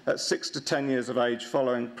children at 6 to 10 years of age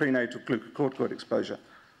following prenatal glucocorticoid exposure.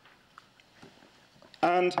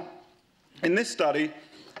 And in this study,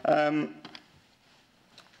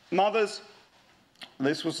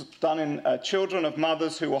 this was done in children of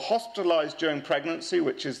mothers who were hospitalized during pregnancy,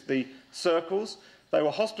 which is the circles. They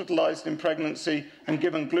were hospitalized in pregnancy and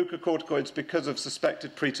given glucocorticoids because of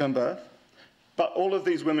suspected preterm birth. But all of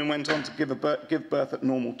these women went on to give birth at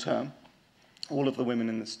normal term, all of the women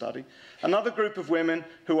in this study. Another group of women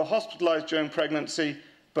who were hospitalized during pregnancy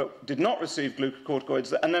but did not receive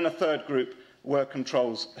glucocorticoids, and then a third group were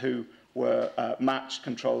controls who were matched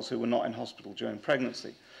controls who were not in hospital during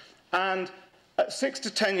pregnancy. And at 6 to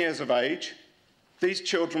 10 years of age, these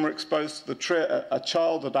children were exposed to a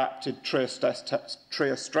child-adapted TRIA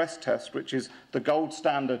stress test, which is the gold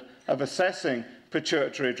standard of assessing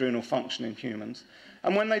pituitary adrenal function in humans.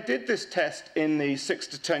 And when they did this test in the 6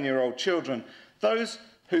 to 10-year-old children, those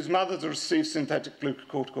whose mothers received synthetic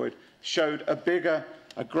glucocorticoid showed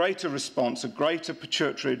a greater response, a greater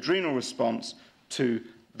pituitary adrenal response to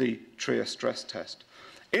the TRIA stress test.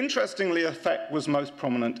 Interestingly, the effect was most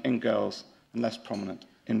prominent in girls and less prominent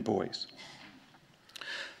in boys.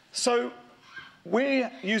 So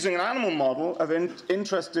we're using an animal model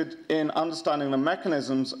interested in understanding the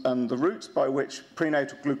mechanisms and the routes by which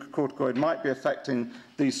prenatal glucocorticoid might be affecting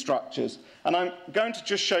these structures. And I'm going to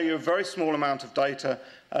just show you a very small amount of data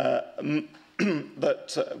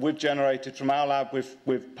that we've generated from our lab.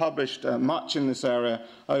 We've published much in this area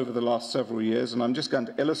over the last several years, and I'm just going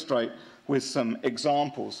to illustrate with some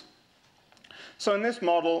examples. So in this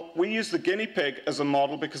model, we use the guinea pig as a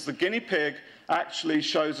model because the guinea pig actually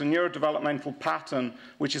shows a neurodevelopmental pattern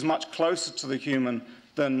which is much closer to the human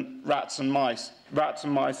than rats and mice. Rats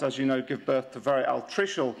and mice, as you know, give birth to very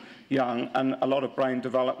altricial young, and a lot of brain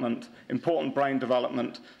development, important brain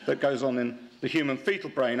development that goes on in the human fetal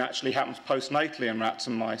brain actually happens postnatally in rats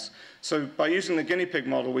and mice. So by using the guinea pig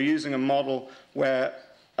model, we're using a model where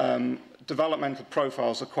developmental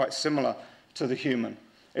profiles are quite similar to the human.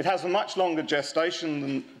 It has a much longer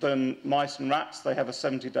gestation than mice and rats. They have a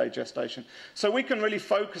 70-day gestation. So we can really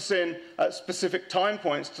focus in at specific time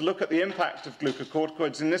points to look at the impact of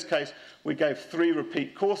glucocorticoids. In this case, we gave 3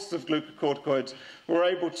 repeat courses of glucocorticoids. We're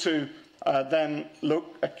able to then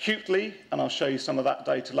look acutely, and I'll show you some of that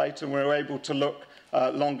data later. We're able to look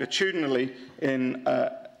longitudinally in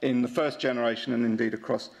the first generation and indeed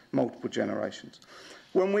across multiple generations.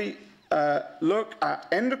 When we look at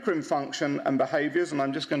endocrine function and behaviors, and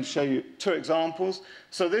I'm just going to show you 2 examples.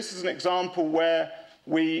 So this is an example where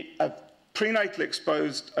we have prenatally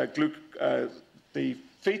exposed the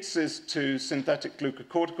fetuses to synthetic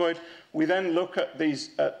glucocorticoid. We then look at these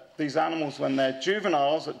animals when they're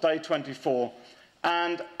juveniles at day 24.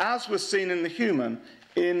 And as was seen in the human,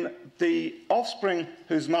 in the offspring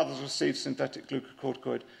whose mothers received synthetic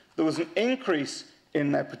glucocorticoid, there was an increase in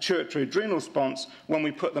their pituitary adrenal response when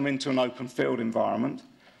we put them into an open field environment,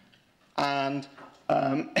 and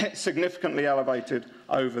significantly elevated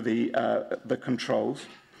over the controls.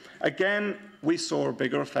 Again, we saw a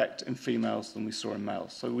bigger effect in females than we saw in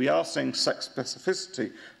males. So we are seeing sex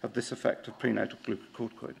specificity of this effect of prenatal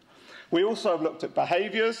glucocorticoid. We also have looked at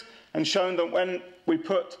behaviors and shown that when we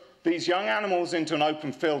put these young animals into an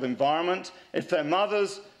open field environment, if their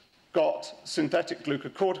mothers got synthetic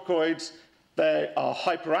glucocorticoids, they are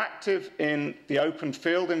hyperactive in the open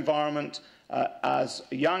field environment as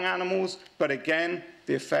young animals, but again,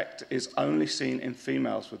 the effect is only seen in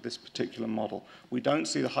females with this particular model. We don't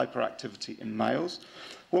see the hyperactivity in males.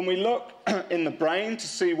 When we look in the brain to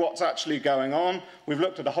see what's actually going on, we've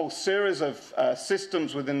looked at a whole series of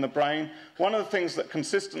systems within the brain. One of the things that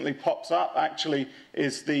consistently pops up actually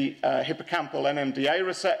is the hippocampal NMDA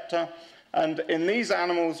receptor. And in these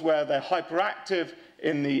animals where they're hyperactive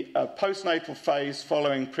in the postnatal phase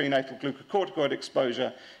following prenatal glucocorticoid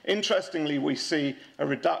exposure, interestingly, we see a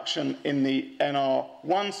reduction in the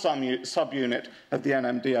NR1 subunit of the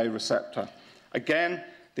NMDA receptor. Again,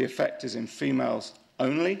 the effect is in females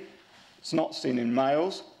only. It's not seen in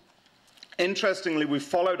males. Interestingly, we've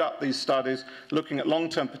followed up these studies looking at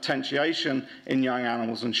long-term potentiation in young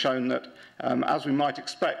animals and shown that, as we might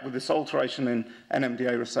expect with this alteration in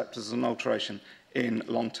NMDA receptors, an alteration in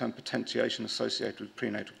long-term potentiation associated with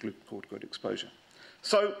prenatal glucocorticoid exposure.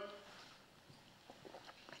 So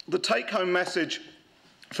the take-home message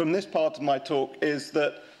from this part of my talk is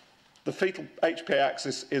that the fetal HPA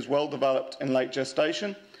axis is well developed in late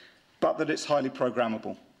gestation, but that it's highly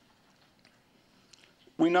programmable.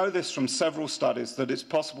 We know this from several studies, that it's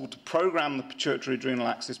possible to program the pituitary adrenal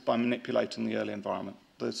axis by manipulating the early environment.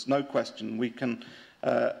 There's no question. We can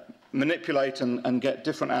manipulate and get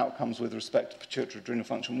different outcomes with respect to pituitary adrenal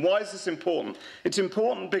function. Why is this important? It's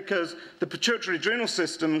important because the pituitary adrenal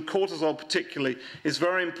system, cortisol particularly, is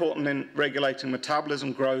very important in regulating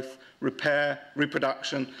metabolism, growth, repair,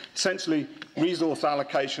 reproduction, essentially resource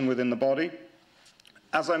allocation within the body.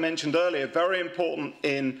 As I mentioned earlier, very important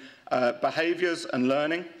in behaviors and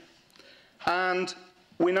learning. And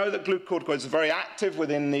we know that glucocorticoids are very active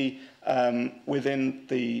within the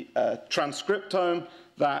transcriptome,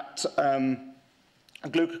 that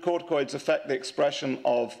glucocorticoids affect the expression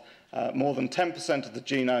of more than 10% of the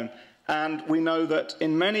genome. And we know that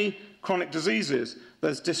in many chronic diseases,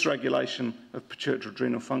 there's dysregulation of pituitary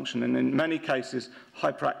adrenal function, and in many cases,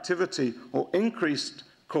 hyperactivity or increased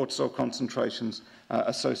cortisol concentrations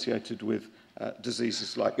associated with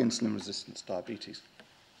diseases like insulin-resistant diabetes.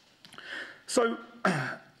 So,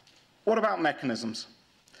 what about mechanisms?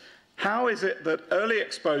 How is it that early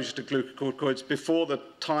exposure to glucocorticoids before the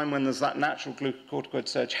time when there's that natural glucocorticoid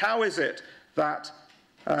surge, how is it that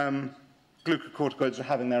glucocorticoids are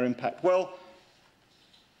having their impact? Well,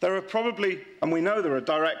 there are probably, and we know there are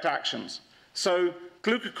direct actions. So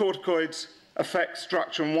glucocorticoids affect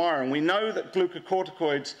structure and wiring. We know that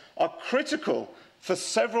glucocorticoids are critical for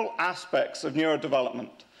several aspects of neurodevelopment.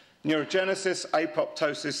 Neurogenesis,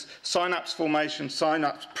 apoptosis, synapse formation,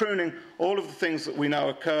 synapse pruning, all of the things that we know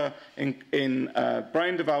occur in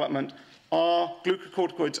brain development,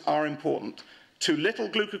 glucocorticoids are important. Too little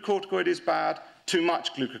glucocorticoid is bad, too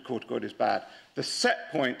much glucocorticoid is bad. The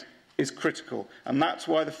set point is critical, and that's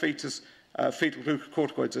why the fetal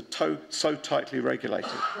glucocorticoids are so tightly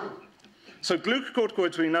regulated. So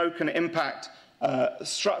glucocorticoids, we know, can impact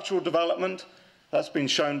structural development. That's been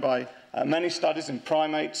shown by many studies in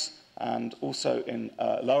primates and also in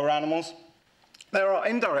lower animals. There are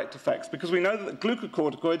indirect effects because we know that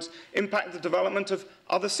glucocorticoids impact the development of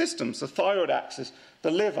other systems, the thyroid axis,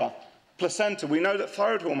 the liver, placenta. We know that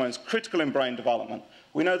thyroid hormone is critical in brain development.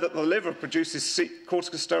 We know that the liver produces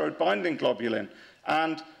corticosteroid binding globulin,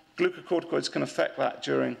 and glucocorticoids can affect that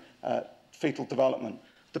during fetal development.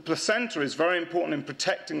 The placenta is very important in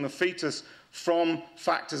protecting the fetus from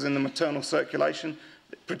factors in the maternal circulation.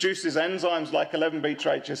 It produces enzymes like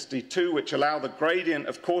 11-beta-HSD2, which allow the gradient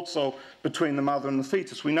of cortisol between the mother and the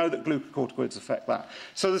fetus. We know that glucocorticoids affect that.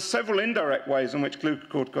 So there's several indirect ways in which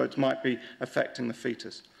glucocorticoids might be affecting the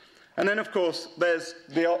fetus. And then, of course, there's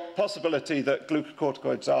the possibility that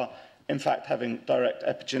glucocorticoids are, in fact, having direct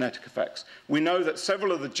epigenetic effects. We know that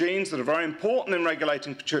several of the genes that are very important in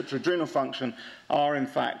regulating pituitary adrenal function are, in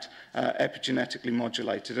fact, epigenetically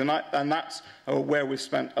modulated. And that's where we've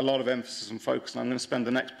spent a lot of emphasis and focus, and I'm going to spend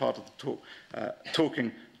the next part of the talk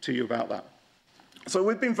talking to you about that. So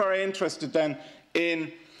we've been very interested then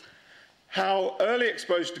in how early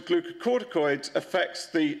exposure to glucocorticoids affects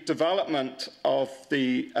the development of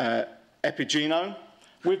the epigenome.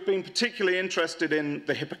 We've been particularly interested in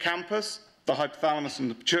the hippocampus, the hypothalamus and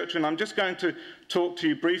the pituitary, and I'm just going to talk to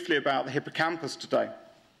you briefly about the hippocampus today.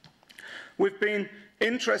 We've been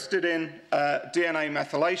interested in DNA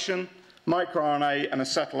methylation, microRNA and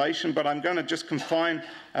acetylation, but I'm going to just confine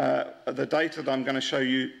the data that I'm going to show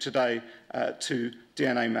you today to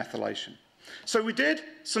DNA methylation. So we did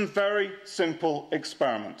some very simple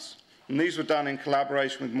experiments, and these were done in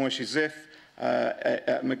collaboration with Moishe Ziff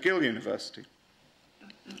at McGill University.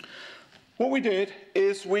 What we did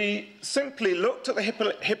is we simply looked at the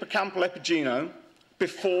hippocampal epigenome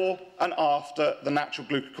before and after the natural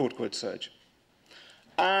glucocorticoid surge.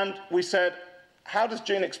 And we said, how does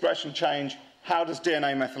gene expression change? How does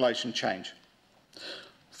DNA methylation change?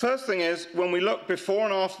 First thing is, when we look before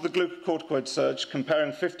and after the glucocorticoid surge,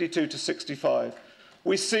 comparing 52 to 65,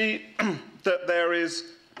 we see that there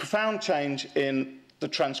is profound change in the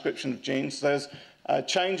transcription of genes. There's a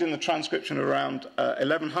change in the transcription of around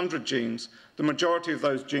 1,100 genes. The majority of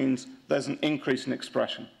those genes, there's an increase in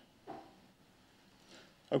expression.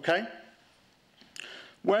 Okay?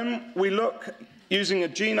 When we look using a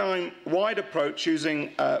genome-wide approach,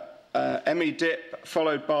 using MEDIP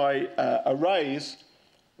followed by arrays,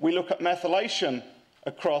 we look at methylation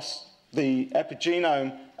across the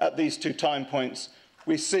epigenome at these two time points.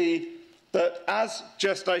 We see that as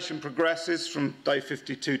gestation progresses from day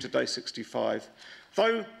 52 to day 65,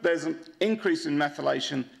 though there's an increase in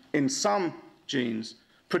methylation in some genes,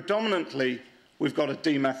 predominantly we've got a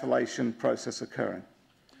demethylation process occurring.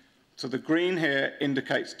 So the green here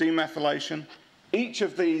indicates demethylation. Each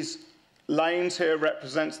of these lanes here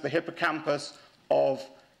represents the hippocampus of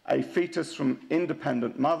a fetus from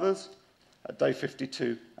independent mothers at day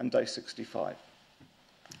 52 and day 65.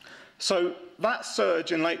 So that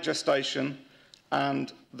surge in late gestation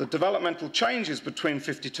and the developmental changes between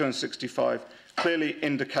 52 and 65 clearly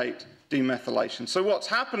indicate demethylation. So what's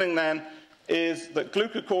happening then is that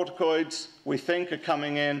glucocorticoids, we think, are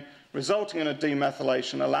coming in, resulting in a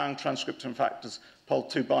demethylation, allowing transcription factors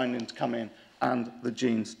POL2 binding to come in and the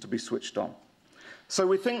genes to be switched on. So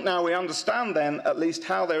we think now we understand then at least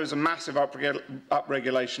how there is a massive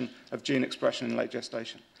upregulation of gene expression in late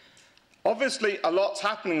gestation. Obviously, a lot's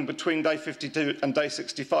happening between day 52 and day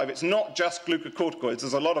 65. It's not just glucocorticoids.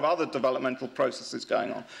 There's a lot of other developmental processes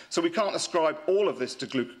going on. So we can't ascribe all of this to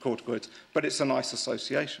glucocorticoids, but it's a nice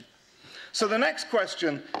association. So the next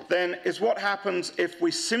question then is what happens if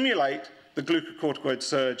we simulate the glucocorticoid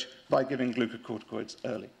surge by giving glucocorticoids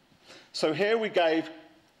early? So here we gave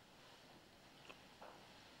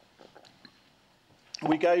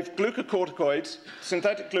glucocorticoids,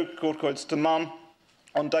 synthetic glucocorticoids to mum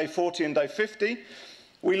on day 40 and day 50.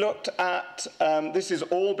 We looked at, this is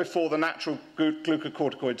all before the natural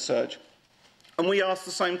glucocorticoid surge. And we asked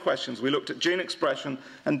the same questions. We looked at gene expression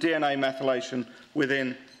and DNA methylation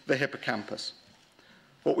within the hippocampus.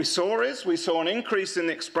 What we saw is we saw an increase in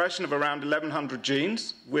the expression of around 1,100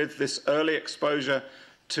 genes with this early exposure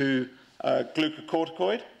to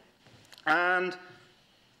glucocorticoid. And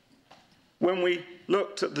when we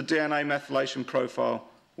looked at the DNA methylation profile,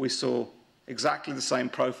 we saw exactly the same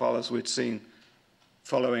profile as we'd seen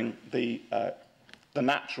following the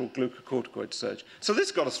natural glucocorticoid surge. So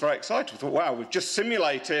this got us very excited. We thought, wow, we've just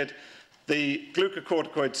simulated the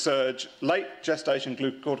glucocorticoid surge, late gestation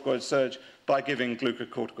glucocorticoid surge, by giving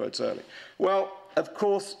glucocorticoids early. Well, of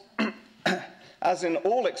course, as in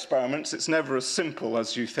all experiments, it's never as simple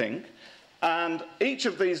as you think, and each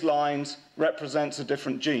of these lines represents a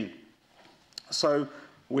different gene. So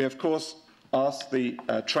we, of course, asked the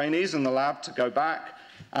trainees in the lab to go back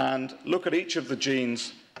and look at each of the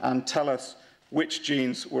genes and tell us which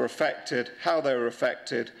genes were affected, how they were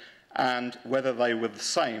affected, and whether they were the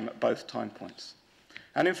same at both time points.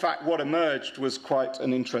 And in fact, what emerged was quite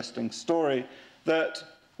an interesting story, that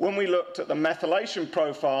when we looked at the methylation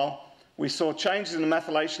profile, we saw changes in the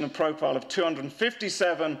methylation profile of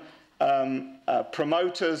 257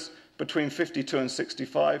 promoters between 52 and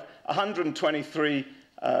 65, 123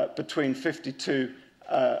 between 52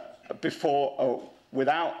 before or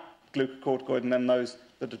without glucocorticoid, and then those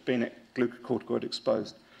that had been glucocorticoid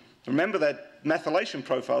exposed. Remember, their methylation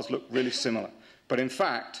profiles look really similar, but in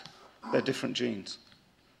fact, they're different genes.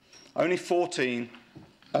 Only 14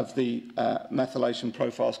 of the methylation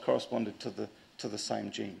profiles corresponded to the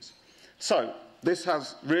same genes. So this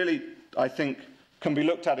has really, I think, can be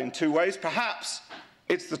looked at in two ways. Perhaps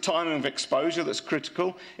it's the timing of exposure that's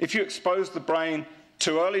critical. If you expose the brain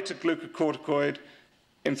too early to glucocorticoid,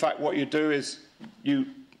 in fact, what you do is you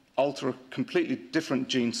alter a completely different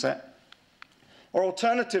gene set. Or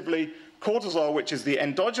alternatively, cortisol, which is the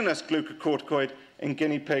endogenous glucocorticoid in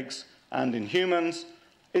guinea pigs and in humans,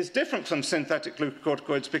 is different from synthetic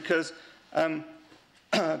glucocorticoids because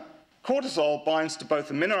cortisol binds to both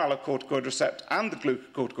the mineralocorticoid receptor and the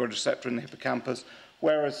glucocorticoid receptor in the hippocampus,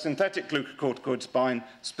 whereas synthetic glucocorticoids bind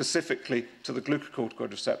specifically to the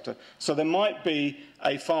glucocorticoid receptor. So there might be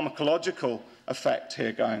a pharmacological effect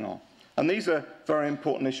here going on. And these are very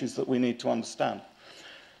important issues that we need to understand.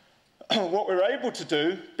 What we're able to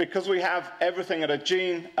do, because we have everything at a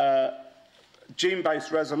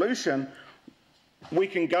gene-based resolution, we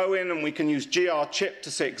can go in and we can use GR-CHIP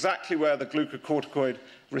to see exactly where the glucocorticoid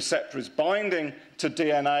receptor is binding to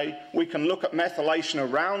DNA. We can look at methylation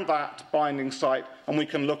around that binding site, and we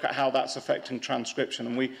can look at how that's affecting transcription,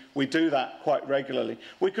 and we do that quite regularly.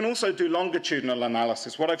 We can also do longitudinal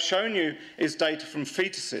analysis. What I've shown you is data from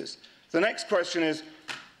fetuses. The next question is,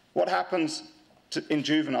 what happens in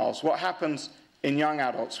juveniles? What happens in young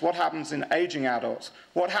adults? What happens in aging adults?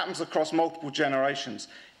 What happens across multiple generations?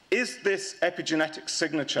 Is this epigenetic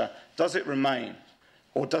signature, does it remain,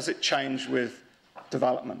 or does it change with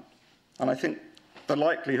development? And I think the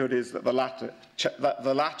likelihood is that the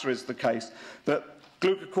latter is the case, that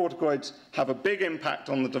glucocorticoids have a big impact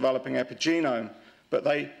on the developing epigenome, but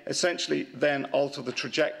they essentially then alter the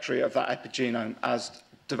trajectory of that epigenome as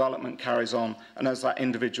development carries on and as that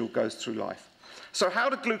individual goes through life. So how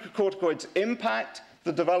do glucocorticoids impact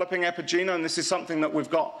the developing epigenome? This is something that we've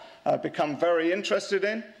become very interested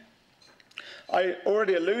in. I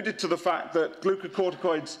already alluded to the fact that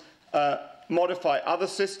glucocorticoids modify other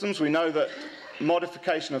systems. We know that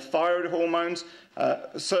modification of thyroid hormones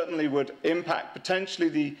certainly would impact potentially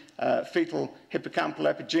the fetal hippocampal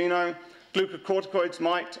epigenome. Glucocorticoids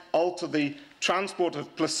might alter the transport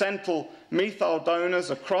of placental methyl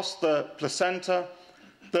donors across the placenta,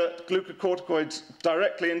 that glucocorticoids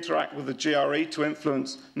directly interact with the GRE to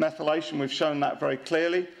influence methylation. We've shown that very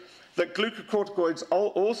clearly. That glucocorticoids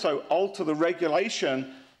also alter the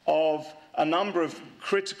regulation of a number of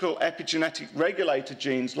critical epigenetic regulator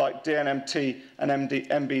genes like DNMT and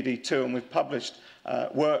MBD2, and we've published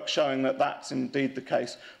work showing that that's indeed the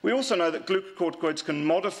case. We also know that glucocorticoids can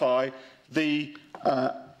modify the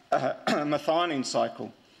methionine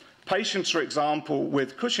cycle. Patients, for example,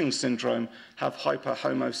 with Cushing's syndrome have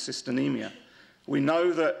hyperhomocystinemia. We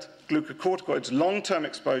know that glucocorticoids, long-term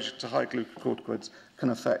exposure to high glucocorticoids,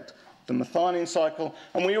 can affect the methionine cycle,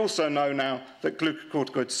 and we also know now that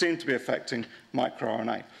glucocorticoids seem to be affecting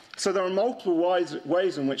microRNA. So there are multiple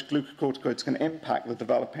ways in which glucocorticoids can impact the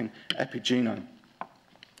developing epigenome.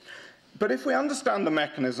 But if we understand the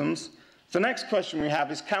mechanisms, the next question we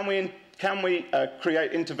have is, can we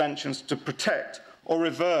create interventions to protect or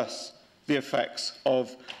reverse the effects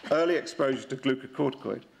of early exposure to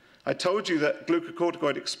glucocorticoid? I told you that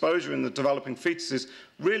glucocorticoid exposure in the developing fetus is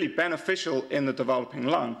really beneficial in the developing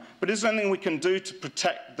lung, but is there anything we can do to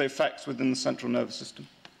protect the effects within the central nervous system?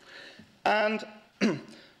 And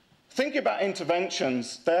thinking about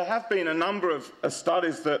interventions, there have been a number of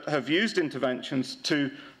studies that have used interventions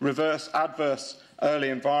to reverse adverse early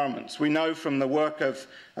environments. We know from the work of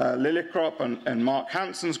Lillicrop and Mark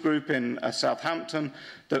Hansen's group in Southampton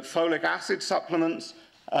that folic acid supplements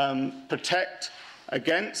protect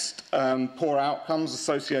against poor outcomes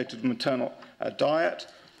associated with maternal diet,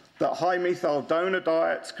 that high methyl donor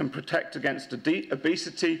diets can protect against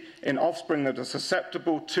obesity in offspring that are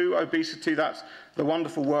susceptible to obesity. That's the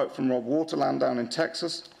wonderful work from Rob Waterland down in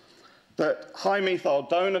Texas. That high methyl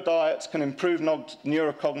donor diets can improve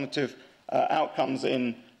neurocognitive outcomes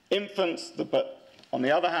in infants, but on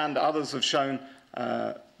the other hand, others have shown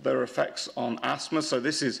their effects on asthma. So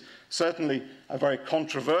this is certainly a very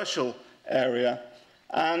controversial area.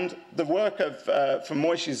 And the work from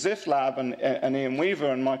Moishe Ziff lab and Ian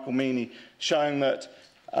Weaver and Michael Meany showing that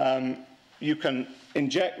you can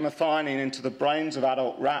inject methionine into the brains of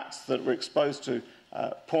adult rats that were exposed to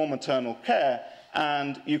poor maternal care,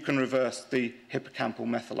 and you can reverse the hippocampal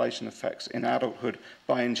methylation effects in adulthood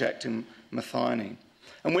by injecting methionine.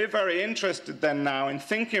 And we're very interested then now in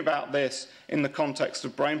thinking about this in the context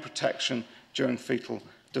of brain protection during fetal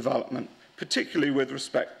development, particularly with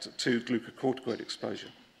respect to glucocorticoid exposure.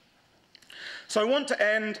 So I want to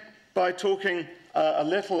end by talking a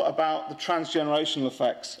little about the transgenerational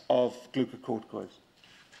effects of glucocorticoids.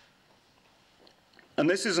 And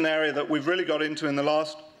this is an area that we've really got into in the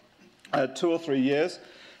last 2 or 3 years.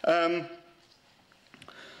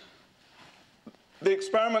 The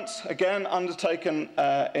experiments, again, undertaken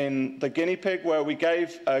in the guinea pig, where we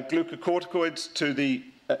gave glucocorticoids to the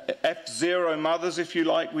F0 mothers, if you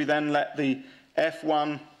like. We then let the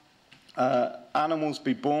F1 animals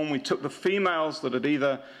be born. We took the females that had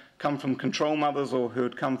either come from control mothers or who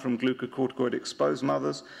had come from glucocorticoid-exposed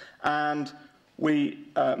mothers, and we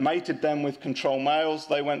mated them with control males.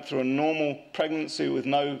 They went through a normal pregnancy with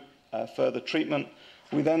no further treatment.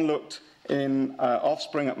 We then looked in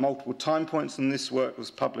offspring at multiple time points, and this work was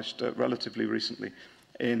published relatively recently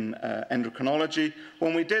in endocrinology.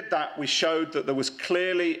 When we did that, we showed that there was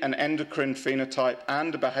clearly an endocrine phenotype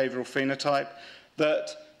and a behavioral phenotype,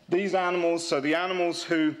 that these animals, so the animals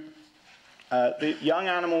who, the young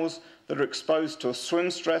animals that are exposed to a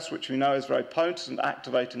swim stress, which we know is very potent at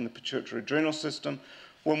activating the pituitary adrenal system.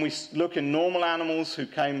 When we look in normal animals who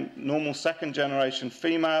came, normal second generation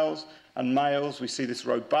females and males, we see this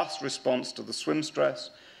robust response to the swim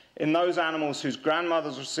stress. In those animals whose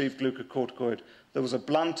grandmothers received glucocorticoid, there was a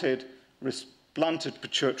blunted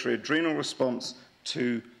pituitary adrenal response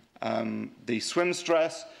to the swim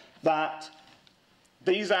stress, that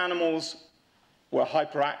these animals were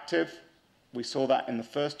hyperactive. We saw that in the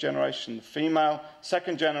first generation, the female.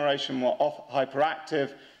 Second generation were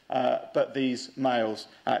hyperactive, but these males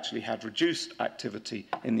actually had reduced activity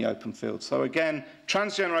in the open field. So again,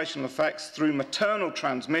 transgenerational effects through maternal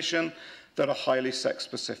transmission that are highly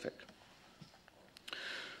sex-specific.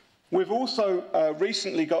 We've also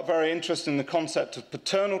recently got very interested in the concept of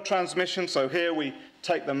paternal transmission. So here we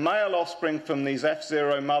take the male offspring from these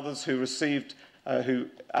F0 mothers who received, who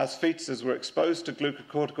as fetuses were exposed to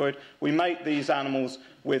glucocorticoid. We mate these animals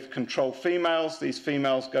with control females. These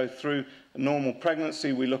females go through a normal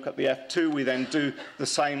pregnancy. We look at the F2. We then do the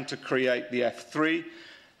same to create the F3.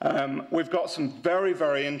 We've got some very,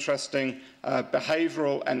 very interesting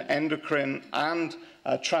behavioral and endocrine and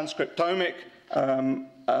transcriptomic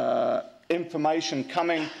information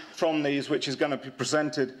coming from these, which is going to be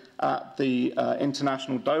presented at the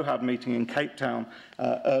International DOHAD meeting in Cape Town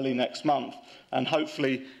early next month. And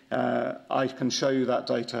hopefully I can show you that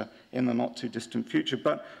data in the not too distant future.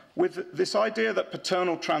 But with this idea that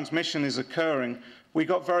paternal transmission is occurring, we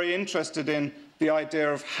got very interested in the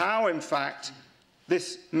idea of how, in fact,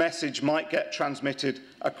 this message might get transmitted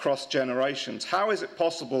across generations. How is it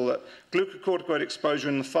possible that glucocorticoid exposure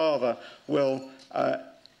in the father will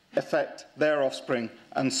affect their offspring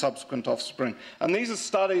and subsequent offspring? And these are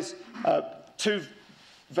studies, two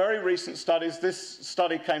very recent studies. This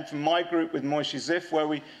study came from my group with Moishe Ziff, where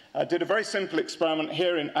we did a very simple experiment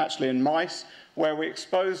here actually in mice, where we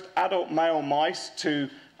exposed adult male mice to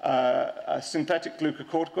synthetic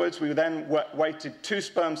glucocorticoids. We then waited 2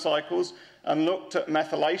 sperm cycles and looked at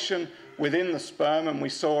methylation within the sperm, and we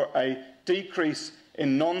saw a decrease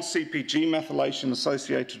in non-CpG methylation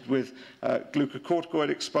associated with glucocorticoid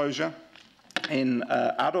exposure in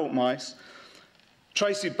adult mice.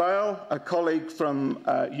 Tracy Bale, a colleague from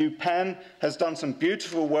UPenn, has done some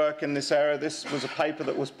beautiful work in this area. This was a paper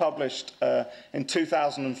that was published in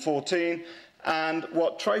 2014. And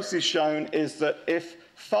what Tracy's shown is that if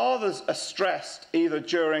fathers are stressed either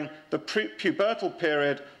during the pubertal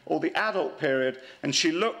period or the adult period, and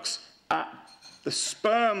she looks at the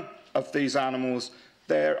sperm of these animals,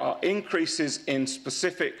 there are increases in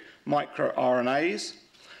specific microRNAs.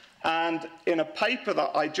 And in a paper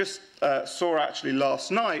that I just saw actually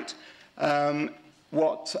last night,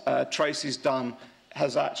 what Tracy's done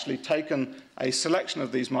has actually taken a selection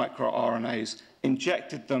of these microRNAs,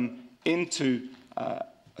 injected them into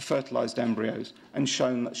fertilized embryos, and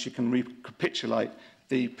shown that she can recapitulate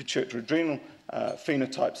the pituitary adrenal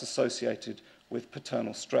phenotypes associated with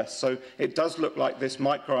paternal stress. So it does look like this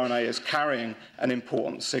microRNA is carrying an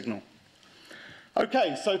important signal.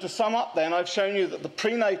 Okay, so to sum up then, I've shown you that the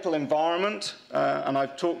prenatal environment, and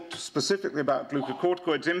I've talked specifically about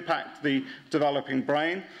glucocorticoids, impact the developing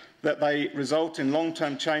brain, that they result in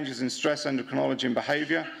long-term changes in stress, endocrinology, and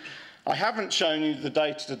behavior. I haven't shown you the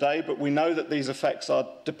data today, but we know that these effects are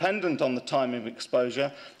dependent on the time of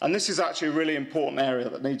exposure, and this is actually a really important area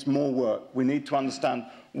that needs more work. We need to understand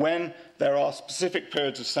when there are specific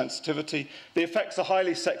periods of sensitivity. The effects are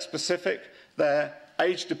highly sex-specific. They're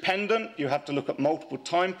age-dependent. You have to look at multiple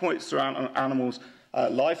time points throughout an animal's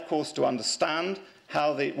life course to understand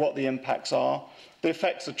what the impacts are. The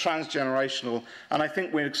effects are transgenerational, and I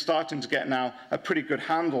think we're starting to get now a pretty good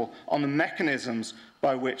handle on the mechanisms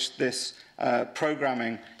by which this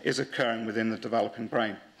programming is occurring within the developing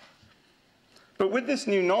brain. But with this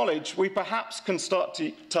new knowledge, we perhaps can start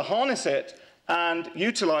to harness it and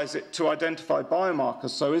utilize it to identify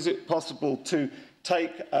biomarkers. So is it possible to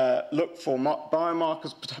look for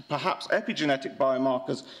biomarkers, perhaps epigenetic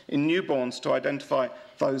biomarkers in newborns, to identify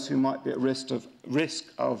those who might be at risk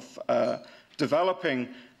of developing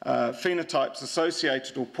phenotypes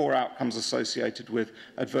associated or poor outcomes associated with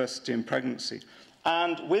adversity in pregnancy?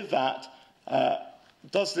 And with that,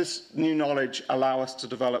 does this new knowledge allow us to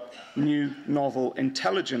develop new, novel,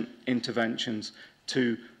 intelligent interventions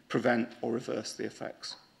to prevent or reverse the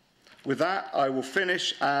effects? With that, I will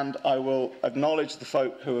finish, and I will acknowledge the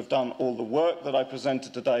folk who have done all the work that I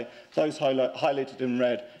presented today. Those highlighted in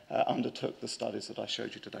red undertook the studies that I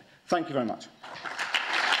showed you today. Thank you very much.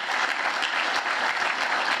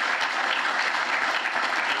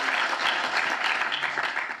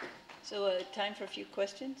 So time for a few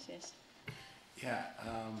questions, yes. Yeah,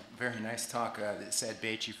 very nice talk. It's Ed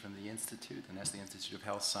Beachy from the Institute, the Nestle Institute of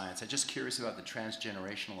Health Science. I'm just curious about the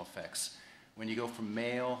transgenerational effects. When you go from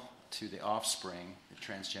male to the offspring, the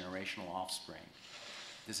transgenerational offspring,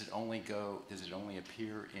 does it only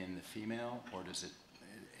appear in the female, or does it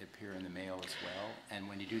appear in the male as well? And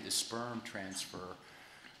when you do the sperm transfer,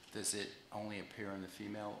 does it only appear in the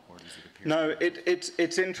female, or does it appear? No,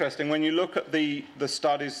 it's interesting. When you look at the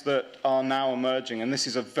studies that are now emerging, and this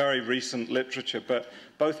is a very recent literature, but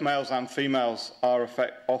both males and females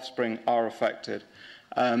offspring are affected.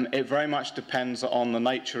 It very much depends on the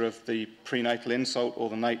nature of the prenatal insult or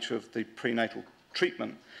the nature of the prenatal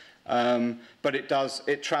treatment. But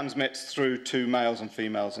it transmits through to males and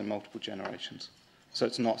females in multiple generations. So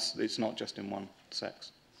it's not just in one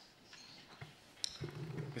sex.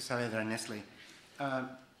 Saavedra, Nestle.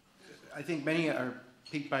 I think many are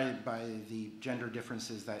piqued by the gender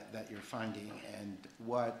differences that you're finding and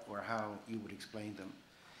what or how you would explain them.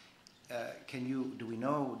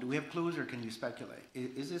 Do we have clues, or can you speculate?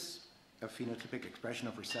 Is this a phenotypic expression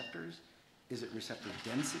of receptors? Is it receptor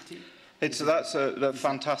density? That's a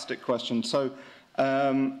fantastic question. So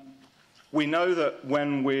we know that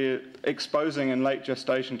when we're exposing in late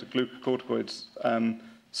gestation to glucocorticoids,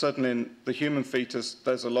 certainly in the human fetus,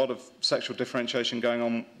 there's a lot of sexual differentiation going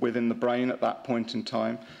on within the brain at that point in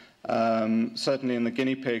time. Certainly in the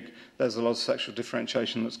guinea pig, there's a lot of sexual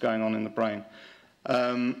differentiation that's going on in the brain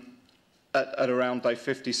at around day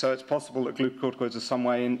 50. So it's possible that glucocorticoids are some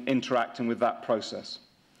way interacting with that process.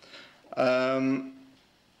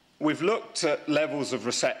 We've looked at levels of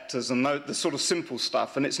receptors and the sort of simple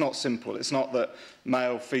stuff, and it's not simple. It's not that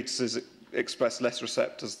male fetuses express less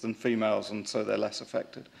receptors than females, and so they're less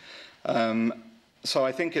affected. So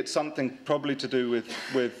I think it's something probably to do with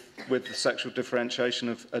the sexual differentiation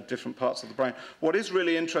of different parts of the brain. What is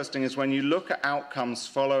really interesting is when you look at outcomes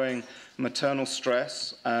following maternal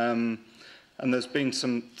stress, and there's been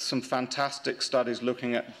some fantastic studies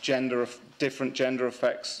looking at different gender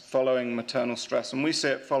effects following maternal stress, and we see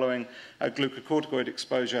it following a glucocorticoid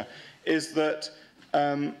exposure, is that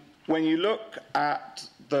when you look at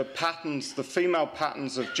the patterns, the female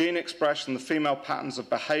patterns of gene expression, the female patterns of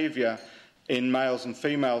behavior in males and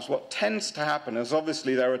females, what tends to happen is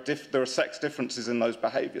obviously there are sex differences in those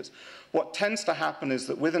behaviors. What tends to happen is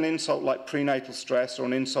that with an insult like prenatal stress or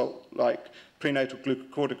an insult like prenatal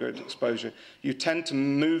glucocorticoid exposure, you tend to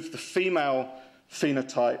move the female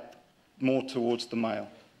phenotype more towards the male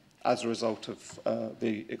as a result of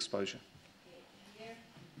the exposure.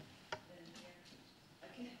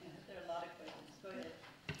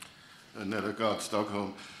 Nedergaard,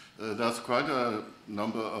 Stockholm. There's quite a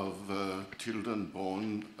number of children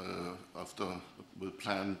born with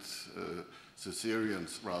planned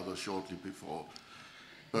cesareans rather shortly before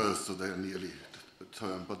birth, so they're nearly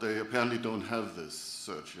term, but they apparently don't have this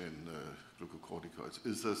surge in glucocorticoids.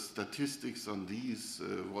 Is there statistics on these?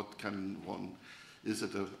 Is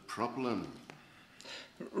it a problem?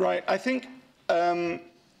 Right, I think that's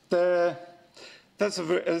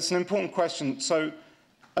an important question. So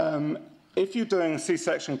if you're doing a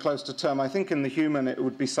C-section close to term, I think in the human it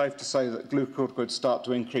would be safe to say that glucocorticoids start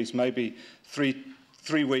to increase maybe three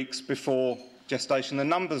weeks before gestation. The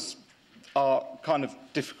numbers are kind of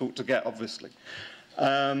difficult to get, obviously.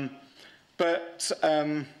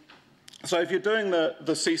 So if you're doing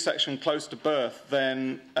the C-section close to birth,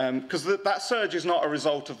 then because that surge is not a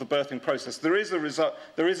result of the birthing process, there is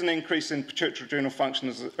an increase in pituitary adrenal function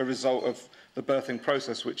as a result of the birthing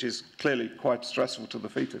process, which is clearly quite stressful to the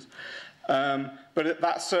fetus. But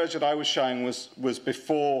that surge that I was showing was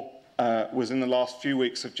in the last few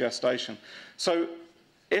weeks of gestation. So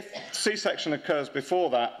if C-section occurs before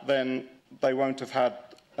that, then they won't have had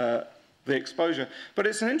the exposure. But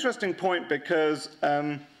it's an interesting point because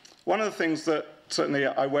one of the things that certainly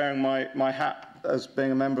I wear in my hat as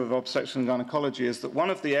being a member of obstetrics and gynecology is that one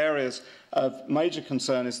of the areas of major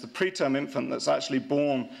concern is the preterm infant that's actually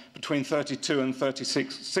born between 32 and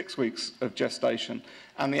 36 weeks of gestation.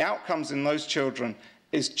 And the outcomes in those children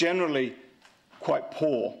is generally quite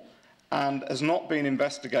poor and has not been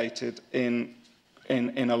investigated in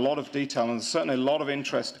a lot of detail, and there's certainly a lot of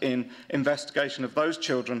interest in investigation of those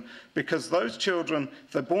children, because those children,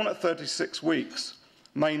 if they're born at 36 weeks,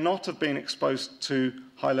 may not have been exposed to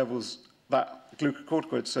high levels of that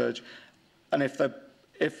glucocorticoid surge, and if a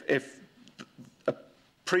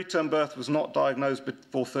preterm birth was not diagnosed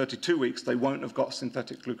before 32 weeks, they won't have got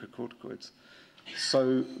synthetic glucocorticoids.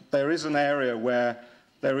 So there is an area where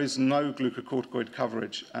there is no glucocorticoid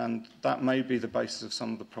coverage, and that may be the basis of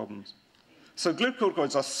some of the problems. So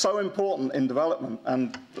glucocorticoids are so important in development,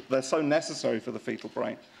 and they're so necessary for the fetal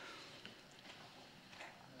brain.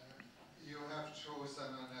 You have chosen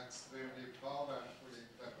an extremely powerful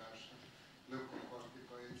intervention,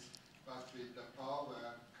 glucocorticoids, but with the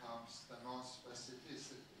power comes the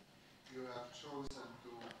non-specificity. You have chosen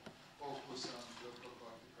to focus on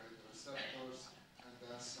glucocorticoid receptors and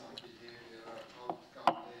then some behavioral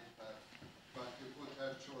outcome later, but you could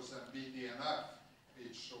have chosen BDNF,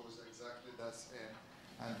 which shows exactly the same,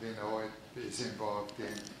 and we know it is involved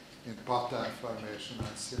in pattern formation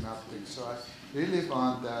and synaptic. So I really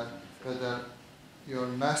wonder whether your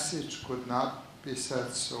message could not be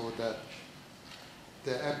said so that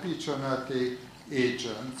the epigenetic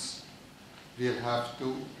agents will have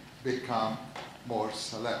to become more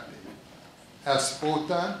selective. As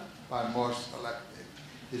potent, but more selective.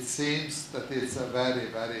 It seems that it's a very,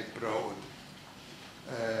 very broad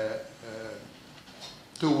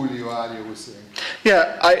tool you are using.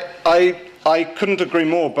 Yeah, I couldn't agree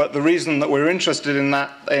more, but the reason that we're interested in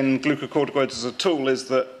glucocorticoids as a tool is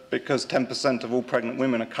that because 10% of all pregnant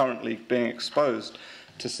women are currently being exposed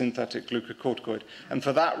to synthetic glucocorticoid. And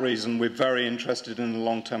for that reason, we're very interested in the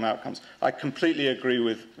long-term outcomes. I completely agree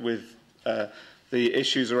with the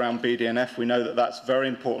issues around BDNF. We know that that's very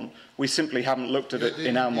important. We simply haven't looked at it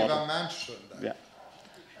in our model. You didn't even mention that. Yeah.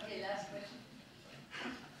 Okay, last question.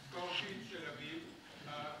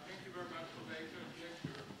 Thank you very much for the excellent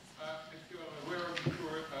lecture. As you are aware, I'm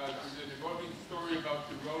sure, there's an evolving story about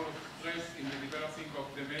the role of stress in the developing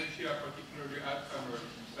of dementia, particularly Alzheimer's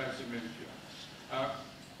dementia.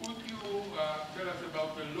 Could you tell us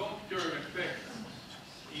about the long-term effects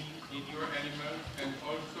in your animals and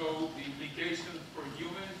also the implications for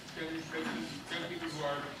humans? Can people who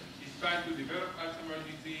are designed to develop Alzheimer's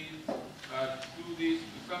disease do this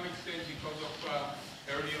to some extent because of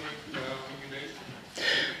earlier regulation?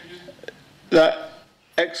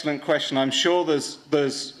 Excellent question. I'm sure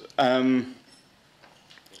there's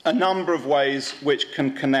a number of ways which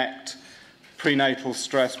can connect prenatal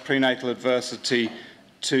stress, prenatal adversity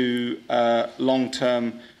to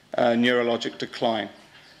long-term neurologic decline.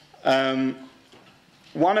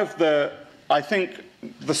 One of I think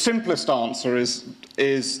the simplest answer is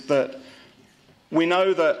that we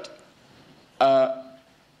know that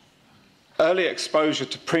early exposure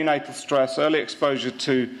to prenatal stress, early exposure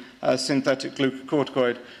to synthetic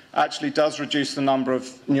glucocorticoid actually does reduce the number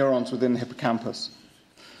of neurons within the hippocampus.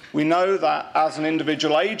 We know that as an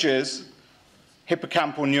individual ages,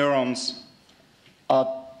 hippocampal neurons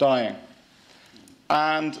are dying.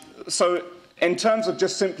 And so in terms of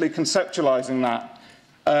just simply conceptualizing that,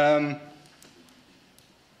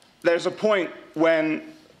 there's a point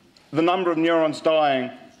when the number of neurons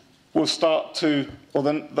dying will start to, or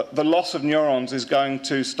the loss of neurons is going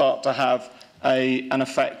to start to have an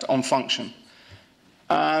effect on function.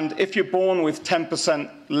 And if you're born with 10%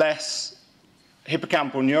 less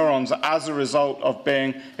hippocampal neurons as a result of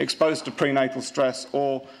being exposed to prenatal stress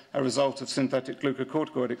or a result of synthetic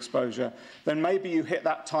glucocorticoid exposure, then maybe you hit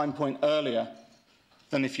that time point earlier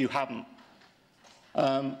than if you hadn't.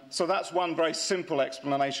 So that's one very simple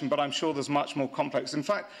explanation, but I'm sure there's much more complex. In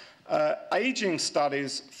fact, aging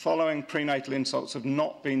studies following prenatal insults have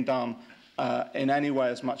not been done in any way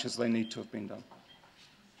as much as they need to have been done.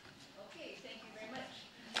 Okay, thank you very much.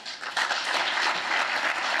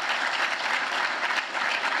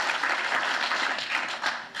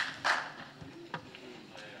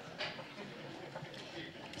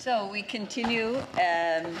 So we continue,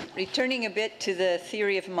 returning a bit to the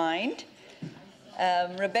theory of mind.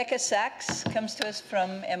 Rebecca Sachs comes to us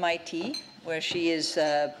from MIT, where she is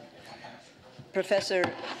professor,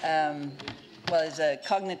 is a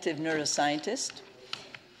cognitive neuroscientist.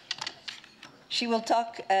 She will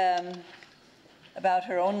talk about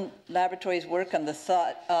her own laboratory's work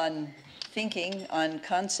on thinking, on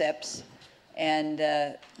concepts, and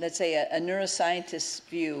let's say a neuroscientist's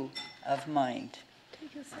view of mind.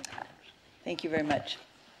 Thank you very much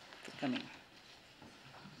for coming.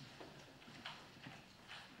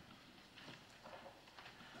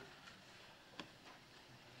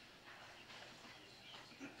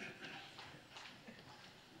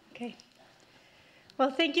 Okay.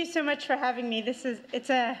 Well, thank you so much for having me. It's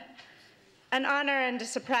an honor and a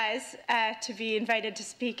surprise to be invited to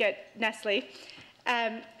speak at Nestle.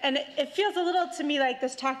 And it feels a little to me like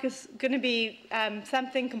this talk is going to be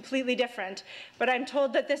something completely different, but I'm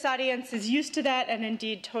told that this audience is used to that and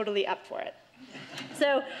indeed totally up for it.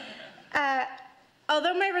 So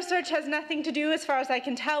although my research has nothing to do, as far as I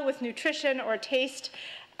can tell, with nutrition or taste,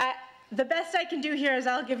 the best I can do here is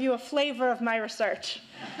I'll give you a flavor of my research.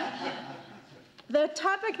 The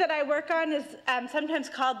topic that I work on is sometimes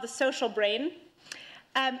called the social brain.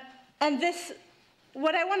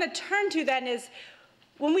 What I want to turn to then is,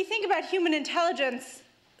 when we think about human intelligence,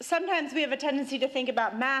 sometimes we have a tendency to think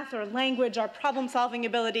about math or language, our problem-solving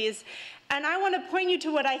abilities, and I want to point you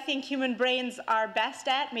to what I think human brains are best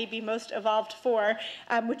at, maybe most evolved for,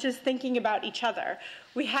 which is thinking about each other.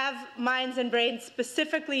 We have minds and brains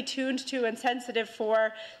specifically tuned to and sensitive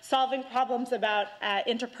for solving problems about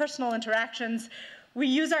interpersonal interactions. We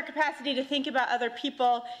use our capacity to think about other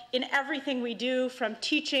people in everything we do, from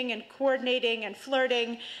teaching and coordinating and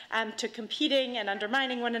flirting to competing and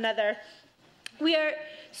undermining one another. We are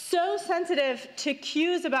so sensitive to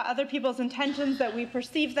cues about other people's intentions that we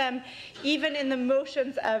perceive them even in the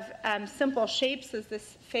motions of simple shapes, as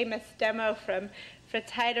this famous demo from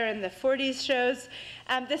Fritz Heider in the 40s shows.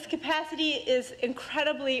 This capacity is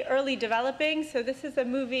incredibly early developing. So this is a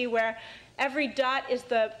movie where every dot is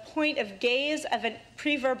the point of gaze of a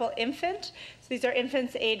preverbal infant. So these are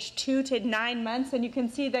infants aged 2 to 9 months, and you can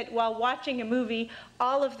see that while watching a movie,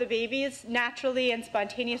 all of the babies naturally and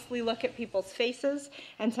spontaneously look at people's faces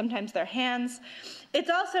and sometimes their hands. It's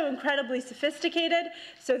also incredibly sophisticated.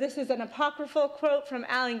 So this is an apocryphal quote from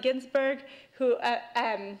Allen Ginsberg, who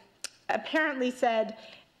apparently said,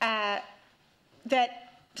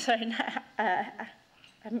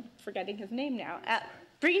 I'm forgetting his name now.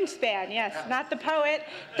 Greenspan, yes, not the poet,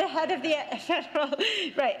 the head of the federal,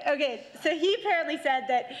 right, okay. So he apparently said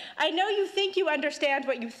that, I know you think you understand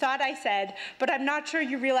what you thought I said, but I'm not sure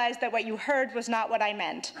you realize that what you heard was not what I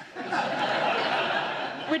meant.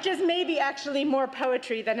 Which is maybe actually more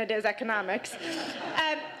poetry than it is economics.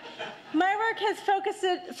 My work has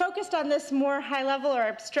focused on this more high-level or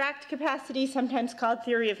abstract capacity, sometimes called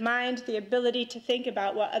theory of mind, the ability to think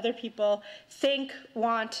about what other people think,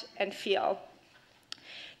 want, and feel.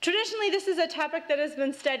 Traditionally, this is a topic that has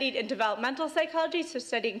been studied in developmental psychology, so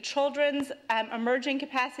studying children's emerging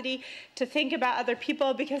capacity to think about other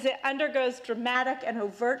people because it undergoes dramatic and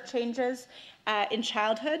overt changes in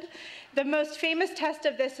childhood. The most famous test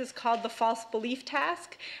of this is called the false belief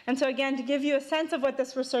task. And so again, to give you a sense of what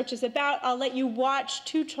this research is about, I'll let you watch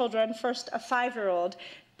two children, first a 5-year-old,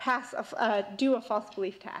 do a false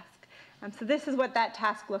belief task. So this is what that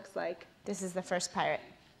task looks like. This is the first pirate.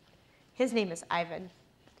 His name is Ivan.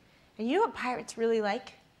 And you know what pirates really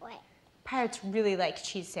like? What? Pirates really like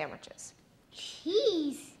cheese sandwiches.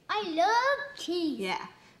 Cheese? I love cheese. Yeah.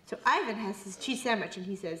 So Ivan has his cheese sandwich and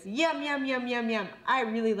he says, yum, yum, yum, yum, yum. I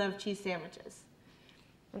really love cheese sandwiches.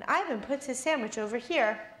 And Ivan puts his sandwich over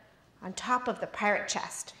here on top of the pirate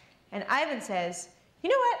chest. And Ivan says, you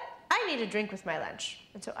know what? I need a drink with my lunch.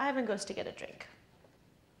 And so Ivan goes to get a drink.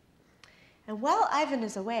 And while Ivan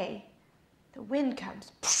is away, the wind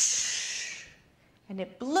comes. And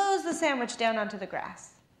it blows the sandwich down onto the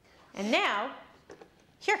grass. And now,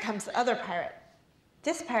 here comes the other pirate.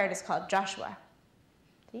 This pirate is called Joshua.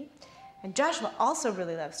 See? And Joshua also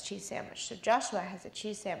really loves cheese sandwich. So Joshua has a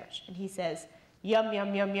cheese sandwich, and he says, yum,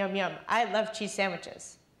 yum, yum, yum, yum. I love cheese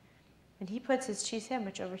sandwiches. And he puts his cheese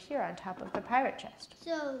sandwich over here on top of the pirate chest.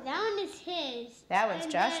 So that one is his. That one's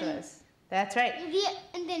Joshua's. That's right.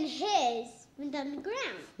 And then his went on the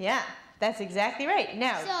ground. Yeah. That's exactly right.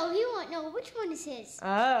 Now, so he won't know which one is his.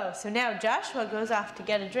 Oh, so now Joshua goes off to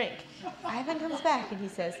get a drink. Ivan comes back and he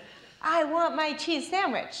says, I want my cheese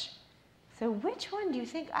sandwich. So which one do you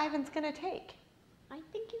think Ivan's going to take? I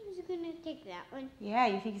think he was going to take that one. Yeah,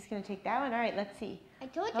 you think he's going to take that one? All right, let's see. I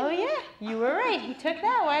told you. Oh, yeah, you were right. He took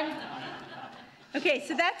that one. Okay,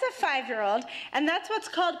 so that's a 5-year-old, and that's what's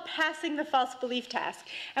called passing the false belief task.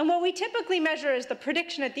 And what we typically measure is the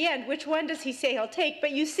prediction at the end. Which one does he say he'll take?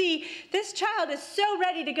 But you see, this child is so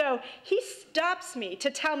ready to go, he stops me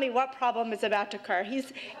to tell me what problem is about to occur.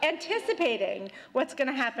 He's anticipating what's going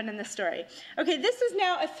to happen in the story. Okay, this is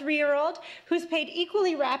now a 3-year-old who's paid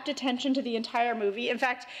equally rapt attention to the entire movie. In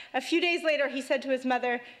fact, a few days later, he said to his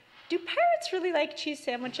mother, do pirates really like cheese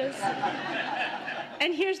sandwiches?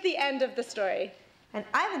 And here's the end of the story. And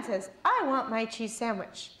Ivan says, I want my cheese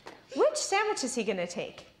sandwich. Which sandwich is he going to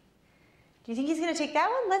take? Do you think he's going to take that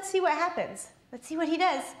one? Let's see what happens. Let's see what he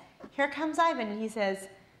does. Here comes Ivan, and he says,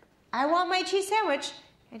 I want my cheese sandwich.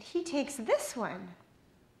 And he takes this one.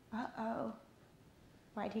 Uh-oh.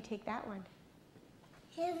 Why'd he take that one?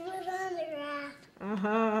 His was on the grass.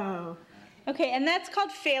 Oh. Okay, and that's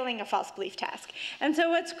called failing a false belief task. And so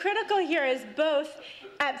what's critical here is both,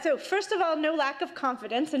 so first of all, no lack of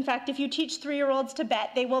confidence. In fact, if you teach 3-year-olds to bet,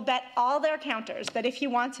 they will bet all their counters that if he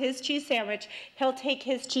wants his cheese sandwich, he'll take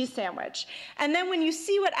his cheese sandwich. And then when you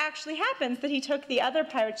see what actually happens, that he took the other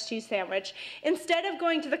pirate's cheese sandwich, instead of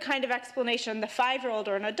going to the kind of explanation the 5-year-old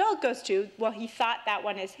or an adult goes to, well, he thought that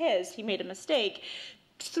one is his, he made a mistake,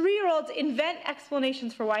 3-year-olds invent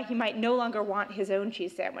explanations for why he might no longer want his own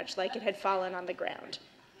cheese sandwich, like it had fallen on the ground.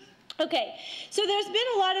 Okay, so there's been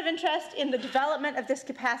a lot of interest in the development of this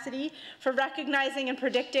capacity for recognizing and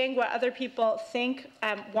predicting what other people think,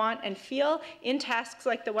 want, and feel in tasks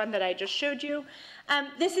like the one that I just showed you.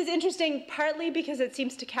 This is interesting partly because it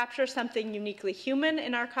seems to capture something uniquely human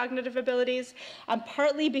in our cognitive abilities,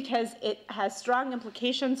 partly because it has strong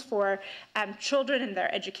implications for children in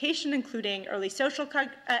their education, including early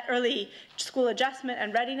school adjustment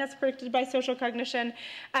and readiness predicted by social cognition,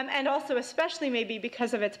 and also especially maybe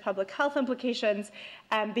because of its public health implications,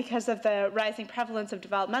 because of the rising prevalence of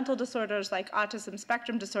developmental disorders like autism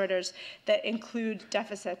spectrum disorders that include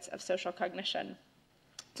deficits of social cognition.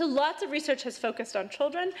 So lots of research has focused on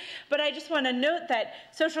children, but I just want to note that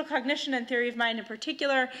social cognition and theory of mind in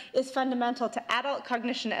particular is fundamental to adult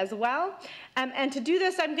cognition as well. And to do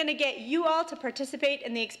this, I'm going to get you all to participate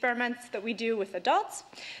in the experiments that we do with adults.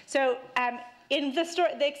 So in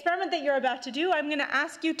the experiment that you're about to do, I'm going to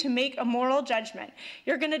ask you to make a moral judgment.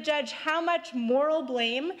 You're going to judge how much moral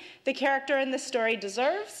blame the character in the story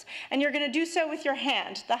deserves, and you're going to do so with your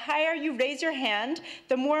hand. The higher you raise your hand,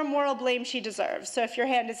 the more moral blame she deserves. So if your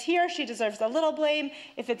hand is here, she deserves a little blame.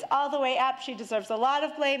 If it's all the way up, she deserves a lot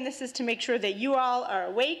of blame. This is to make sure that you all are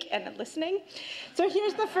awake and listening. So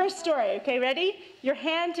here's the first story. Okay, ready? Your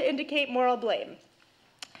hand to indicate moral blame.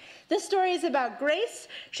 This story is about Grace.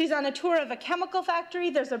 She's on a tour of a chemical factory.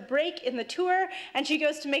 There's a break in the tour, and she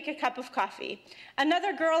goes to make a cup of coffee.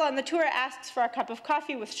 Another girl on the tour asks for a cup of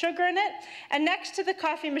coffee with sugar in it, and next to the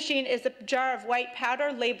coffee machine is a jar of white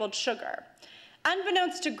powder labeled sugar.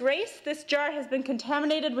 Unbeknownst to Grace, this jar has been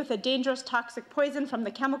contaminated with a dangerous toxic poison from the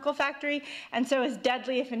chemical factory, and so is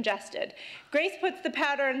deadly if ingested. Grace puts the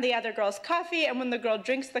powder in the other girl's coffee, and when the girl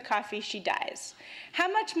drinks the coffee, she dies. How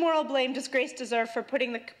much moral blame does Grace deserve for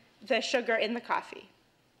putting the sugar in the coffee?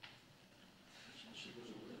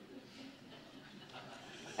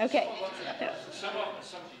 Okay.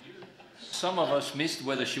 Some of us missed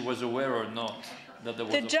whether she was aware or not that there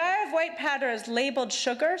was The jar of white powder is labeled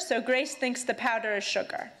sugar, so Grace thinks the powder is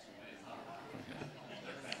sugar.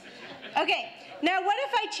 Okay, now what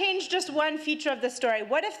if I change just one feature of the story?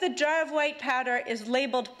 What if the jar of white powder is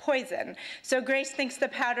labeled poison, so Grace thinks the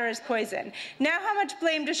powder is poison? Now how much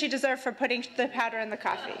blame does she deserve for putting the powder in the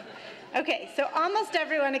coffee? Okay, so almost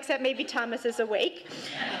everyone except maybe Thomas is awake.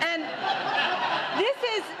 And this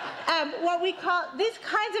is what we call, these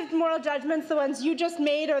kinds of moral judgments, the ones you just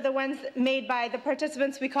made or the ones made by the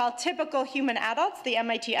participants we call typical human adults, the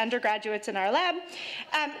MIT undergraduates in our lab,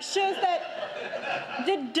 shows that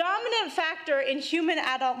the dominant factor in human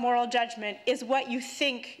adult moral judgment is what you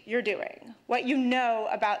think you're doing, what you know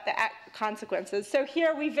about the consequences. So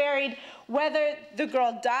here we varied whether the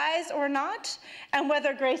girl dies or not, and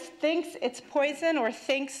whether Grace thinks it's poison or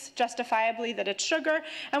thinks justifiably that it's sugar.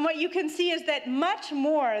 And what you can see is that much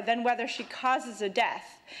more than whether she causes a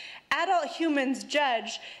death, adult humans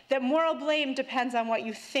judge that moral blame depends on what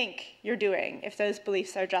you think you're doing, if those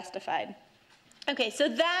beliefs are justified. Okay, so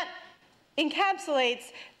that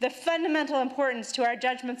encapsulates the fundamental importance to our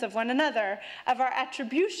judgments of one another, of our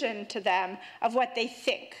attribution to them of what they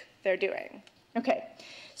think they're doing. Okay,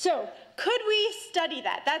 so could we study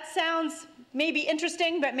that? That sounds maybe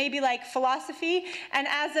interesting, but maybe like philosophy. And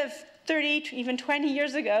as of 30, even 20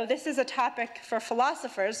 years ago, this is a topic for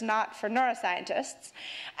philosophers, not for neuroscientists.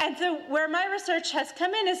 And so where my research has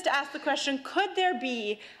come in is to ask the question, could there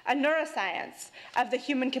be a neuroscience of the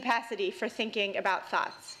human capacity for thinking about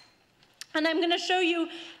thoughts? And I'm going to show you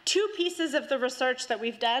two pieces of the research that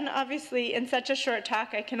we've done. Obviously, in such a short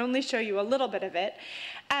talk, I can only show you a little bit of it.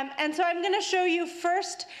 And so I'm going to show you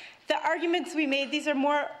first the arguments we made. These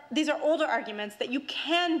are older arguments that you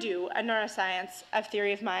can do a neuroscience of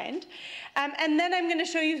theory of mind. And then I'm going to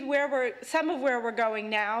show you some of where we're going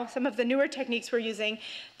now, some of the newer techniques we're using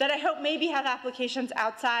that I hope maybe have applications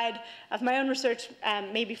outside of my own research,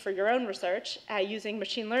 maybe for your own research, using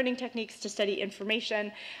machine learning techniques to study information,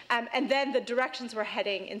 and then the directions we're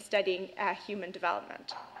heading in studying human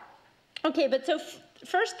development. Okay, but so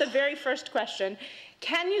first, the very first question,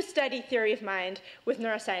 can you study theory of mind with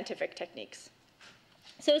neuroscientific techniques?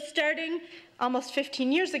 So starting almost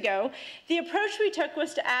 15 years ago, the approach we took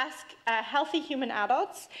was to ask healthy human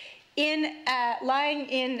adults lying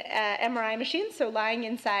in MRI machines, so lying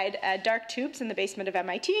inside dark tubes in the basement of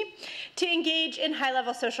MIT, to engage in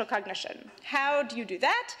high-level social cognition. How do you do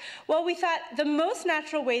that? Well, we thought the most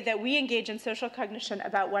natural way that we engage in social cognition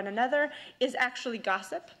about one another is actually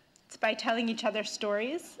gossip. It's by telling each other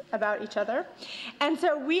stories about each other. And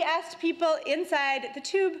so we asked people inside the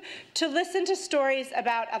tube to listen to stories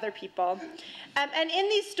about other people. And in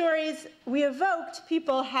these stories, we evoked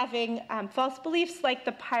people having false beliefs like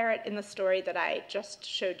the pirate in the story that I just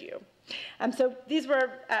showed you. So these were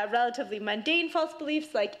relatively mundane false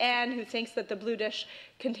beliefs, like Anne, who thinks that the blue dish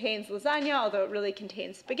contains lasagna, although it really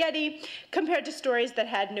contains spaghetti, compared to stories that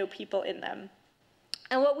had no people in them.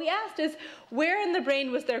 And what we asked is, where in the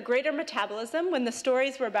brain was there greater metabolism when the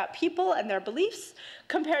stories were about people and their beliefs,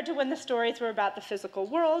 compared to when the stories were about the physical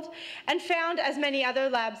world, and found, as many other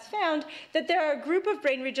labs found, that there are a group of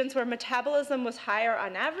brain regions where metabolism was higher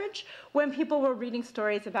on average when people were reading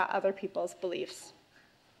stories about other people's beliefs.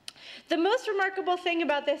 The most remarkable thing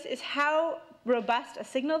about this is how robust a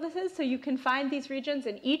signal this is. So you can find these regions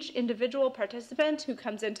in each individual participant who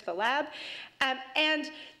comes into the lab. And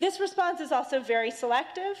this response is also very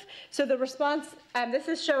selective. So the response, this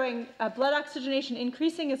is showing blood oxygenation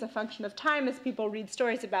increasing as a function of time as people read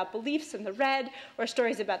stories about beliefs in the red or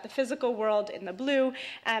stories about the physical world in the blue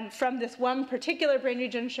from this one particular brain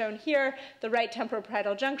region shown here, the right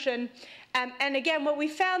temporoparietal junction. And again, what we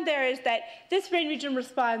found there is that this brain region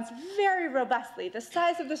responds very robustly. The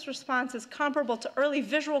size of this response is comparable to early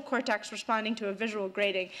visual cortex responding to a visual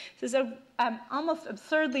grading. This is an almost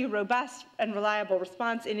absurdly robust and reliable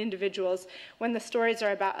response in individuals when the stories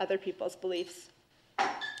are about other people's beliefs.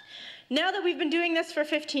 Now that we've been doing this for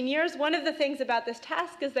 15 years, one of the things about this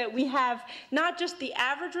task is that we have not just the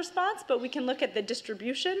average response, but we can look at the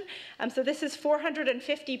distribution. So this is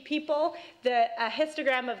 450 people, the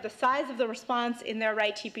histogram of the size of the response in their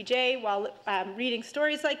right TPJ while reading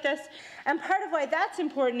stories like this. And part of why that's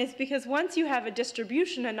important is because once you have a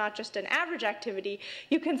distribution and not just an average activity,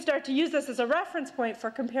 you can start to use this as a reference point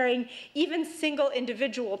for comparing even single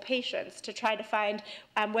individual patients to try to find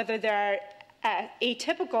whether there are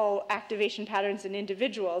atypical activation patterns in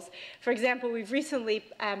individuals. For example, we've recently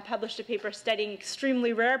published a paper studying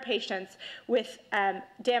extremely rare patients with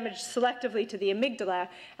damage selectively to the amygdala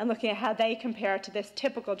and looking at how they compare to this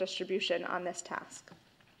typical distribution on this task.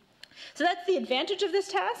 So that's the advantage of this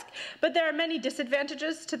task, but there are many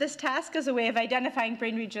disadvantages to this task as a way of identifying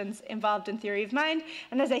brain regions involved in theory of mind.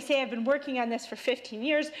 And as I say, I've been working on this for 15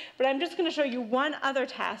 years, but I'm just going to show you one other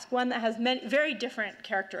task, one that has many, very different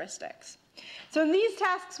characteristics. So in these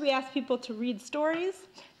tasks, we asked people to read stories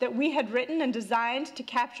that we had written and designed to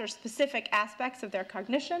capture specific aspects of their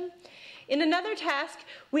cognition. In another task,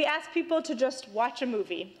 we asked people to just watch a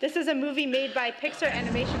movie. This is a movie made by Pixar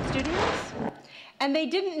Animation Studios. And they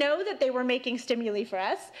didn't know that they were making stimuli for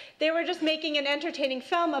us. They were just making an entertaining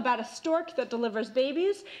film about a stork that delivers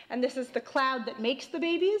babies, and this is the cloud that makes the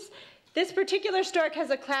babies. This particular stork has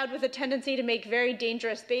a cloud with a tendency to make very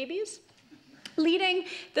dangerous babies, leading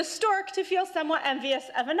the stork to feel somewhat envious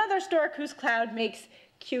of another stork whose cloud makes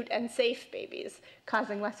cute and safe babies,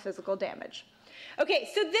 causing less physical damage. Okay,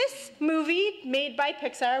 so this movie made by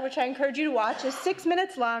Pixar, which I encourage you to watch, is 6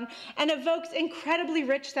 minutes long and evokes incredibly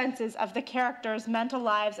rich senses of the characters' mental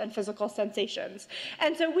lives and physical sensations.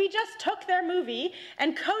 And so we just took their movie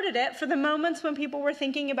and coded it for the moments when people were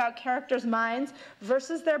thinking about characters' minds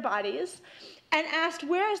versus their bodies, and asked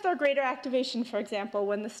where is there greater activation, for example,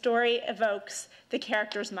 when the story evokes the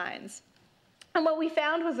characters' minds. And what we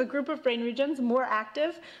found was a group of brain regions more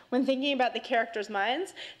active when thinking about the characters'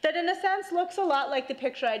 minds that in a sense looks a lot like the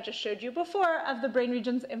picture I just showed you before of the brain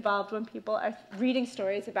regions involved when people are reading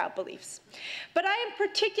stories about beliefs. But I am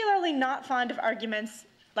particularly not fond of arguments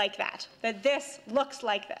like that this looks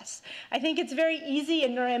like this. I think it's very easy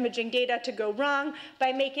in neuroimaging data to go wrong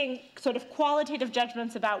by making sort of qualitative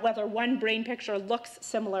judgments about whether one brain picture looks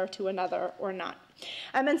similar to another or not.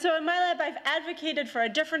 And so in my lab, I've advocated for a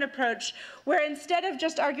different approach where instead of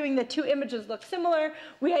just arguing that two images look similar,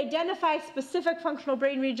 we identify specific functional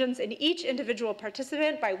brain regions in each individual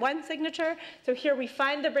participant by one signature. So here we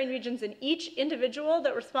find the brain regions in each individual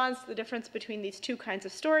that responds to the difference between these two kinds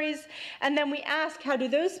of stories. And then we ask, how do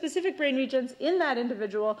those specific brain regions in that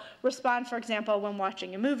individual respond, for example, when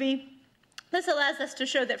watching a movie? This allows us to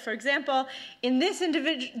show that, for example, in these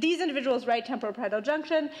individuals' right temporoparietal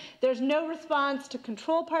junction, there's no response to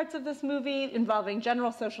control parts of this movie involving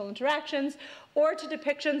general social interactions or to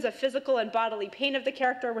depictions of physical and bodily pain of the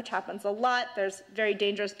character, which happens a lot. There's very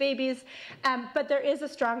dangerous babies. But there is a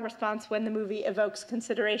strong response when the movie evokes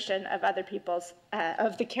consideration of other people's,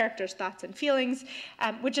 of the character's thoughts and feelings,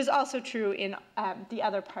 which is also true in the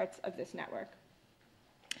other parts of this network.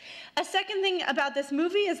 A second thing about this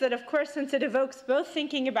movie is that, of course, since it evokes both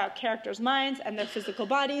thinking about characters' minds and their physical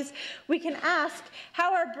bodies, we can ask,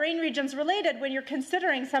 how are brain regions related when you're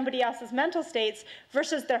considering somebody else's mental states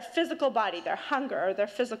versus their physical body, their hunger, or their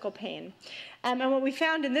physical pain? And what we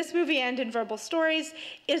found in this movie and in verbal stories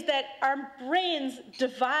is that our brains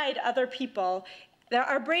divide other people.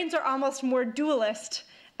 Our brains are almost more dualist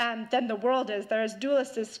than the world is. They're as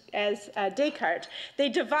dualist as Descartes. They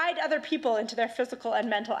divide other people into their physical and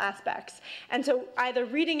mental aspects. And so either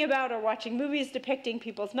reading about or watching movies depicting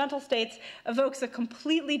people's mental states evokes a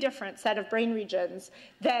completely different set of brain regions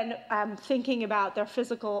than thinking about their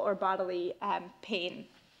physical or bodily pain.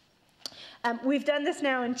 We've done this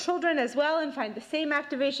now in children as well and find the same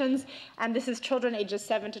activations. This is children ages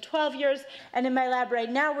 7 to 12 years. And in my lab right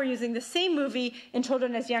now, we're using the same movie in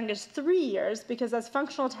children as young as 3 years, because as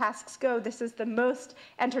functional tasks go, this is the most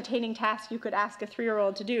entertaining task you could ask a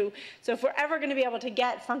 3-year-old to do. So if we're ever going to be able to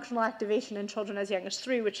get functional activation in children as young as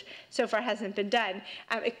 3, which so far hasn't been done,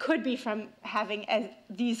 it could be from having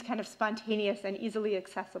these kind of spontaneous and easily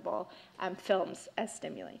accessible films as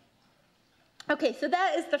stimuli. Okay, so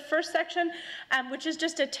that is the first section, which is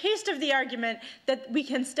just a taste of the argument that we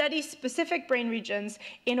can study specific brain regions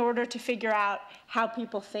in order to figure out how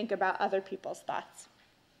people think about other people's thoughts.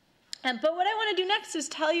 But what I want to do next is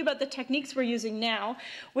tell you about the techniques we're using now,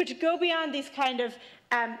 which go beyond these kind of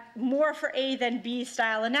more for A than B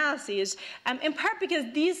style analyses, in part because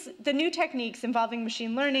the new techniques involving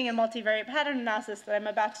machine learning and multivariate pattern analysis that I'm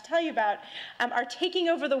about to tell you about are taking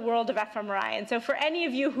over the world of fMRI. And so for any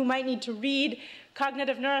of you who might need to read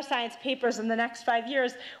cognitive neuroscience papers in the next 5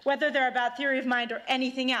 years, whether they're about theory of mind or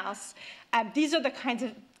anything else, these are the kinds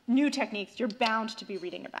of new techniques you're bound to be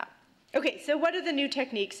reading about. Okay, so what are the new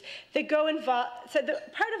techniques that go involved? So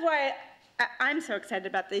part of why I'm so excited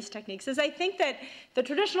about these techniques is I think that the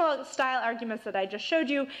traditional style arguments that I just showed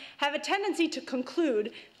you have a tendency to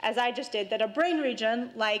conclude, as I just did, that a brain region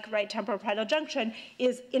like right temporoparietal junction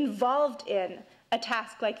is involved in a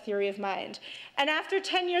task like theory of mind. And after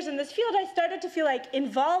 10 years in this field, I started to feel like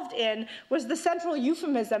involved in was the central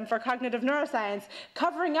euphemism for cognitive neuroscience,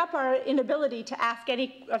 covering up our inability to ask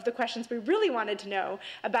any of the questions we really wanted to know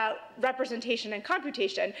about representation and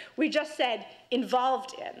computation. We just said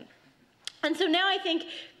involved in. And so now I think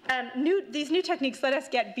these new techniques let us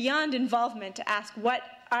get beyond involvement to ask what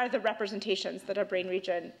are the representations that a brain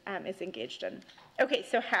region is engaged in. Okay,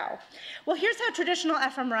 so how? Well, here's how traditional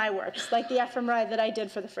fMRI works, like the fMRI that I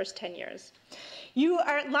did for the first 10 years. You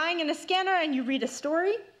are lying in a scanner and you read a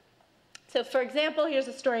story. So for example, here's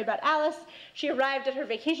a story about Alice. She arrived at her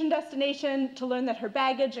vacation destination to learn that her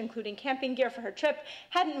baggage, including camping gear for her trip,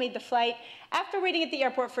 hadn't made the flight. After waiting at the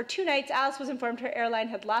airport for 2 nights, Alice was informed her airline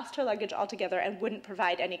had lost her luggage altogether and wouldn't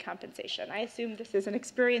provide any compensation. I assume this is an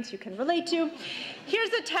experience you can relate to. Here's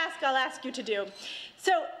a task I'll ask you to do.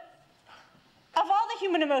 So of all the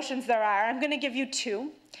human emotions there are, I'm going to give you 2.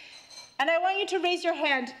 And I want you to raise your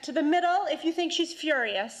hand to the middle if you think she's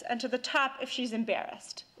furious, and to the top if she's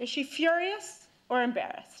embarrassed. Is she furious or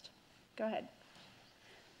embarrassed? Go ahead.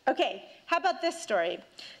 Okay, how about this story?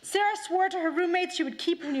 Sarah swore to her roommates she would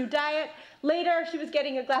keep her new diet. Later, she was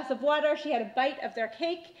getting a glass of water. She had a bite of their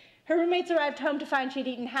cake. Her roommates arrived home to find she'd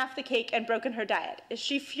eaten half the cake and broken her diet. Is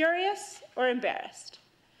she furious or embarrassed?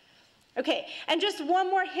 Okay, and just one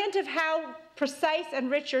more hint of how precise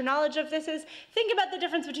and rich your knowledge of this is. Think about the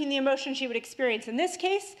difference between the emotion she would experience in this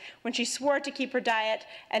case, when she swore to keep her diet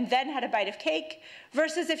and then had a bite of cake,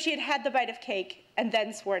 versus if she had had the bite of cake and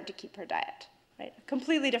then sworn to keep her diet. Right? A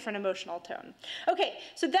completely different emotional tone. Okay,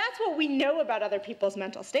 so that's what we know about other people's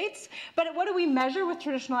mental states. But what do we measure with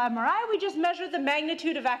traditional MRI? We just measure the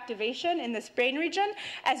magnitude of activation in this brain region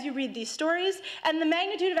as you read these stories. And the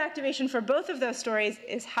magnitude of activation for both of those stories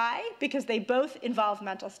is high because they both involve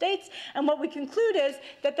mental states. And what we conclude is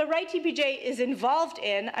that the right TPJ is involved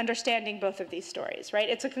in understanding both of these stories, right?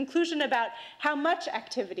 It's a conclusion about how much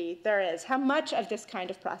activity there is, how much of this kind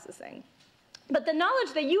of processing. But the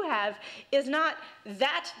knowledge that you have is not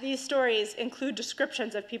that these stories include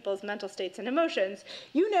descriptions of people's mental states and emotions.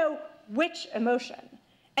 You know which emotion,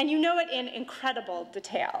 and you know it in incredible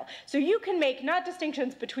detail. So you can make not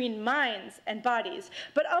distinctions between minds and bodies,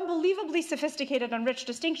 but unbelievably sophisticated and rich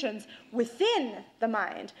distinctions within the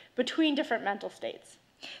mind between different mental states.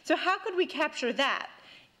 So how could we capture that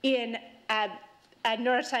in a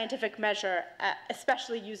neuroscientific measure,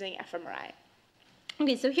 especially using fMRI?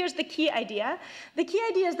 Okay, so here's the key idea. The key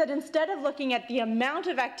idea is that instead of looking at the amount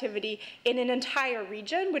of activity in an entire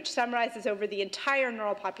region, which summarizes over the entire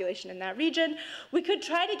neural population in that region, we could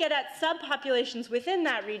try to get at subpopulations within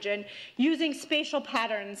that region using spatial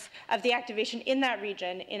patterns of the activation in that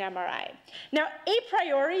region in MRI. Now, a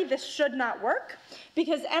priori, this should not work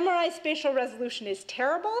because MRI spatial resolution is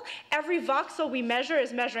terrible. Every voxel we measure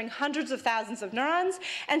is measuring hundreds of thousands of neurons.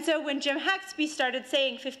 And so when Jim Haxby started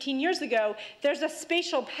saying 15 years ago, there's a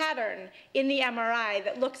spatial pattern in the MRI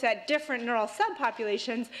that looks at different neural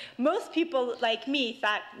subpopulations, most people like me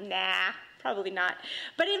thought, nah, probably not.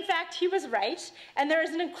 But in fact, he was right, and there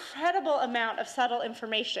is an incredible amount of subtle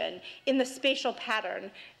information in the spatial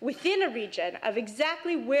pattern within a region of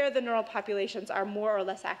exactly where the neural populations are more or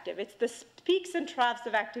less active. It's the peaks and troughs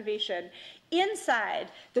of activation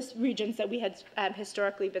inside the regions that we had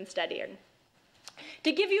historically been studying.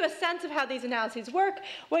 To give you a sense of how these analyses work,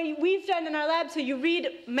 what we've done in our lab, so you read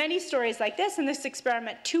many stories like this, in this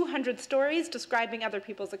experiment, 200 stories describing other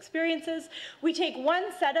people's experiences. We take one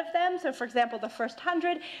set of them, so for example, the first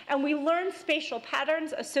 100, and we learn spatial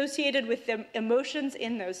patterns associated with the emotions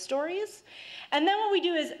in those stories. And then what we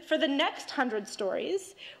do is, for the next 100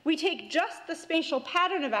 stories, we take just the spatial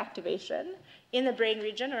pattern of activation in the brain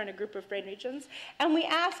region or in a group of brain regions, and we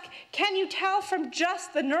ask, can you tell from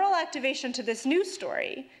just the neural activation to this new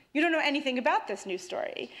story? You don't know anything about this new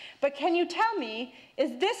story, but can you tell me,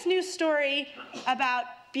 is this new story about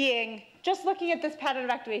being, just looking at this pattern of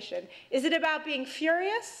activation, is it about being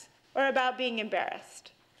furious or about being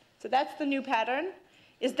embarrassed? So that's the new pattern.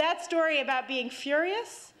 Is that story about being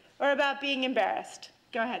furious or about being embarrassed?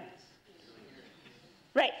 Go ahead.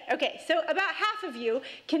 Right, okay, so about half of you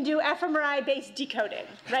can do fMRI-based decoding,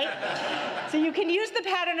 right? So you can use the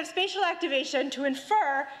pattern of spatial activation to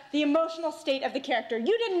infer the emotional state of the character.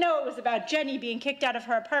 You didn't know it was about Jenny being kicked out of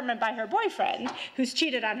her apartment by her boyfriend, who's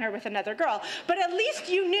cheated on her with another girl, but at least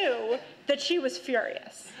you knew that she was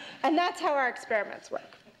furious. And that's how our experiments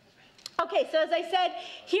work. Okay, so as I said,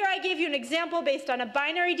 here I gave you an example based on a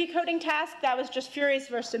binary decoding task. That was just furious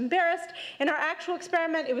versus embarrassed. In our actual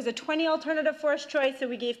experiment, it was a 20 alternative forced choice, so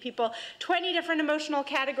we gave people 20 different emotional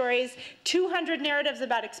categories, 200 narratives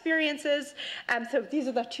about experiences. So these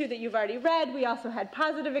are the two that you've already read. We also had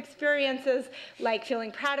positive experiences, like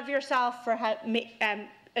feeling proud of yourself for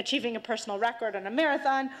achieving a personal record on a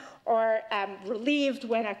marathon, or relieved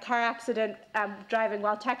when a car accident driving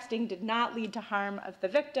while texting did not lead to harm of the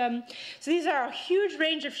victim. So these are a huge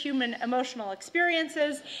range of human emotional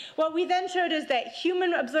experiences. What we then showed is that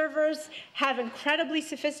human observers have incredibly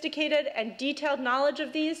sophisticated and detailed knowledge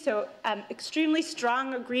of these, so extremely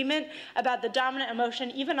strong agreement about the dominant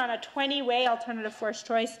emotion, even on a 20-way alternative forced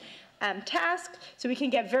choice task, so we can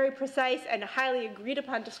get very precise and highly agreed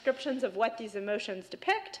upon descriptions of what these emotions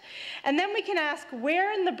depict. And then we can ask,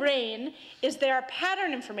 where in the brain is there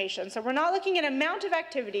pattern information? So we're not looking at amount of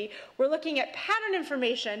activity, we're looking at pattern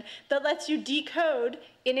information that lets you decode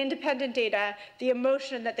in independent data the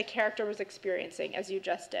emotion that the character was experiencing, as you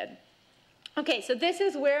just did. Okay, so this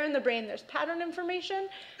is where in the brain there's pattern information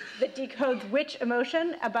that decodes which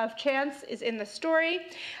emotion above chance is in the story.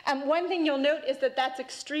 One thing you'll note is that that's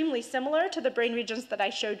extremely similar to the brain regions that I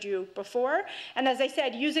showed you before. And as I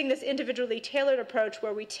said, using this individually tailored approach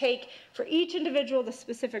where we take for each individual the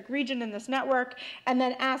specific region in this network and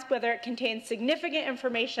then ask whether it contains significant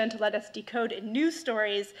information to let us decode in new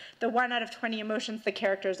stories the 1 out of 20 emotions the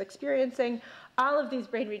character is experiencing. All of these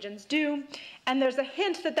brain regions do, and there's a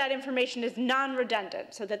hint that that information is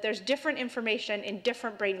non-redundant, so that there's different information in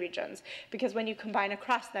different brain regions, because when you combine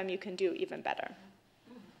across them, you can do even better.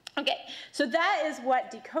 Okay, so that is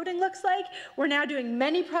what decoding looks like. We're now doing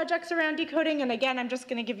many projects around decoding, and again, I'm just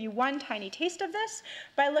going to give you one tiny taste of this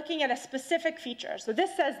by looking at a specific feature. So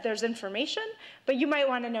this says there's information, but you might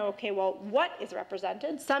want to know, okay, well, what is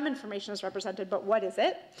represented? Some information is represented, but what is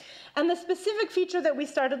it? And the specific feature that we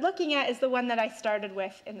started looking at is the one that I started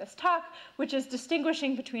with in this talk, which is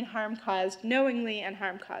distinguishing between harm caused knowingly and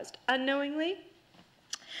harm caused unknowingly.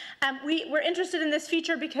 We were interested in this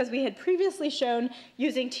feature because we had previously shown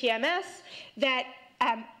using TMS that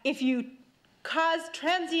if you cause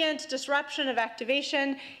transient disruption of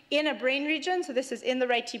activation in a brain region, so this is in the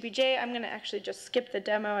right TPJ. I'm going to actually just skip the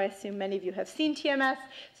demo. I assume many of you have seen TMS.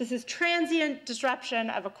 So this is transient disruption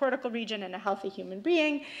of a cortical region in a healthy human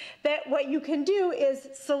being, that what you can do is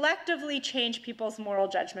selectively change people's moral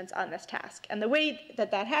judgments on this task. And the way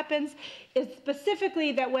that that happens is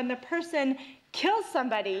specifically that when the person kills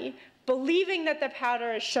somebody believing that the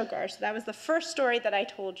powder is sugar, so that was the first story that I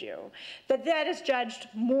told you, that is judged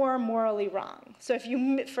more morally wrong. So if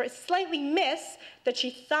you slightly miss that she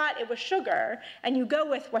thought it was sugar, and you go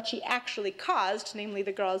with what she actually caused, namely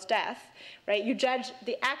the girl's death, right, you judge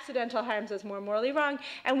the accidental harms as more morally wrong,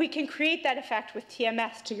 and we can create that effect with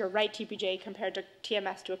TMS to your right TPJ compared to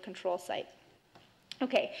TMS to a control site.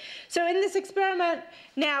 Okay, so in this experiment,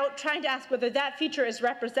 now trying to ask whether that feature is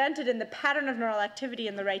represented in the pattern of neural activity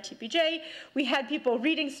in the right TPJ, we had people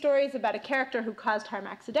reading stories about a character who caused harm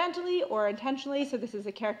accidentally or intentionally. So this is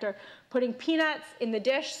a character putting peanuts in the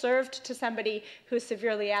dish served to somebody who is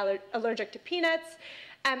severely allergic to peanuts.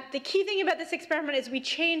 The key thing about this experiment is we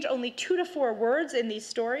change only 2 to 4 words in these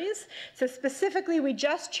stories. So specifically, we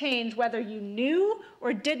just change whether you knew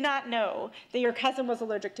or did not know that your cousin was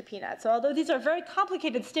allergic to peanuts. So although these are very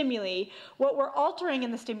complicated stimuli, what we're altering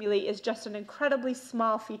in the stimuli is just an incredibly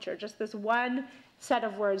small feature, just this one set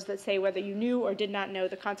of words that say whether you knew or did not know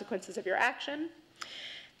the consequences of your action.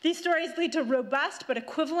 These stories lead to robust but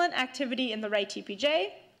equivalent activity in the right TPJ.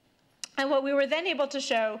 And what we were then able to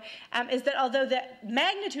show is that although the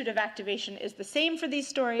magnitude of activation is the same for these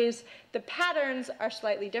stories, the patterns are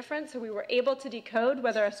slightly different. So we were able to decode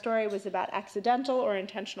whether a story was about accidental or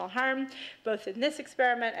intentional harm, both in this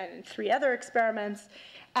experiment and in 3 other experiments.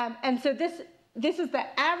 And so this is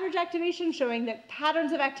the average activation, showing that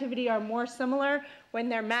patterns of activity are more similar when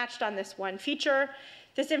they're matched on this one feature.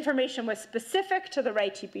 This information was specific to the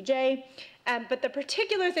right TPJ. But the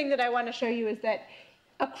particular thing that I want to show you is that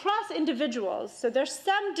across individuals, so there's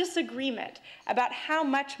some disagreement about how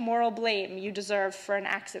much moral blame you deserve for an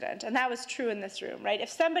accident. And that was true in this room, right? If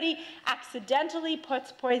somebody accidentally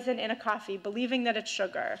puts poison in a coffee, believing that it's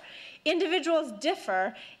sugar, individuals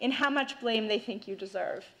differ in how much blame they think you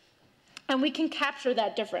deserve. And we can capture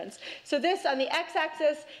that difference. So this, on the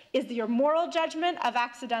x-axis, is your moral judgment of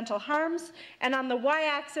accidental harms, and on the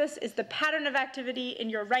y-axis is the pattern of activity in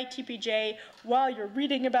your right TPJ while you're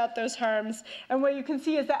reading about those harms. And what you can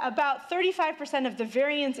see is that about 35% of the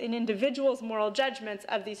variance in individuals' moral judgments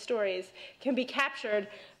of these stories can be captured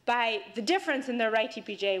by the difference in their right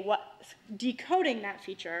TPJ decoding that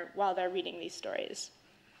feature while they're reading these stories.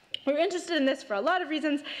 We're interested in this for a lot of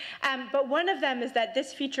reasons, but one of them is that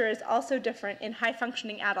this feature is also different in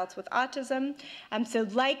high-functioning adults with autism. So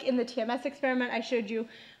like in the TMS experiment I showed you,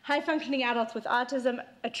 high-functioning adults with autism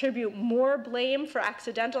attribute more blame for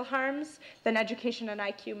accidental harms than education and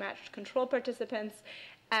IQ matched control participants.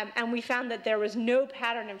 And we found that there was no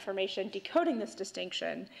pattern information decoding this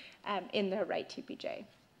distinction in their right TPJ.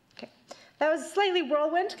 Okay. That was slightly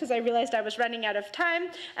whirlwind because I realized I was running out of time,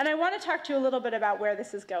 and I want to talk to you a little bit about where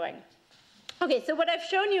this is going. Okay, so what I've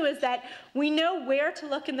shown you is that we know where to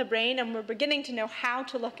look in the brain, and we're beginning to know how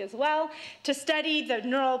to look as well, to study the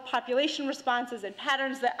neural population responses and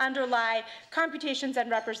patterns that underlie computations and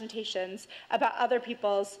representations about other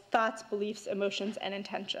people's thoughts, beliefs, emotions, and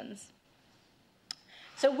intentions.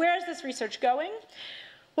 So where is this research going?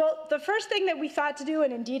 Well, the first thing that we thought to do,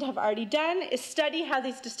 and indeed have already done, is study how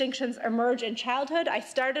these distinctions emerge in childhood. I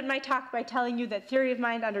started my talk by telling you that theory of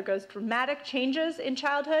mind undergoes dramatic changes in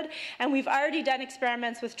childhood, and we've already done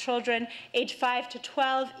experiments with children age 5 to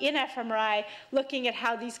 12 in fMRI, looking at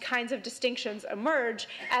how these kinds of distinctions emerge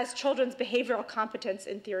as children's behavioral competence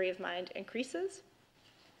in theory of mind increases.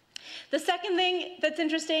 The second thing that's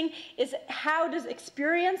interesting is how does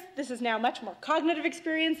experience, this is now much more cognitive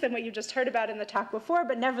experience than what you just heard about in the talk before,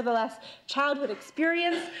 but nevertheless, childhood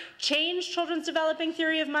experience change children's developing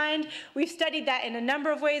theory of mind. We've studied that in a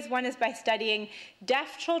number of ways. One is by studying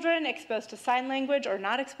deaf children exposed to sign language or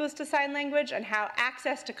not exposed to sign language, and how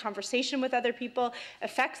access to conversation with other people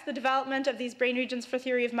affects the development of these brain regions for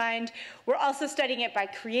theory of mind. We're also studying it by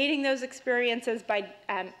creating those experiences, by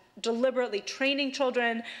deliberately training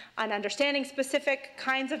children on understanding specific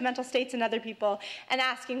kinds of mental states in other people, and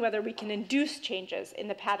asking whether we can induce changes in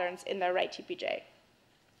the patterns in their right TPJ.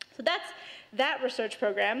 So that's that research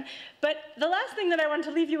program. But the last thing that I want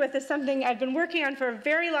to leave you with is something I've been working on for a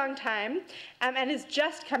very long time, and is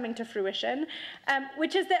just coming to fruition,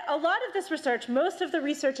 which is that a lot of this research, most of the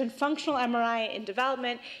research in functional MRI in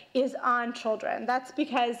development, is on children. That's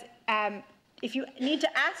because if you need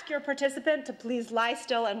to ask your participant to please lie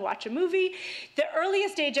still and watch a movie, the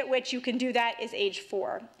earliest age at which you can do that is age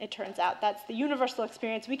 4, it turns out. That's the universal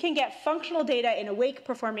experience. We can get functional data in awake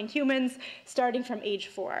performing humans starting from age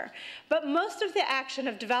 4. But most of the action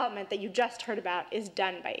of development that you just heard about is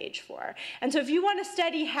done by age 4. And so if you want to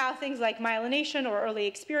study how things like myelination or early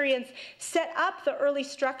experience set up the early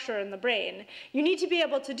structure in the brain, you need to be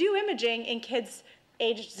able to do imaging in kids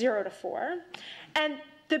aged 0 to 4. And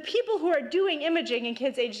the people who are doing imaging in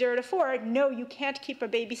kids age 0 to 4 know you can't keep a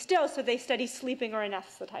baby still, so they study sleeping or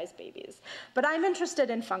anesthetized babies. But I'm interested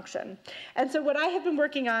in function. And so what I have been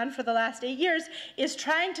working on for the last 8 years is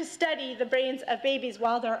trying to study the brains of babies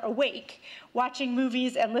while they're awake, watching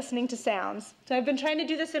movies and listening to sounds. So I've been trying to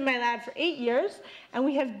do this in my lab for 8 years, and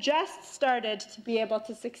we have just started to be able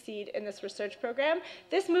to succeed in this research program.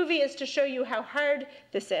 This movie is to show you how hard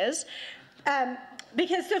this is.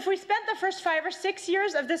 Because if we spent the first 5 or 6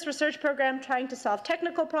 years of this research program trying to solve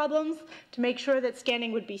technical problems, to make sure that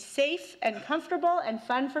scanning would be safe and comfortable and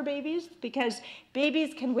fun for babies, because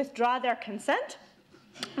babies can withdraw their consent,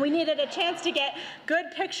 we needed a chance to get good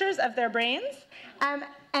pictures of their brains.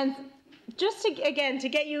 And just to, again, to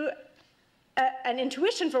get you an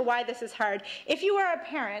intuition for why this is hard, if you are a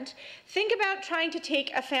parent, think about trying to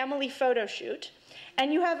take a family photo shoot,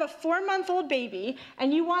 and you have a 4-month-old baby,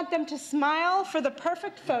 and you want them to smile for the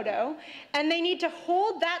perfect photo, and they need to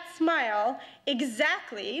hold that smile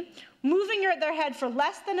exactly, moving their head for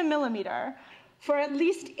less than a millimeter, for at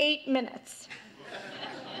least 8 minutes.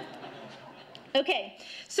 Okay,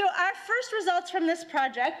 so our first results from this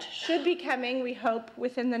project should be coming, we hope,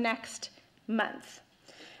 within the next month.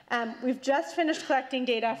 We've just finished collecting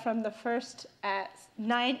data from the first 7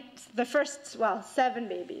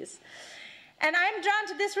 babies. And I'm drawn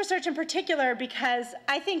to this research in particular because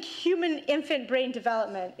I think human infant brain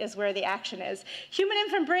development is where the action is. Human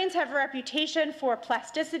infant brains have a reputation for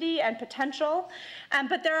plasticity and potential,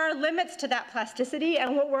 but there are limits to that plasticity,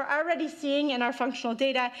 and what we're already seeing in our functional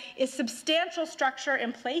data is substantial structure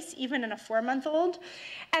in place, even in a 4-month-old.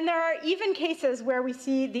 And there are even cases where we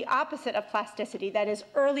see the opposite of plasticity, that is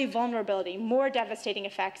early vulnerability, more devastating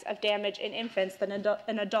effects of damage in infants than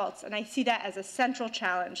in adults, and I see that as a central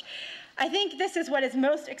challenge. I think this is what is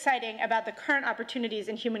most exciting about the current opportunities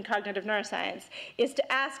in human cognitive neuroscience, is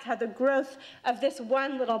to ask how the growth of this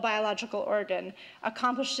one little biological organ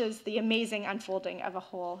accomplishes the amazing unfolding of a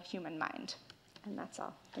whole human mind. And that's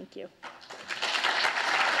all. Thank you.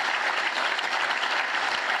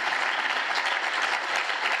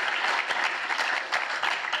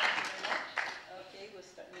 Okay, we'll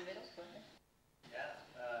start in the middle. Go ahead. Yeah.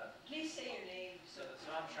 Please say your name. So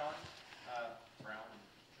I'm Sean Brown,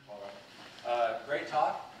 Colorado. Great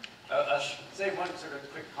talk. I'll say one sort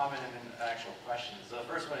of quick comment and then actual question. So the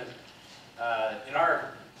first one is, in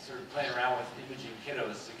our sort of playing around with imaging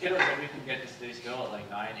kiddos, the kiddos that we can get to stay still at like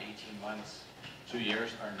 9, 18 months, 2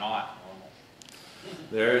 years are not normal.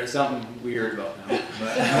 There is something weird about them.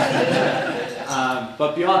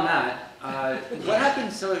 But beyond that, what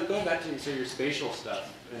happens, so going back to your spatial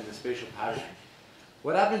stuff and the spatial patterning,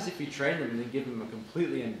 what happens if you train them and then give them a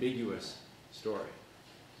completely ambiguous story?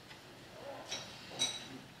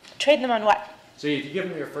 Train them on what? So if you give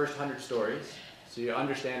them your first 100 stories, so you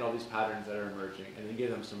understand all these patterns that are emerging, and then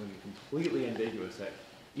give them something completely ambiguous that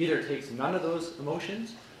either takes none of those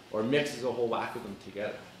emotions or mixes a whole whack of them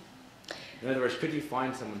together. In other words, could you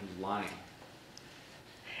find someone who's lying?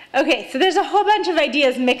 Okay, so there's a whole bunch of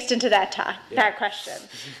ideas mixed into that question.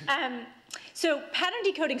 So pattern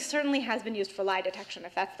decoding certainly has been used for lie detection,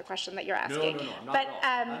 if that's the question that you're asking. No, I'm not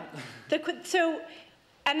at all.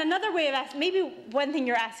 And another way of asking, maybe one thing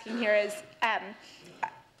you're asking here is,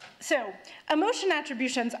 so emotion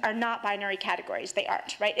attributions are not binary categories. They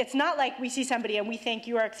aren't, right? It's not like we see somebody and we think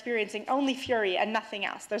you are experiencing only fury and nothing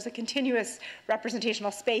else. There's a continuous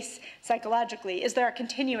representational space psychologically. Is there a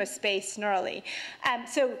continuous space neurally?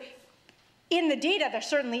 So in the data, there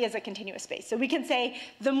certainly is a continuous space. So we can say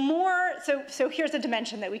the more, so here's a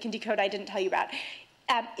dimension that we can decode I didn't tell you about.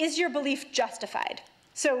 Is your belief justified?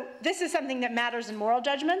 So this is something that matters in moral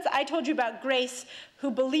judgments. I told you about Grace,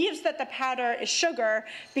 who believes that the powder is sugar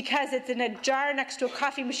because it's in a jar next to a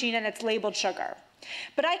coffee machine and it's labeled sugar.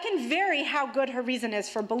 But I can vary how good her reason is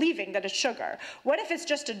for believing that it's sugar. What if it's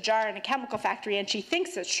just a jar in a chemical factory and she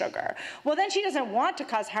thinks it's sugar? Well, then she doesn't want to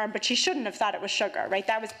cause harm, but she shouldn't have thought it was sugar, right?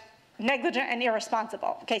 That was negligent and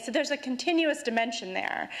irresponsible. Okay, so there's a continuous dimension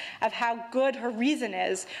there of how good her reason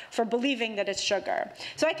is for believing that it's sugar.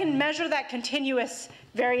 So I can measure that continuous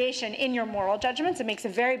variation in your moral judgments. It makes a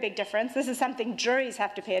very big difference. This is something juries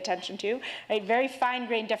have to pay attention to, right? Very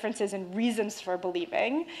fine-grained differences in reasons for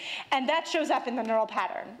believing. And that shows up in the neural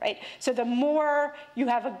pattern, right? So the more you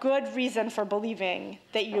have a good reason for believing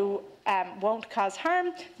that you won't cause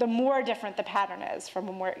harm, the more different the pattern is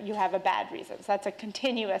from where you have a bad reason. So that's a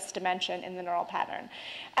continuous dimension in the neural pattern.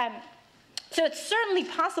 So it's certainly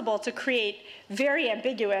possible to create very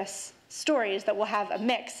ambiguous stories that will have a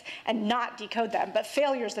mix and not decode them, but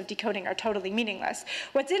failures of decoding are totally meaningless.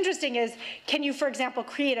 What's interesting is, can you, for example,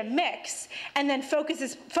 create a mix and then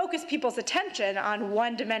focus people's attention on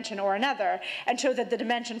one dimension or another and show that the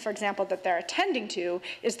dimension, for example, that they're attending to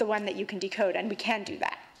is the one that you can decode, and we can do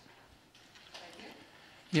that.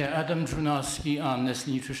 Yeah, Adam Drunowski on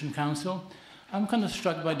Nestle Nutrition Council. I'm kind of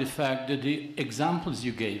struck by the fact that the examples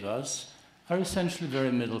you gave us are essentially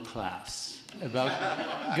very middle class, about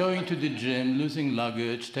going to the gym, losing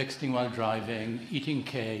luggage, texting while driving, eating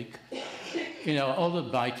cake, all the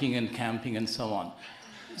biking and camping and so on.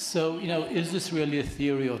 So, is this really a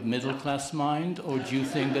theory of middle class mind, or do you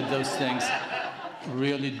think that those things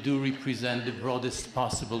really do represent the broadest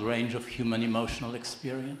possible range of human emotional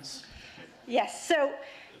experience? Yes, so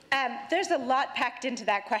there's a lot packed into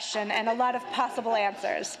that question and a lot of possible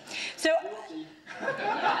answers. So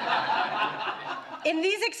In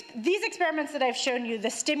these experiments that I've shown you, the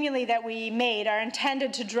stimuli that we made are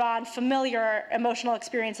intended to draw on familiar emotional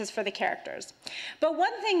experiences for the characters. But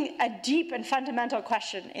one thing, a deep and fundamental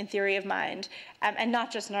question in theory of mind, and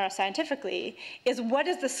not just neuroscientifically, is what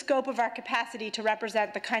is the scope of our capacity to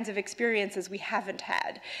represent the kinds of experiences we haven't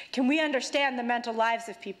had? Can we understand the mental lives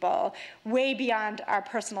of people way beyond our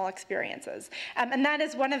personal experiences? And that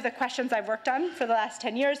is one of the questions I've worked on for the last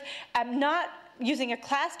 10 years. Not using a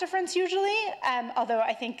class difference usually, although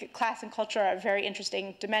I think class and culture are a very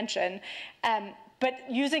interesting dimension, but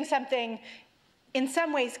using something in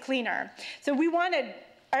some ways cleaner. So we wanted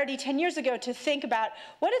already 10 years ago to think about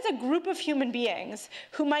what is a group of human beings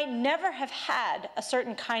who might never have had a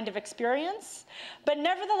certain kind of experience, but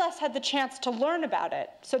nevertheless had the chance to learn about it,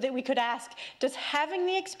 so that we could ask, does having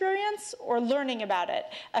the experience or learning about it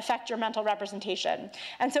affect your mental representation?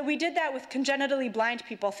 And so we did that with congenitally blind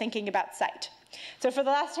people thinking about sight. So for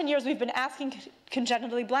the last 10 years, we've been asking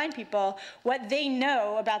congenitally blind people what they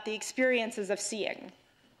know about the experiences of seeing.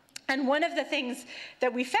 And one of the things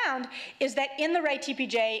that we found is that in the right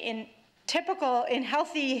TPJ, in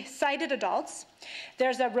healthy sighted adults,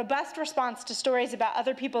 there's a robust response to stories about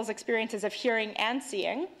other people's experiences of hearing and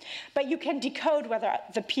seeing, but you can decode whether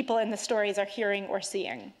the people in the stories are hearing or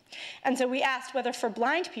seeing. And so we asked whether for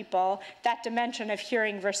blind people, that dimension of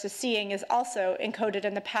hearing versus seeing is also encoded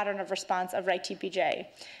in the pattern of response of right TPJ.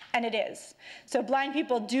 And it is. So blind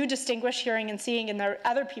people do distinguish hearing and seeing in their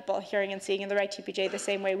other people hearing and seeing in the right TPJ the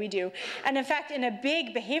same way we do. And in fact, in a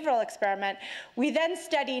big behavioral experiment, we then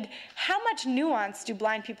studied how much nuance do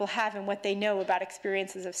blind people have in what they know about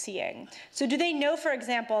experiences of seeing. So do they know, for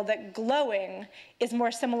example, that glowing is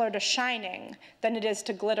more similar to shining than it is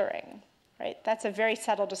to glittering? Right? That's a very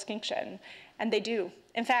subtle distinction, and they do.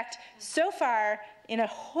 In fact, so far, in a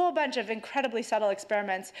whole bunch of incredibly subtle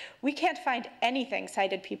experiments, we can't find anything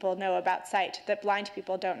sighted people know about sight that blind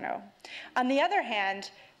people don't know. On the other hand,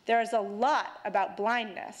 there is a lot about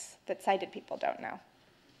blindness that sighted people don't know.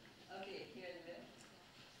 Okay, here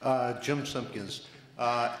in a minute. Jim Simpkins,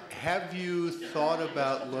 have you thought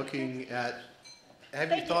about looking at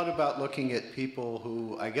people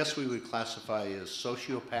who I guess we would classify as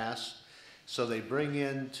sociopaths? So they bring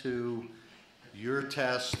into your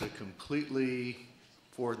test a completely,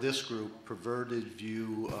 for this group, perverted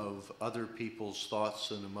view of other people's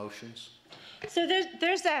thoughts and emotions? So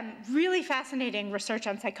there's really fascinating research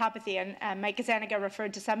on psychopathy, and Mike Gazzaniga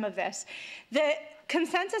referred to some of this. The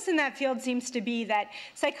consensus in that field seems to be that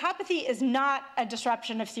psychopathy is not a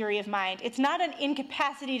disruption of theory of mind. It's not an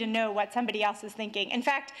incapacity to know what somebody else is thinking. In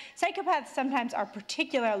fact, psychopaths sometimes are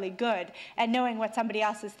particularly good at knowing what somebody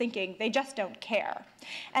else is thinking. They just don't care.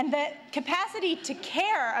 And the capacity to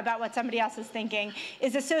care about what somebody else is thinking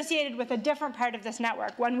is associated with a different part of this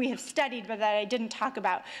network, one we have studied but that I didn't talk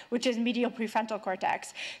about, which is medial prefrontal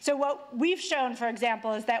cortex. So what we've shown, for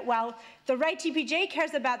example, is that while the right TPJ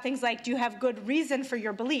cares about things like, do you have good reason for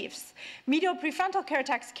your beliefs? Medial prefrontal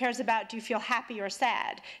cortex cares about, do you feel happy or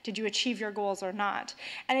sad? Did you achieve your goals or not?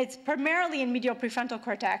 And it's primarily in medial prefrontal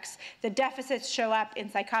cortex the deficits show up in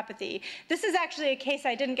psychopathy. This is actually a case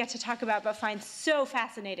I didn't get to talk about but find so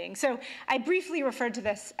fascinating. So I briefly referred to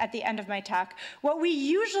this at the end of my talk. What we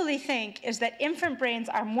usually think is that infant brains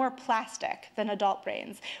are more plastic than adult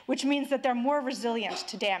brains, which means that they're more resilient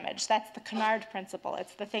to damage. That's the Kennard principle.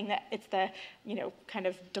 It's the thing that, it's the kind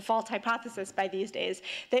of default hypothesis by these days,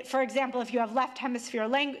 that, for example, if you have left hemisphere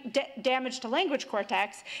damage to language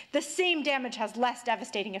cortex, the same damage has less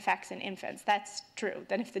devastating effects in infants. That's true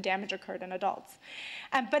than if the damage occurred in adults.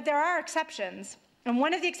 But there are exceptions. And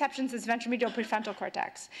one of the exceptions is ventromedial prefrontal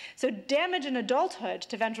cortex. So damage in adulthood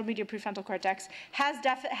to ventromedial prefrontal cortex has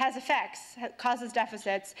effects, causes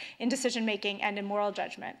deficits in decision-making and in moral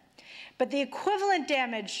judgment. But the equivalent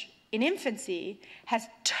damage in infancy has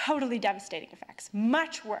totally devastating effects,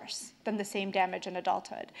 much worse than the same damage in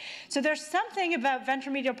adulthood. So there's something about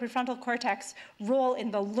ventromedial prefrontal cortex role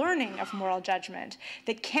in the learning of moral judgment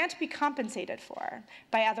that can't be compensated for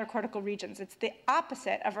by other cortical regions. It's the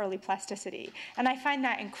opposite of early plasticity. And I find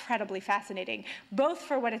that incredibly fascinating, both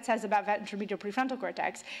for what it says about ventromedial prefrontal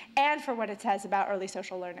cortex and for what it says about early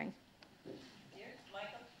social learning.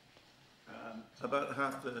 About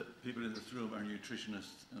half the people in this room are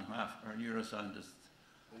nutritionists and half are neuroscientists,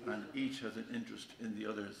 and each has an interest in the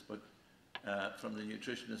others, but from the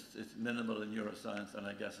nutritionists it's minimal in neuroscience, and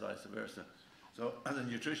I guess vice versa. So as a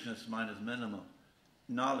nutritionist, mine is minimal.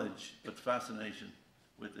 Knowledge, but fascination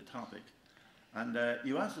with the topic. And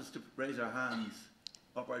you asked us to raise our hands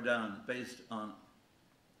up or down based on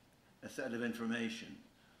a set of information,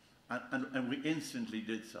 and we instantly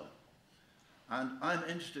did so. And I'm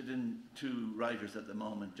interested in two writers at the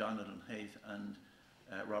moment, Jonathan Haidt and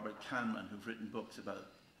Robert Kahneman, who've written books about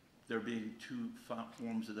there being two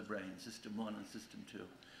forms of the brain, system 1 and system 2.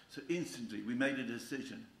 So instantly we made a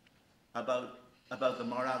decision about the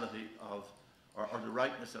morality of, or the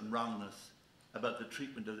rightness and wrongness about the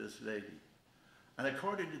treatment of this lady. And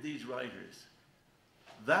according to these writers,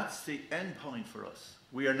 that's the end point for us.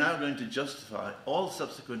 We are now going to justify all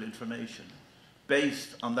subsequent information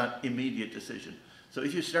based on that immediate decision. So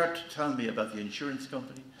if you start to tell me about the insurance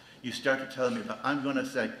company, you start to tell me that I'm going to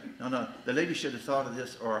say, no, the lady should have thought of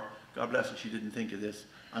this, or God bless her, she didn't think of this.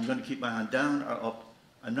 I'm going to keep my hand down or up.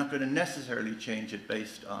 I'm not going to necessarily change it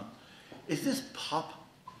based on, is this pop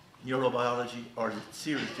neurobiology or is it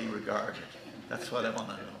seriously regarded? That's what I want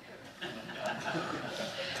to know.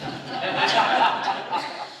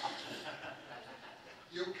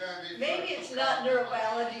 Maybe it's not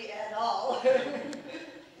neurobiology at all.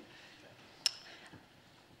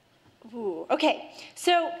 Ooh, okay,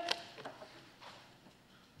 so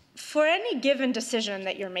for any given decision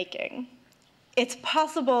that you're making, it's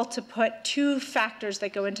possible to put two factors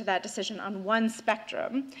that go into that decision on one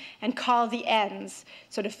spectrum and call the ends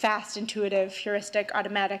sort of fast, intuitive, heuristic,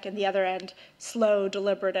 automatic, and the other end slow,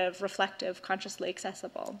 deliberative, reflective, consciously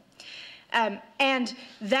accessible. And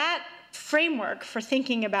that framework for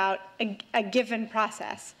thinking about a given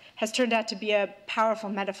process has turned out to be a powerful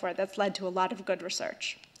metaphor that's led to a lot of good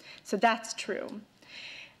research. So that's true.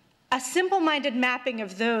 A simple-minded mapping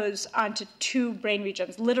of those onto two brain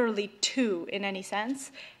regions, literally two in any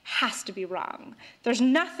sense, has to be wrong. There's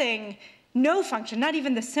nothing, no function, not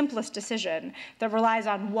even the simplest decision, that relies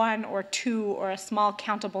on one or two or a small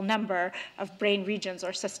countable number of brain regions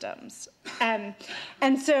or systems. And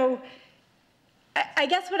so I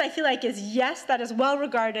guess what I feel like is, yes, that is well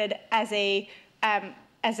regarded as a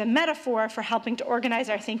metaphor for helping to organize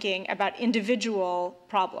our thinking about individual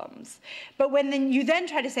problems. But when you then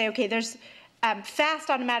try to say, okay, there's fast,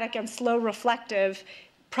 automatic, and slow, reflective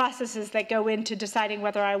processes that go into deciding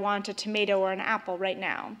whether I want a tomato or an apple right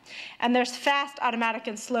now. And there's fast, automatic,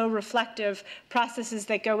 and slow, reflective processes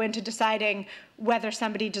that go into deciding whether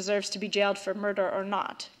somebody deserves to be jailed for murder or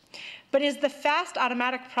not. But is the fast,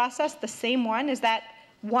 automatic process the same one? Is that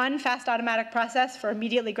one fast automatic process for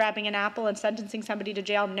immediately grabbing an apple and sentencing somebody to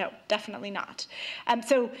jail? No, definitely not.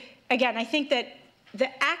 So again, I think that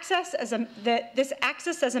this axis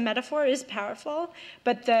as a metaphor is powerful,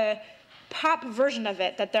 but the pop version of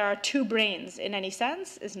it, that there are two brains in any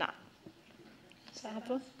sense, is not. Is that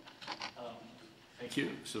helpful? Thank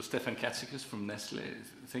you. So Stefan Katsikis from Nestle.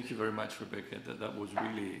 Thank you very much, Rebecca. That was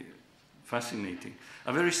really fascinating.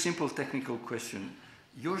 A very simple technical question.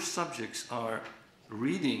 Your subjects are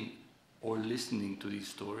reading or listening to these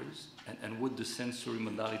stories, and would the sensory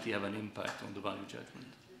modality have an impact on the value judgment?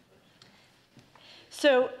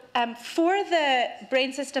 So for the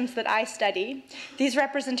brain systems that I study, these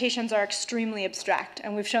representations are extremely abstract,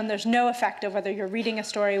 and we've shown there's no effect of whether you're reading a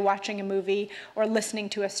story, watching a movie, or listening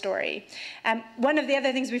to a story. One of the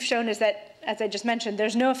other things we've shown is that, as I just mentioned,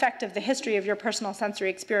 there's no effect of the history of your personal sensory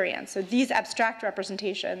experience. So these abstract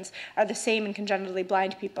representations are the same in congenitally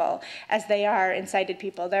blind people as they are in sighted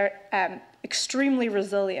people. They're extremely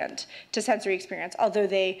resilient to sensory experience, although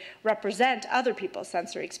they represent other people's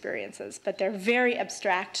sensory experiences, but they're very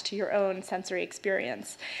abstract to your own sensory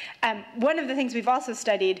experience. One of the things we've also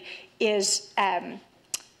studied is, other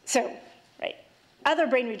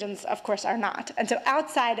brain regions, of course, are not. And so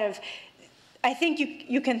outside of, I think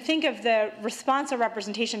you can think of the response or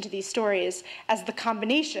representation to these stories as the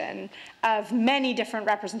combination of many different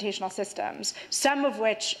representational systems, some of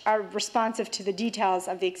which are responsive to the details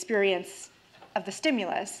of the experience of the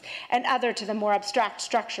stimulus, and other to the more abstract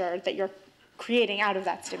structure that you're creating out of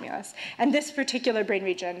that stimulus. And this particular brain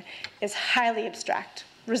region is highly abstract,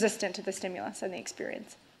 resistant to the stimulus and the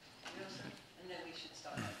experience.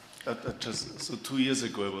 So 2 years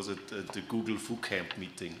ago, I was at the Google FooCamp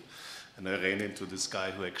meeting, and I ran into this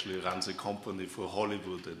guy who actually runs a company for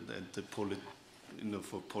Hollywood and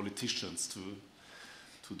for politicians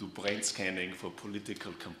to do brain scanning for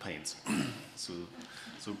political campaigns.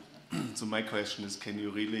 So my question is, can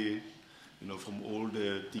you really, from all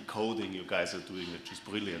the decoding you guys are doing, which is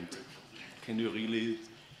brilliant, can you really,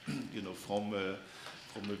 from a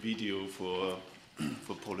video for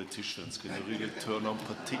politicians, can you really turn on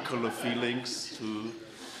particular feelings to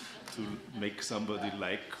make somebody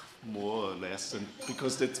like more or less? And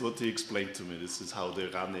because that's what he explained to me. This is how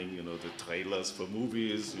they're running, the trailers for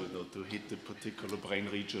movies, to hit the particular brain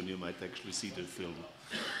region, you might actually see the film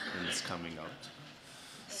when it's coming out.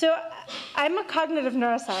 So I'm a cognitive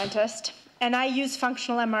neuroscientist, and I use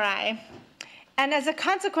functional MRI. And as a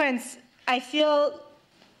consequence, I feel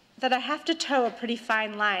that I have to toe a pretty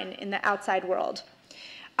fine line in the outside world.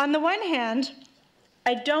 On the one hand,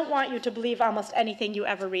 I don't want you to believe almost anything you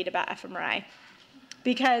ever read about fMRI,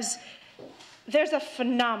 because there's a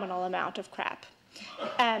phenomenal amount of crap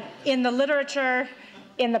in the literature,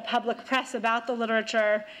 in the public press about the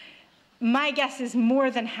literature. My guess is more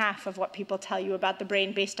than half of what people tell you about the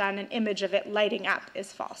brain based on an image of it lighting up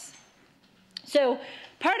is false. So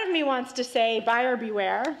part of me wants to say buyer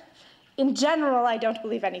beware. In general, I don't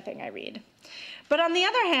believe anything I read. But on the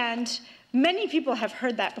other hand, many people have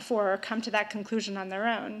heard that before or come to that conclusion on their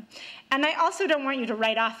own. And I also don't want you to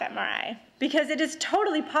write off fMRI, because it is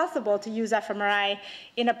totally possible to use fMRI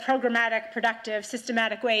in a programmatic, productive,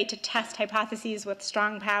 systematic way to test hypotheses with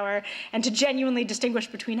strong power and to genuinely distinguish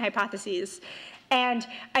between hypotheses. And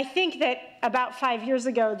I think that about 5 years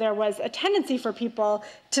ago, there was a tendency for people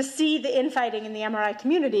to see the infighting in the MRI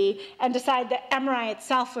community and decide that MRI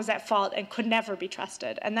itself was at fault and could never be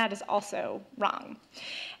trusted. And that is also wrong.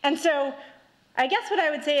 And so I guess what I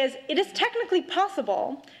would say is it is technically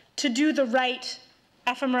possible to do the right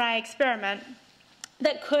fMRI experiment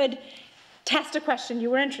that could test a question you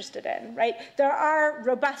were interested in, right? There are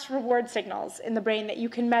robust reward signals in the brain that you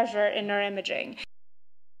can measure in neuroimaging.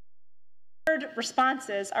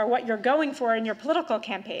 Responses are what you're going for in your political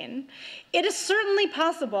campaign. It is certainly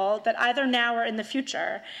possible that either now or in the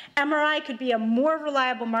future, MRI could be a more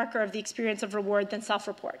reliable marker of the experience of reward than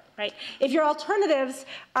self-report, right? If your alternatives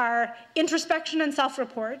are introspection and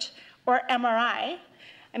self-report or MRI,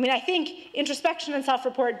 I mean, I think introspection and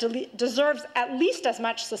self-report deserves at least as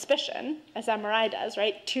much suspicion as MRI does,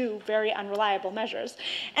 right? Two very unreliable measures.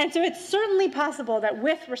 And so it's certainly possible that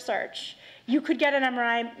with research, you could get an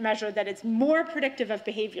MRI measure that is more predictive of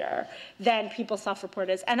behavior than people's self-report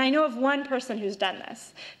is. And I know of one person who's done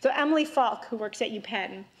this. So Emily Falk, who works at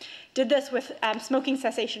UPenn, did this with smoking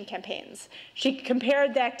cessation campaigns. She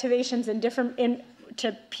compared the activations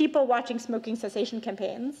to people watching smoking cessation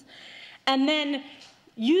campaigns, and then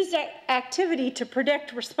used activity to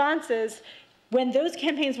predict responses when those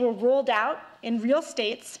campaigns were rolled out in real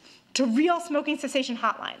states to real smoking cessation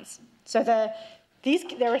hotlines. So there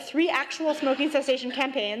were 3 actual smoking cessation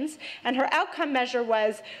campaigns, and her outcome measure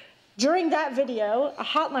was, during that video, a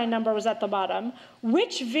hotline number was at the bottom,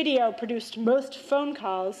 which video produced most phone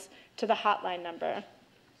calls to the hotline number.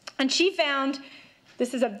 And she found,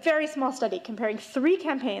 this is a very small study comparing 3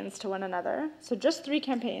 campaigns to one another, so just 3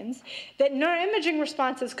 campaigns, that neuroimaging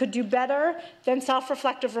responses could do better than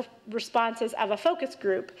self-reflective responses of a focus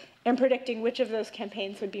group in predicting which of those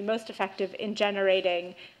campaigns would be most effective in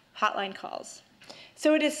generating hotline calls.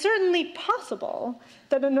 So it is certainly possible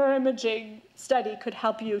that a neuroimaging study could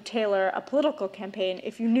help you tailor a political campaign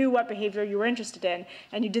if you knew what behavior you were interested in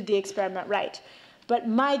and you did the experiment right. But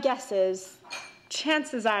my guess is,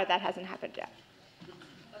 chances are that hasn't happened yet.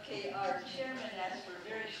 Okay, our chairman asked for a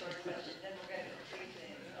very short question, then we're going to brief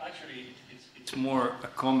things. Actually, it's more a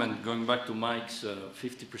comment going back to Mike's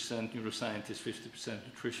 50% neuroscientist, 50%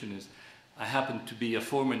 nutritionist. I happen to be a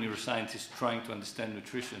former neuroscientist trying to understand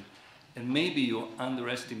nutrition. And maybe you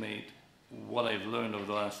underestimate what I've learned over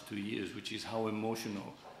the last 2 years, which is how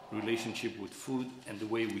emotional relationship with food and the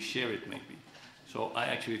way we share it may be. So I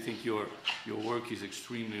actually think your work is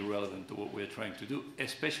extremely relevant to what we're trying to do,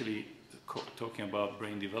 especially talking about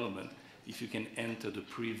brain development, if you can enter the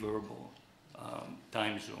pre-verbal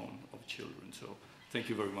time zone of children. So thank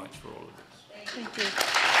you very much for all of this. Thank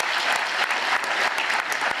you.